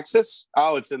go Texas.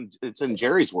 Oh, it's in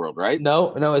Jerry's World, right?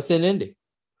 No, it's in Indy,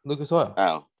 Lucas Oil.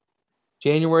 Oh,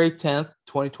 January 10th,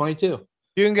 2022.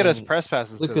 You can get us press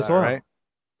passes Lucas to that, Oil. right?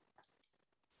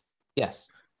 Yes.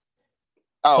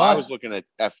 Oh, I was looking at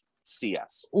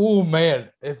FCS. Oh man,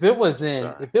 if it was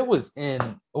in,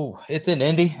 it's in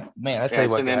Indy. Man, I tell you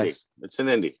what, guys, it's in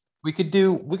Indy. We could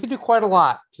do quite a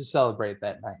lot to celebrate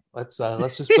that night. Let's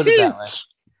just put it that way.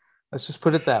 Let's just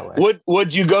put it that way.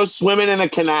 Would you go swimming in a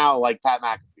canal like Pat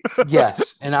McAfee?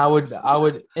 Yes, and I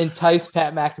would entice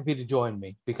Pat McAfee to join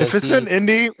me because if it's in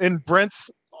Indy, in Brent's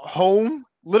home,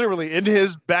 literally in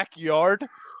his backyard,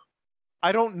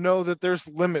 I don't know that there's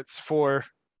limits for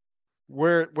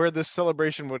where this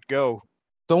celebration would go.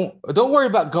 Don't worry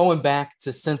about going back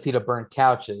to Cincy to burn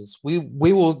couches.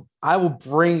 I will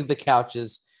bring the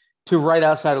couches to right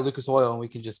outside of Lucas Oil, and we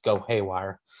can just go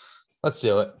haywire. Let's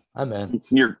do it. I'm in.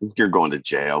 You're going to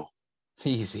jail.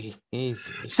 Easy.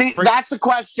 See, that's a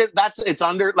question. That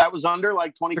was under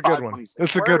like 25, 26.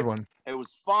 It's a good one. It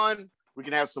was fun. We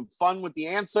can have some fun with the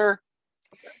answer.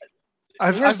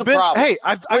 Here's the problem. Hey,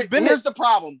 Here's the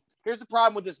problem. Here's the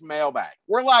problem with this mailbag.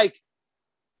 We're like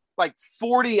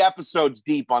 40 episodes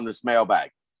deep on this mailbag.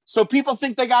 So people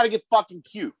think they got to get fucking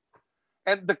cute.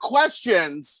 And the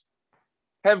questions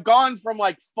have gone from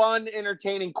like fun,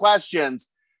 entertaining questions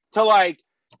to like,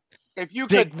 if you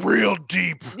dig could real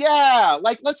deep. Yeah.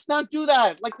 Like, let's not do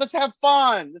that. Like, let's have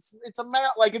fun. It's a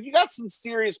mail. Like, if you got some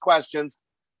serious questions,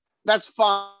 that's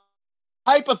fine.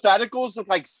 Hypotheticals with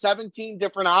like 17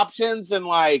 different options and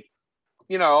like,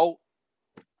 how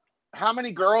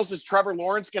many girls is Trevor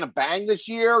Lawrence going to bang this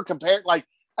year? Compared, like,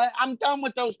 I'm done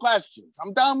with those questions.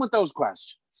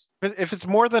 If it's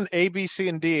more than A, B, C,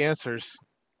 and D answers,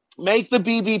 make the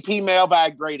BBP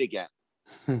mailbag great again.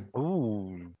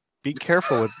 Ooh, be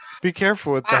careful with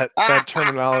that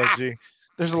terminology.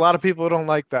 There's a lot of people who don't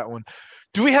like that one.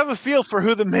 Do we have a feel for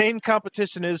who the main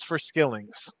competition is for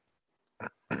Skillings?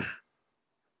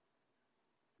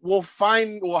 We'll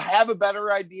have a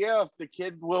better idea if the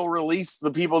kid will release the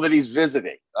people that he's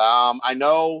visiting. I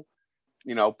know,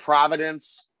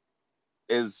 Providence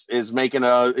is making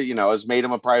has made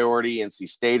him a priority. NC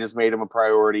State has made him a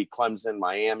priority. Clemson,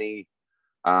 Miami.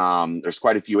 There's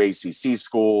quite a few ACC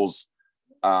schools.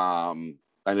 I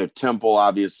know Temple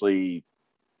obviously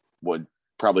would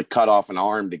probably cut off an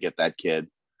arm to get that kid.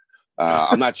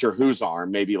 I'm not sure whose arm,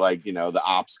 maybe like, the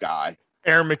ops guy.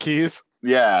 Aaron McKee's.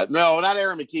 Yeah, no, not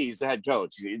Aaron McKee. He's the head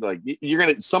coach.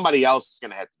 Somebody else is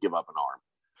gonna have to give up an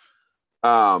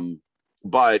arm.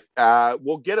 But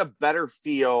we'll get a better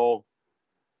feel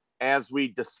as we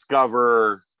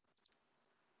discover.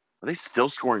 Are they still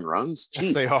scoring runs? Jeez,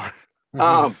 yes, they are.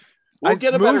 We'll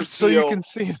get a better feel so you can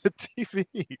see the TV.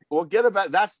 We'll get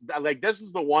this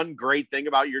is the one great thing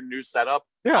about your new setup.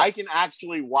 Yeah, I can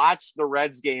actually watch the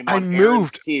Reds game on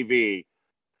Aaron's TV.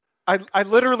 I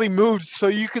literally moved so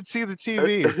you could see the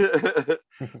TV.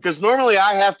 Because normally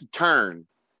I have to turn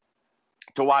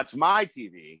to watch my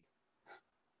TV.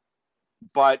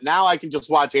 But now I can just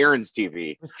watch Aaron's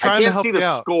TV. I can't see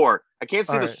the score. I can't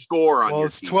see the score on your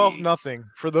TV. Well, it's 12-0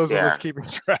 for those of us keeping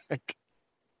track.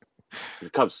 The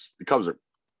Cubs are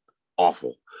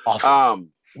awful.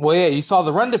 Well, yeah, you saw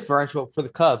the run differential for the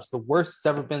Cubs, the worst it's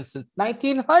ever been since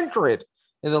 1900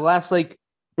 in the last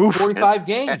 45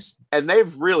 games. And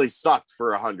they've really sucked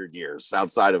for 100 years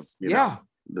outside of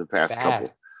the past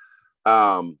couple.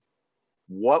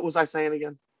 What was I saying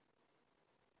again?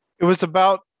 It was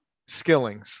about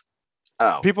Skillings.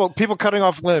 Oh, people cutting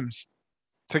off limbs.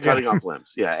 Cutting off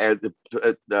limbs. Yeah,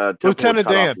 Lieutenant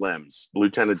Dan.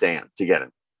 Lieutenant Dan to get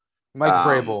him. Mike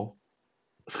Vrabel.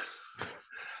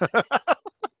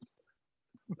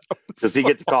 Does he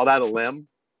get to call that a limb?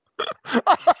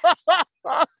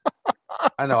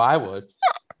 I know I would.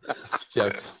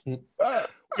 Jokes. We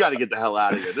got to get the hell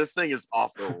out of here. This thing is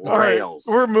off the All right, rails.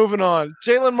 we're moving on.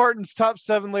 Jalen Martin's top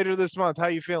 7 later this month. How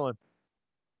you feeling?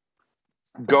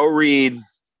 Go read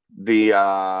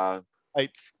the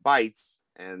Bites.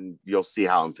 and you'll see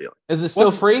how I'm feeling. Is it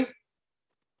still free?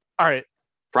 All right.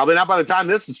 Probably not by the time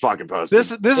this is fucking posted.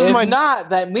 This is If my not,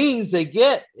 that means they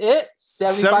get it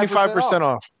 75%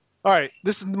 off. All right.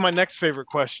 This is my next favorite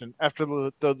question after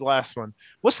the last one.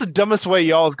 What's the dumbest way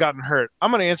y'all have gotten hurt?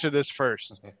 I'm going to answer this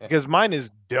first because mine is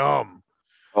dumb.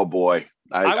 Oh boy.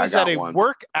 I was got at a one.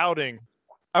 work outing.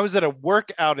 I was at a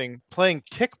work outing playing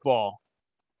kickball,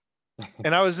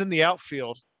 and I was in the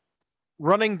outfield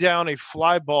running down a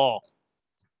fly ball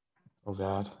Oh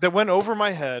God. that went over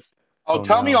my head. Oh,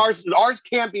 tell me ours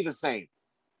can't be the same.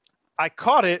 I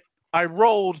caught it. I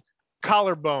rolled,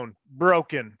 collarbone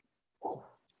broken.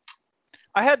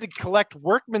 I had to collect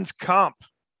workman's comp.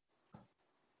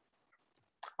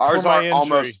 Ours for my are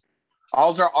injury.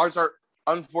 ours are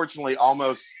unfortunately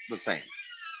almost the same.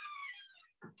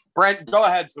 Brent, go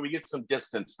ahead so we get some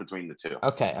distance between the two.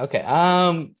 Okay.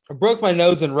 I broke my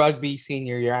nose in rugby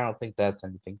senior year. I don't think that's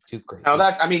anything too crazy. No,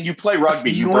 you play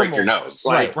rugby, you break your nose.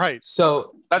 Like Right.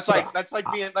 So that's like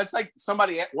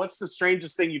somebody. What's the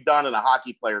strangest thing you've done in a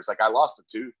hockey player? It's like I lost a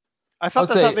tooth. I thought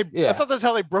I'll that's say, I thought that's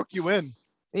how they broke you in.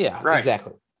 yeah, Right.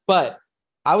 exactly. But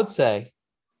I would say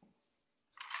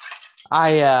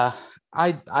I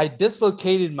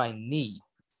dislocated my knee.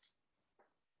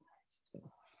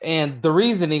 And the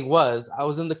reasoning was I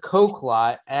was in the Coke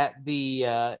lot at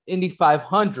the Indy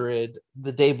 500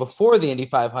 the day before the Indy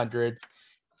 500.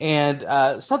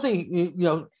 And something,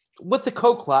 with the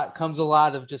Coke lot comes a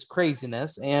lot of just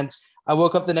craziness. And I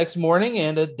woke up the next morning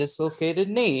and a dislocated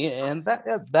knee. And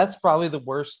that's probably the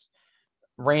worst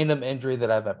random injury that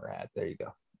I've ever had. There you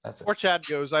go. That's it. Before Chad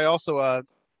goes, I also,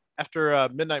 after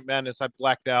Midnight Madness, I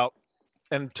blacked out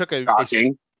and took a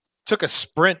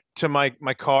sprint to my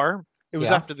car. It was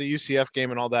after the UCF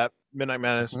game and all that. Midnight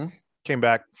Madness came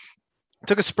back.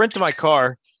 Took a sprint to my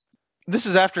car. This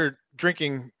is after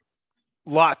drinking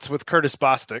lots with Curtis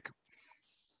Bostic.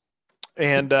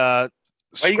 And why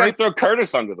you guys throw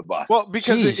Curtis under the bus? Well,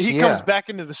 because he comes back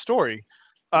into the story.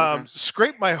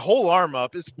 Scraped my whole arm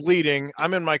up. It's bleeding.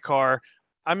 I'm in my car.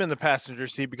 I'm in the passenger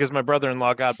seat because my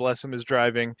brother-in-law, God bless him, is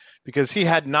driving because he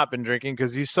had not been drinking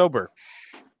because he's sober.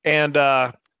 And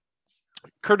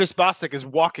Curtis Bostic is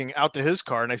walking out to his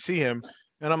car, and I see him,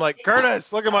 and I'm like,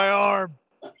 Curtis, look at my arm.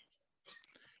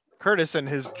 Curtis, in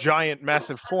his giant,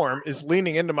 massive form, is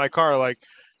leaning into my car like,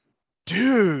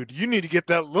 dude, you need to get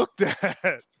that looked at.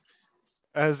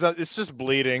 As it's just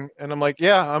bleeding. And I'm like,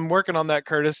 yeah, I'm working on that,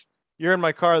 Curtis. You're in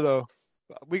my car, though.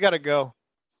 We got to go.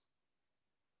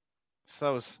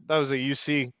 So that was a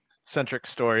UC-centric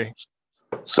story.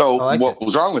 So what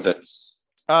was wrong with it?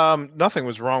 Nothing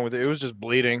was wrong with it. It was just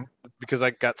bleeding because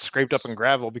I got scraped up in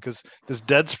gravel because this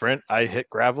dead sprint, I hit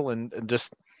gravel and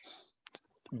just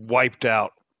wiped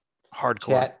out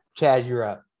hardcore. Chad, you're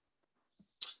up.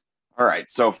 All right.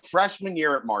 So freshman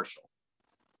year at Marshall,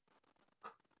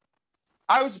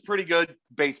 I was a pretty good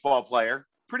baseball player,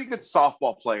 pretty good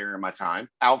softball player in my time,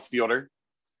 outfielder,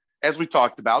 as we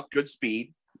talked about, good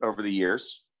speed over the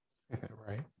years.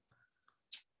 Right.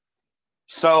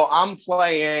 So I'm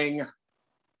playing,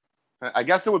 I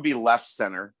guess it would be left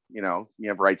center. You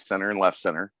have right center and left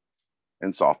center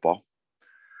in softball.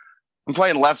 I'm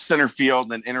playing left center field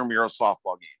in an intramural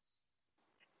softball game.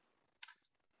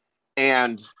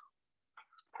 And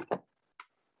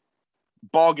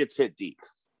ball gets hit deep.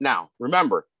 Now,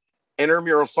 remember,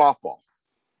 intramural softball.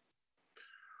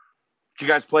 Did you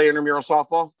guys play intramural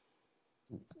softball?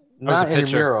 Not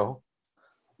intramural,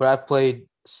 but I've played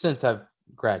since I've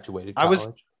graduated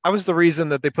college. I was the reason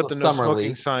that they put the no summer smoking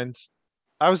league. signs.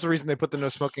 I was the reason they put the no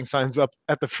smoking signs up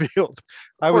at the field.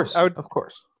 Of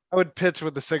course. I would pitch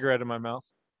with a cigarette in my mouth.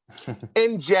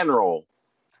 In general,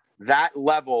 that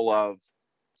level of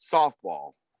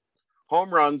softball,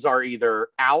 home runs are either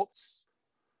outs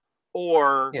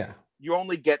or you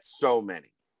only get so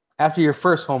many. After your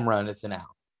first home run, it's an out.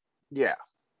 Yeah.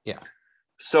 Yeah.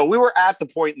 So we were at the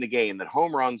point in the game that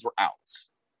home runs were outs.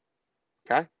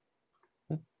 Okay.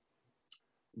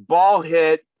 Ball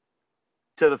hit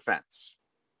to the fence.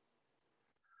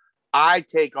 I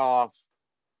take off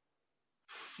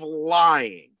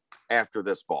flying after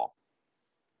this ball.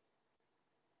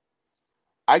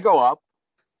 I go up.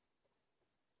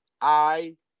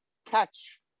 I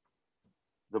catch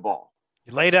the ball.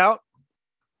 You laid out?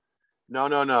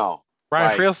 No.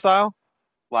 Brian Friel style?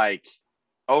 Like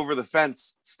over the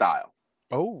fence style.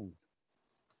 Oh.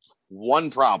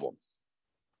 One problem.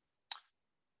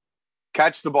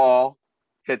 Catch the ball,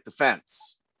 hit the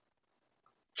fence.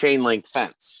 Chain link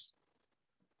fence.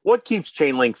 What keeps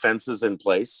chain link fences in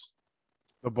place?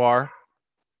 The bar.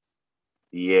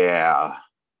 Yeah.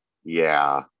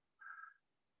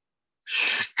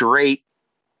 Straight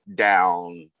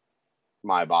down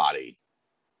my body.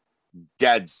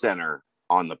 Dead center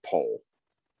on the pole.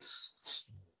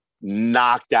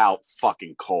 Knocked out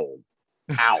fucking cold.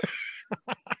 Out.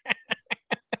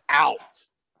 Out.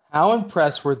 How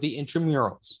impressed were the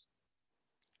intramurals?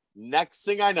 Next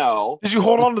thing I know. Did you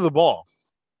hold on to the ball?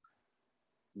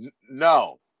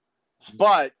 No.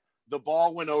 But the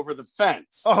ball went over the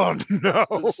fence. Oh, no.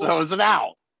 So it was an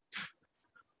out.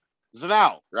 It was an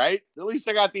out, right? At least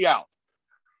I got the out.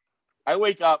 I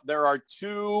wake up. There are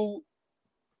two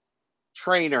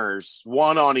trainers,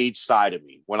 one on each side of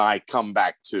me when I come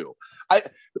back to.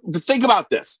 Think about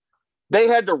this. They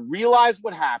had to realize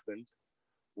what happened,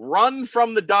 run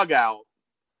from the dugout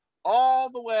all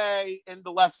the way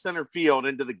into left center field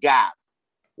into the gap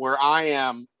where I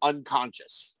am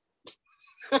unconscious.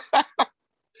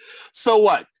 So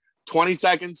what? 20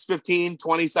 seconds, 15,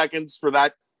 20 seconds for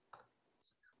that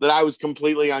I was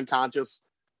completely unconscious.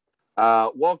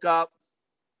 Woke up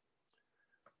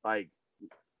like,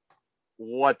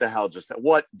 what the hell just happened?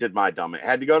 What did my dumb? I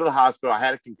had to go to the hospital. I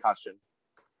had a concussion.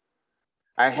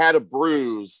 I had a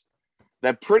bruise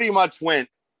that pretty much went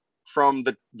from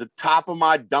the top of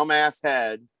my dumbass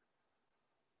head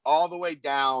all the way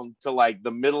down to like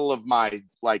the middle of my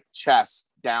like chest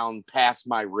down past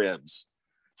my ribs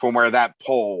from where that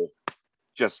pole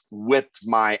just whipped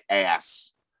my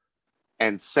ass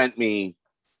and sent me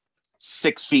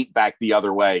 6 feet back the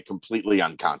other way, completely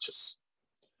unconscious.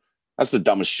 That's the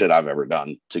dumbest shit I've ever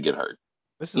done to get hurt.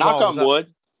 Knock on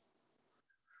wood.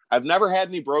 I've never had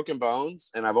any broken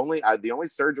bones, and the only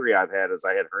surgery I've had is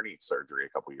I had hernia surgery a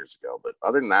couple years ago. But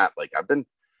other than that, like I've been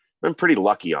pretty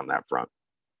lucky on that front.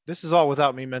 This is all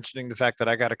without me mentioning the fact that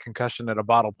I got a concussion at a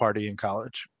bottle party in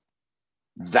college.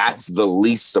 That's the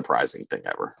least surprising thing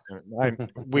ever.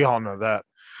 We all know that.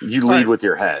 You lead with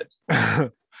your head.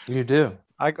 You do.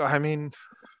 I mean,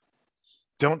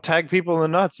 don't tag people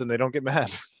in the nuts and they don't get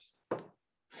mad.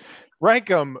 Rank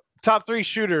them. Top 3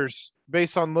 shooters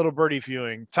based on Little Birdie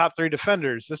viewing. Top 3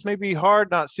 defenders. This may be hard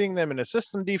not seeing them in a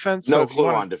system defense. No clue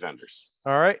on defenders.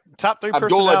 All right. Top 3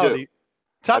 personalities.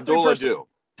 Abdullah.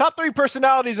 Top 3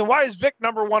 personalities, and why is Vic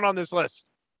number 1 on this list?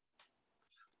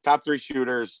 Top 3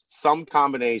 shooters, some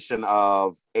combination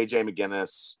of AJ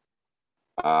McGinnis,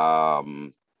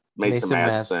 Mason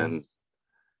Madsen,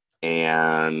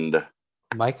 and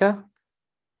Micah?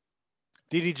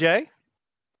 DDJ?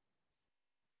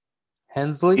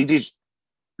 Hensley?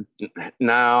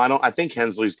 No, I don't. I think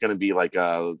Hensley's going to be like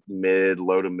a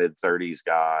low to mid 30s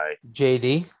guy.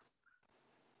 JD?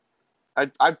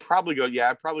 I'd probably go.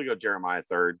 Yeah, I'd probably go Jeremiah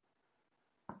third.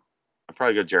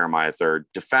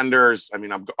 Defenders. I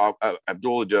mean,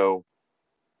 Abdullah Joe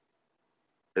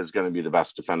is going to be the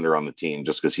best defender on the team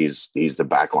just because he's the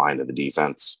back line of the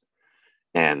defense,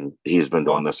 and he's been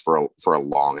doing this for a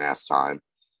long ass time.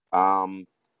 Koval.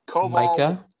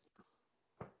 Micah's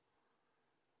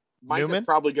Newman?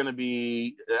 Probably going to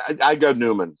be. I go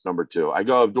Newman number 2. I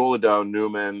go Abdullah Joe,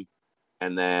 Newman,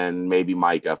 and then maybe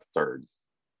Micah third.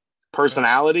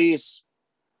 Personalities.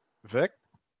 Vic.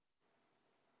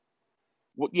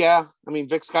 Well, yeah, I mean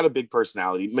Vic's got a big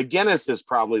personality. McGinnis is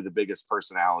probably the biggest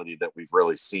personality that we've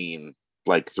really seen.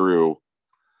 McGinnis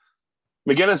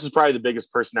is probably the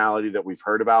biggest personality that we've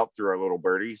heard about through our Little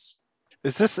Birdies.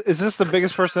 Is this the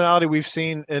biggest personality we've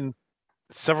seen in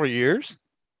several years?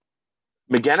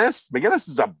 McGinnis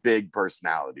is a big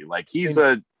personality. Like he's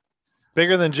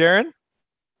bigger than Jaron.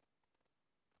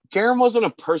 Jaron wasn't a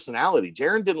personality.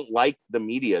 Jaron didn't like the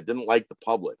media, didn't like the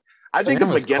public. I think of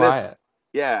McGinnis. Quiet.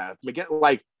 Yeah,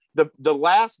 like the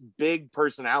last big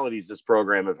personalities this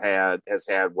program has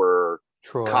had were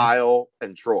Troy. Kyle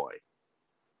and Troy.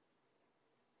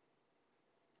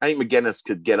 I think McGinnis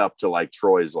could get up to like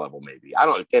Troy's level, maybe. I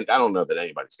don't know that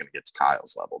anybody's going to get to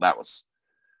Kyle's level. That was,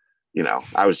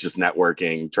 I was just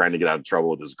networking, trying to get out of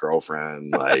trouble with his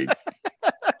girlfriend. Like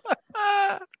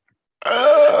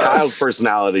Kyle's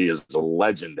personality is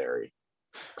legendary.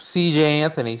 CJ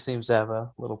Anthony seems to have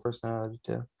a little personality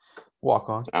too. Walk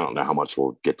on. I don't know how much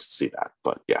we'll get to see that,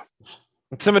 but yeah.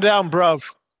 Simmer down, bruv.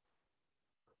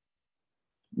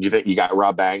 You think you got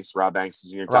Rob Banks? Rob Banks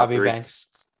is in your top Robbie 3? Banks.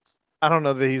 I don't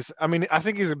know that I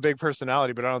think he's a big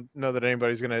personality, but I don't know that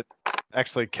anybody's going to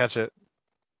actually catch it.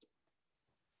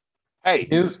 Hey,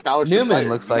 Newman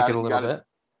looks like it a little bit.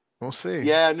 We'll see.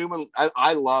 Yeah, Newman.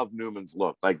 I love Newman's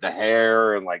look, like the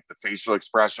hair and like the facial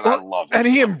expression. I love it.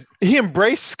 And he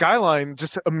embraced Skyline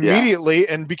just immediately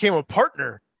and became a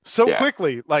partner so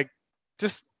quickly. Like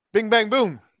just bing, bang,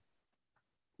 boom.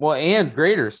 Well, and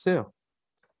Graders too.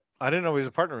 I didn't know he was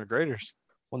a partner with Graders.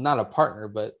 Well, not a partner,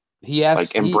 but he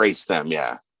asked. Like embrace them,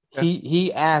 yeah.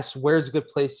 He asked where's a good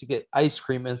place to get ice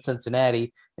cream in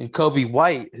Cincinnati, and Kobe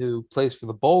White, who plays for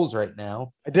the Bulls right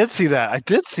now. I did see that.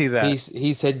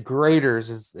 He said Graders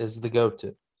is the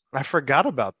go-to. I forgot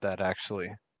about that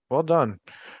actually. Well done.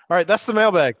 All right, that's the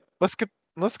mailbag. Let's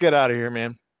get out of here,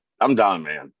 man. I'm done,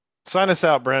 man. Sign us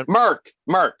out, Brent. Merk,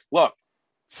 look,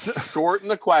 shorten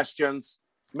the questions,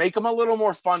 make them a little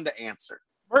more fun to answer.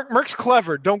 Merk's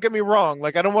clever. Don't get me wrong.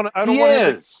 Like I don't want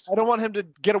him to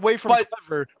get away from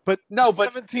clever. But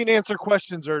 17 answer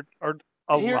questions are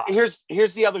a lot.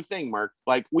 Here's the other thing, Merk.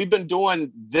 Like we've been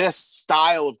doing this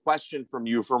style of question from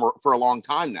you for a long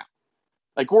time now.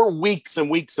 Like we're weeks and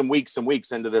weeks and weeks and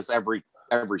weeks into this every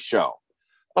show.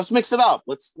 Let's mix it up.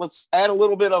 Let's add a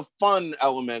little bit of fun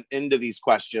element into these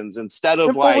questions instead of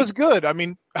Simple was good. I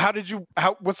mean,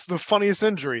 what's the funniest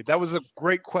injury? That was a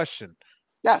great question.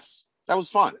 Yes. That was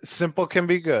fun. Simple can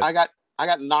be good. I got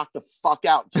knocked the fuck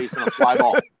out chasing a fly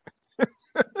ball.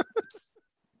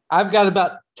 I've got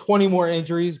about 20 more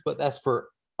injuries, but that's for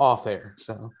off air.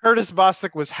 So Curtis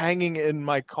Bostic was hanging in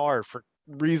my car for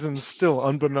reasons still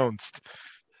unbeknownst.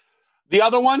 The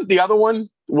other one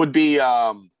would be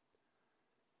I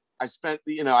spent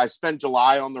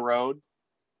July on the road,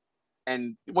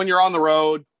 and when you're on the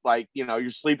road, like you're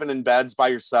sleeping in beds by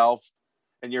yourself.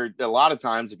 And you're a lot of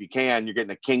times, if you can, you're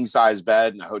getting a king size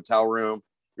bed in a hotel room.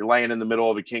 You're laying in the middle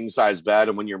of a king size bed.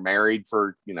 And when you're married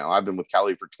for, I've been with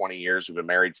Kelly for 20 years. We've been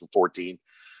married for 14.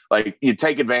 Like you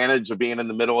take advantage of being in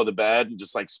the middle of the bed and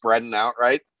just like spreading out.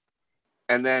 Right.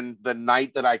 And then the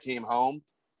night that I came home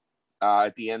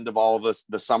at the end of all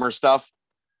the summer stuff,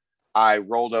 I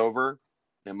rolled over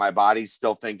and my body's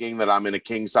still thinking that I'm in a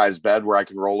king size bed where I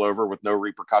can roll over with no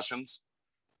repercussions.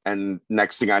 And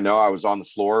next thing I know, I was on the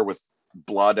floor with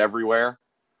blood everywhere,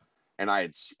 and I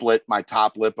had split my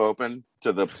top lip open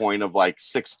to the point of like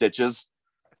 6 stitches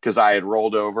because I had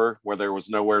rolled over where there was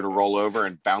nowhere to roll over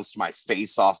and bounced my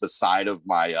face off the side of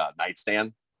my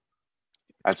nightstand.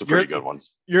 That's a pretty good one.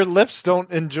 Your lips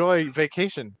don't enjoy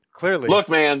vacation, clearly. Look,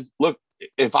 man,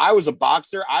 if I was a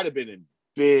boxer, I'd have been in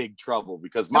big trouble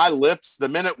because my lips, the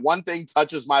minute one thing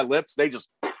touches my lips, they just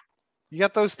you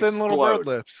got those thin little bird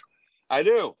lips. I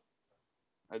do.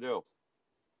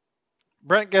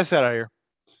 Brent, get us out of here.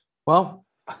 Well,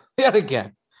 yet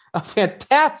again, a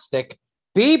fantastic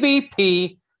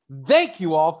BBP. Thank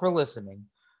you all for listening.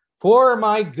 For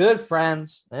my good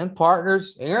friends and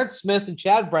partners, Aaron Smith and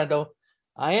Chad Brendel,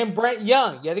 I am Brent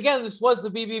Young. Yet again, this was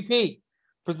the BBP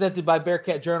presented by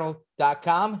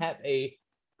BearcatJournal.com. Have a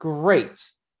great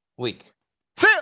week.